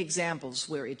so many examples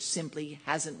where it simply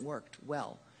hasn't worked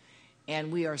well.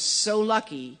 And we are so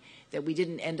lucky that we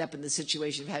didn't end up in the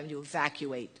situation of having to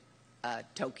evacuate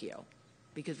Tokyo,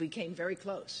 because we came very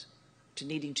close to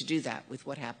needing to do that with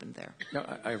what happened there.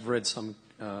 Now, I've read some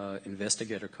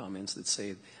investigator comments that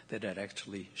say that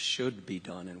actually should be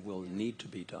done and will need to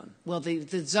be done. Well,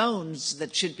 the zones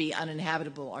that should be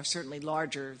uninhabitable are certainly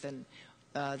larger than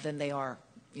they are,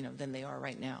 than they are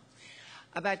right now.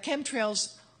 About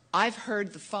chemtrails, I've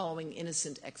heard the following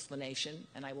innocent explanation,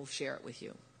 and I will share it with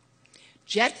you.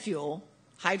 Jet fuel,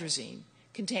 hydrazine,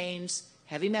 contains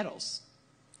heavy metals.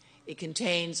 It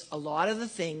contains a lot of the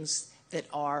things that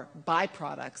are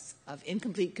byproducts of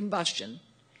incomplete combustion,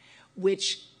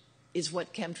 which is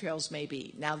what chemtrails may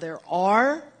be. Now, there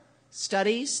are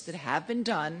studies that have been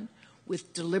done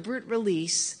with deliberate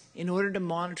release in order to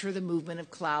monitor the movement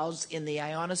of clouds in the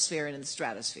ionosphere and in the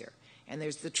stratosphere. And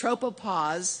there's the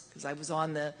tropopause, because I was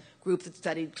on the group that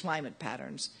studied climate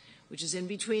patterns, which is in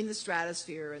between the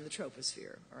stratosphere and the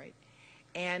troposphere, all right?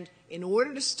 And in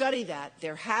order to study that,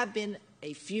 there have been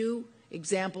a few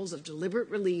examples of deliberate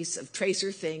release of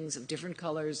tracer things of different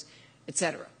colors, et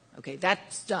cetera. Okay,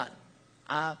 that's done.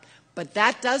 But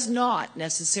that does not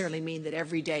necessarily mean that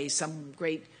every day some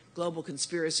great global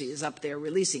conspiracy is up there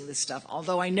releasing this stuff.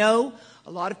 Although I know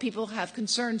a lot of people have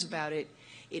concerns about it,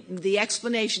 the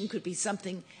explanation could be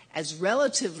something as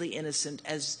relatively innocent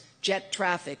as jet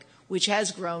traffic, which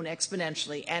has grown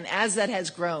exponentially. And as that has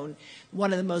grown,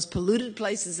 one of the most polluted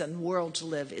places in the world to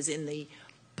live is in the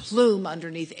plume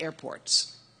underneath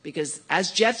airports. Because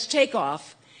as jets take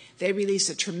off, they release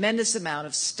a tremendous amount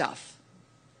of stuff.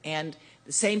 And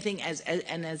the same thing as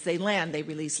they land, they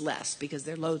release less because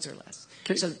their loads are less.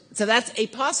 Okay. So that's a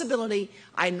possibility.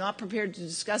 I'm not prepared to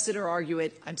discuss it or argue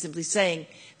it. I'm simply saying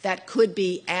that could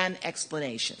be an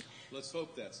explanation. Let's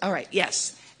hope that's all right.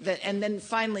 Yes. And then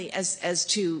finally, as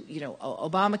to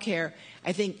Obamacare,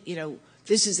 I think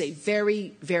this is a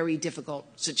very, very difficult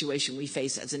situation we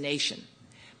face as a nation,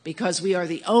 because we are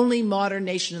the only modern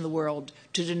nation in the world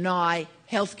to deny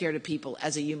health care to people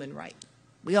as a human right.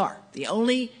 We are the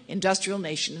only industrial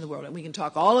nation in the world. And we can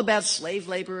talk all about slave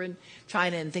labor in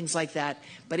China and things like that.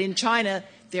 But in China,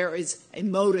 there is a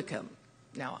modicum.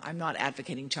 Now, I'm not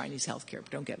advocating Chinese health care,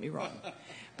 don't get me wrong.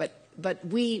 But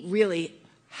we really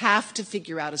have to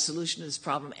figure out a solution to this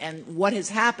problem. And what has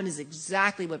happened is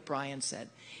exactly what Brian said.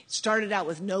 It started out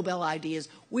with Nobel ideas.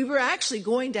 We were actually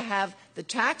going to have the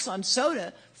tax on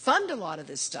soda fund a lot of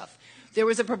this stuff. There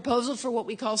was a proposal for what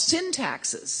we call sin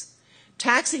taxes,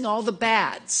 taxing all the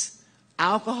bads,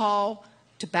 alcohol,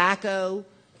 tobacco,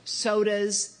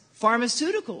 sodas,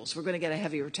 pharmaceuticals were going to get a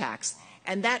heavier tax.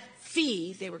 And that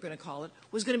fee, they were going to call it,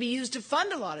 was going to be used to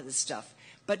fund a lot of this stuff.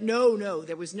 But no,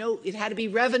 there was no, it had to be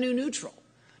revenue neutral.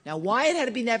 Now, why it had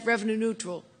to be net revenue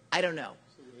neutral, I don't know.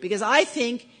 Because I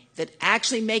think that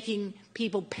actually making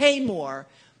people pay more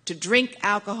to drink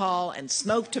alcohol and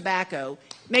smoke tobacco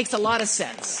makes a lot of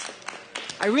sense.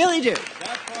 I really do.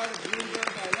 That part of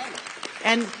Bloomberg I like.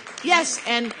 And yes,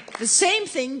 and the same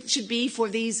thing should be for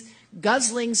these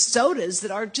guzzling sodas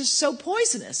that are just so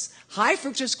poisonous. High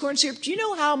fructose corn syrup. Do you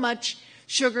know how much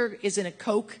sugar is in a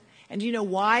Coke? And do you know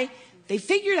why? They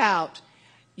figured out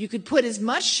you could put as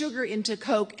much sugar into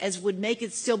Coke as would make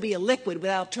it still be a liquid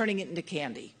without turning it into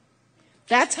candy.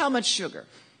 That's how much sugar.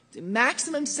 The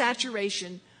maximum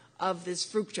saturation of this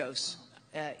fructose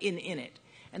in it.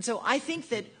 And so I think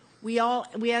that we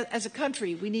as a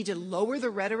country, we need to lower the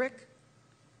rhetoric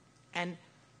and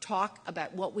talk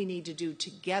about what we need to do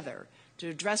together to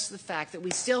address the fact that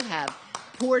we still have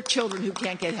poor children who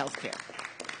can't get health care.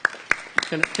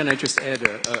 Can I just add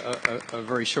a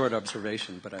very short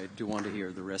observation, but I do want to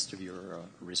hear the rest of your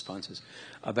responses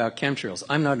about chemtrails.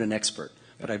 I'm not an expert,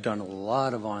 but I've done a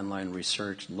lot of online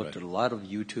research and looked at a lot of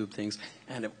YouTube things,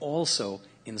 and have also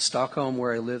in Stockholm,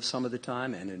 where I live some of the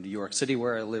time, and in New York City,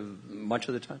 where I live much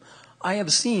of the time, I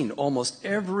have seen almost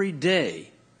every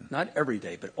day, not every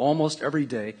day, but almost every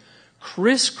day,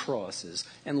 crisscrosses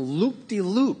and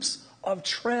loop-de-loops of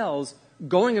trails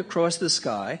going across the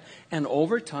sky, and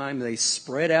over time they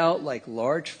spread out like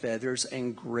large feathers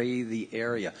and gray the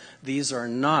area. These are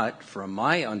not, from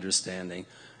my understanding,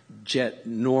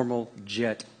 normal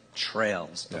jet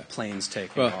trails of planes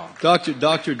taking off.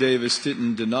 Dr. Davis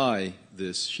didn't deny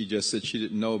this. She just said she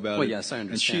didn't know about it. Well, yes, I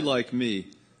understand. And she, like me,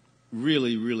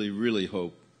 really, really, really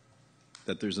hope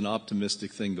that there's an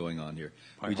optimistic thing going on here.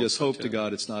 We just hope to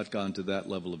God it's not gone to that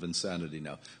level of insanity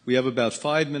now. We have about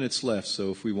 5 minutes left, so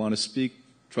if we want to speak,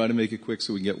 try to make it quick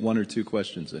so we can get one or two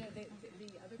questions in.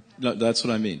 No, that's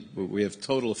what I mean. We have a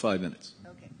total of 5 minutes.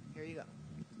 Okay, here you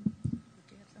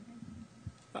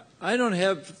go. I don't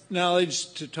have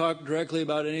knowledge to talk directly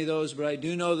about any of those, but I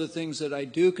do know the things that I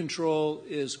do control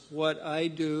is what I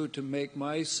do to make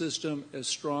my system as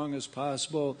strong as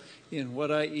possible in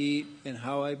what I eat and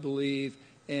how I believe.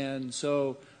 And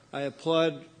so I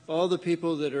applaud all the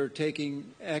people that are taking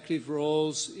active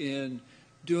roles in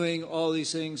doing all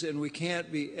these things, and we can't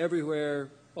be everywhere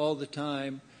all the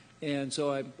time. And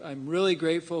so I'm really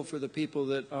grateful for the people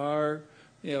that are,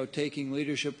 taking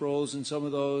leadership roles in some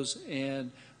of those,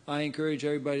 and I encourage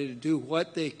everybody to do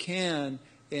what they can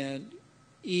and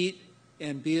eat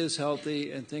and be as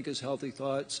healthy and think as healthy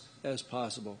thoughts as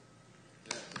possible.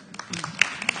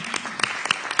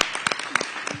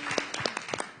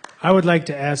 I would like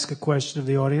to ask a question of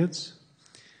the audience.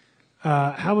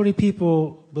 How many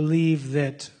people believe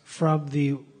that from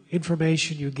the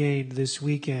information you gained this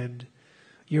weekend,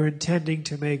 you're intending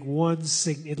to make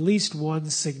at least one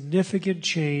significant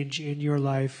change in your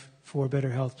life for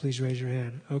better health? Please raise your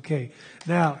hand. Okay.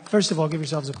 Now, first of all, give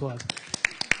yourselves applause.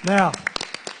 Now,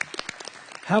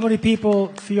 how many people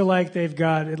feel like they've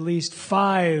got at least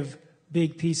 5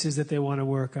 big pieces that they want to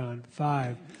work on?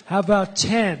 5. How about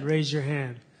 10? Raise your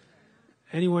hand.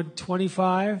 Anyone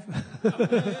 25?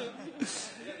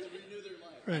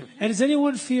 Right. And does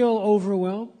anyone feel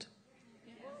overwhelmed?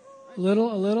 A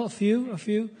little, a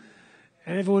few?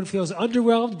 And everyone feels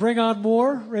underwhelmed? Bring on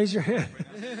more? Raise your hand.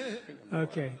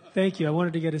 Okay, thank you. I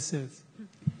wanted to get a sense.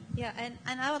 Yeah,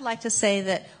 and I would like to say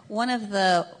that one of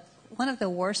the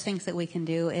worst things that we can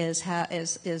do is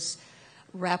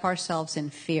wrap ourselves in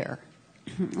fear.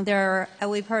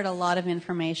 We've heard a lot of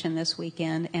information this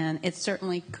weekend, and it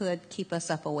certainly could keep us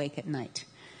up awake at night.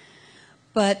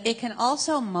 But it can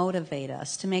also motivate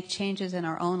us to make changes in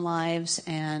our own lives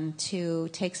and to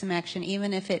take some action,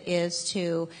 even if it is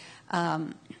to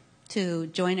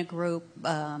join a group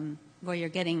where you're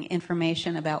getting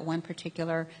information about one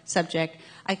particular subject.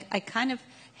 I kind of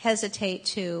hesitate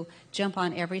to jump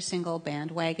on every single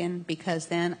bandwagon because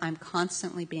then I'm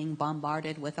constantly being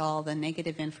bombarded with all the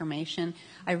negative information.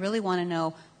 I really want to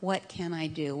know, what can I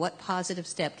do? What positive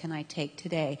step can I take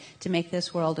today to make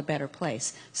this world a better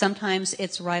place? Sometimes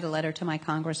it's write a letter to my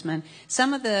congressman.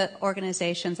 Some of the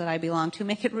organizations that I belong to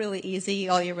make it really easy.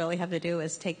 All you really have to do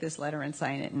is take this letter and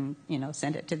sign it and,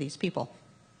 send it to these people.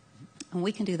 And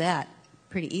we can do that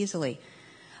pretty easily.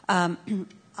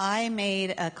 I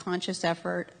made a conscious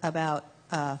effort about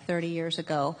 30 years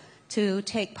ago to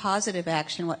take positive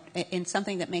action in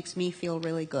something that makes me feel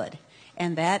really good.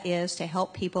 And that is to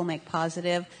help people make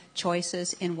positive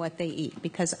choices in what they eat.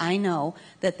 Because I know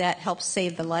that that helps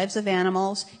save the lives of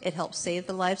animals, it helps save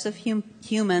the lives of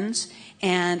humans,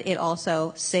 and it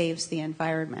also saves the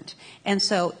environment. And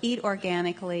so eat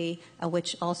organically,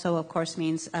 which also, of course,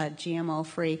 means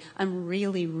GMO-free. I'm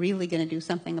really, really going to do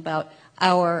something about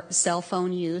our cell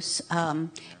phone use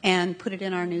and put it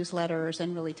in our newsletters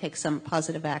and really take some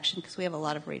positive action because we have a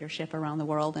lot of readership around the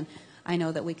world, and I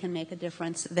know that we can make a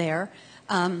difference there.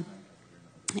 And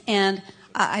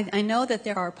I know that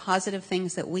there are positive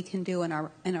things that we can do in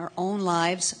our own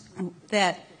lives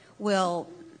that will,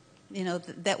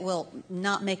 that will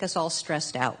not make us all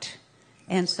stressed out.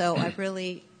 And so I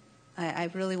really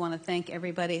want to thank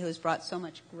everybody who's brought so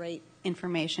much great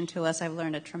information to us. I've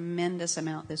learned a tremendous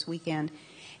amount this weekend,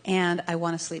 and I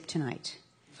want to sleep tonight.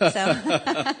 So,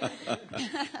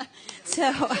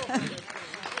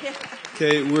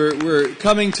 Okay, we're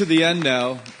coming to the end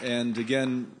now, and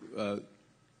again,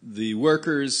 the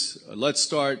workers, let's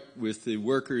start with the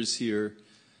workers here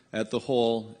at the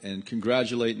hall and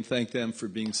congratulate and thank them for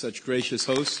being such gracious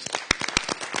hosts.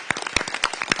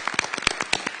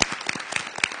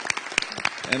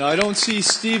 And I don't see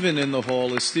Stephen in the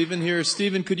hall. Is Stephen here?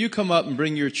 Stephen, could you come up and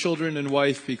bring your children and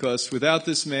wife, because without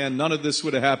this man, none of this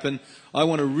would have happened. I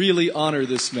want to really honor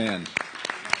this man.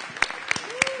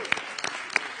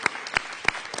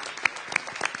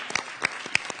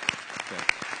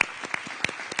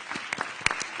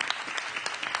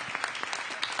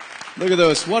 Look at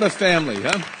those. What a family,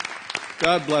 huh?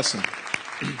 God bless them.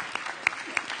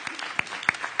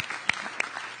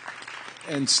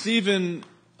 And Stephen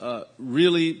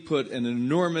really put an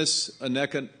enormous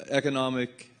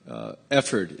economic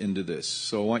effort into this.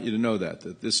 So I want you to know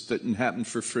that this didn't happen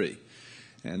for free.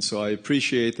 And so I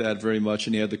appreciate that very much,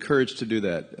 and he had the courage to do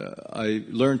that. I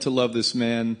learned to love this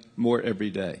man more every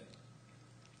day.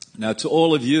 Now, to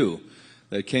all of you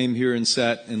that came here and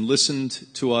sat and listened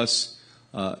to us,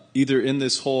 either in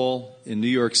this hall in New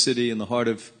York City, in the heart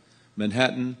of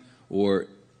Manhattan, or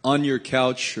on your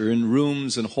couch, or in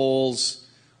rooms and halls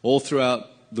all throughout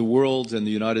the world and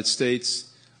the United States,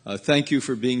 thank you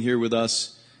for being here with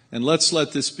us. And let's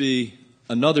let this be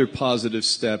another positive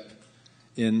step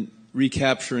in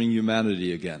recapturing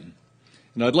humanity again.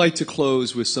 And I'd like to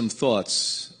close with some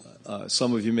thoughts.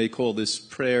 Some of you may call this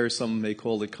prayer, some may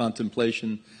call it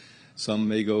contemplation, some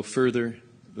may go further.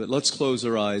 But let's close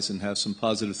our eyes and have some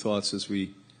positive thoughts as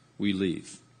we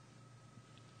leave.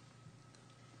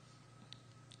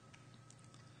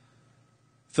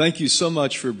 Thank you so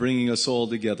much for bringing us all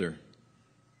together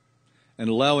and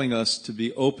allowing us to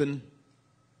be open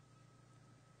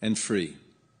and free.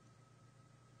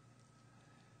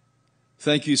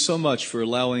 Thank you so much for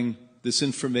allowing this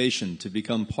information to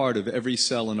become part of every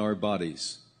cell in our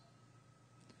bodies.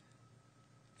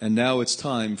 And now it's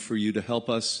time for you to help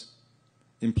us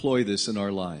employ this in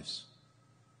our lives.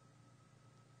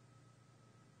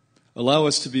 Allow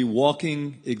us to be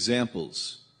walking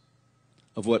examples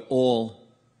of what all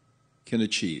can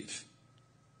achieve,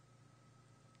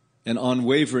 and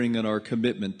unwavering in our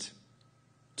commitment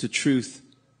to truth.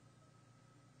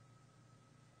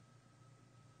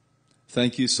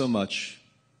 Thank you so much.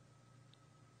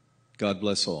 God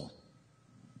bless all.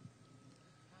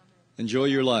 Enjoy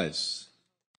your lives.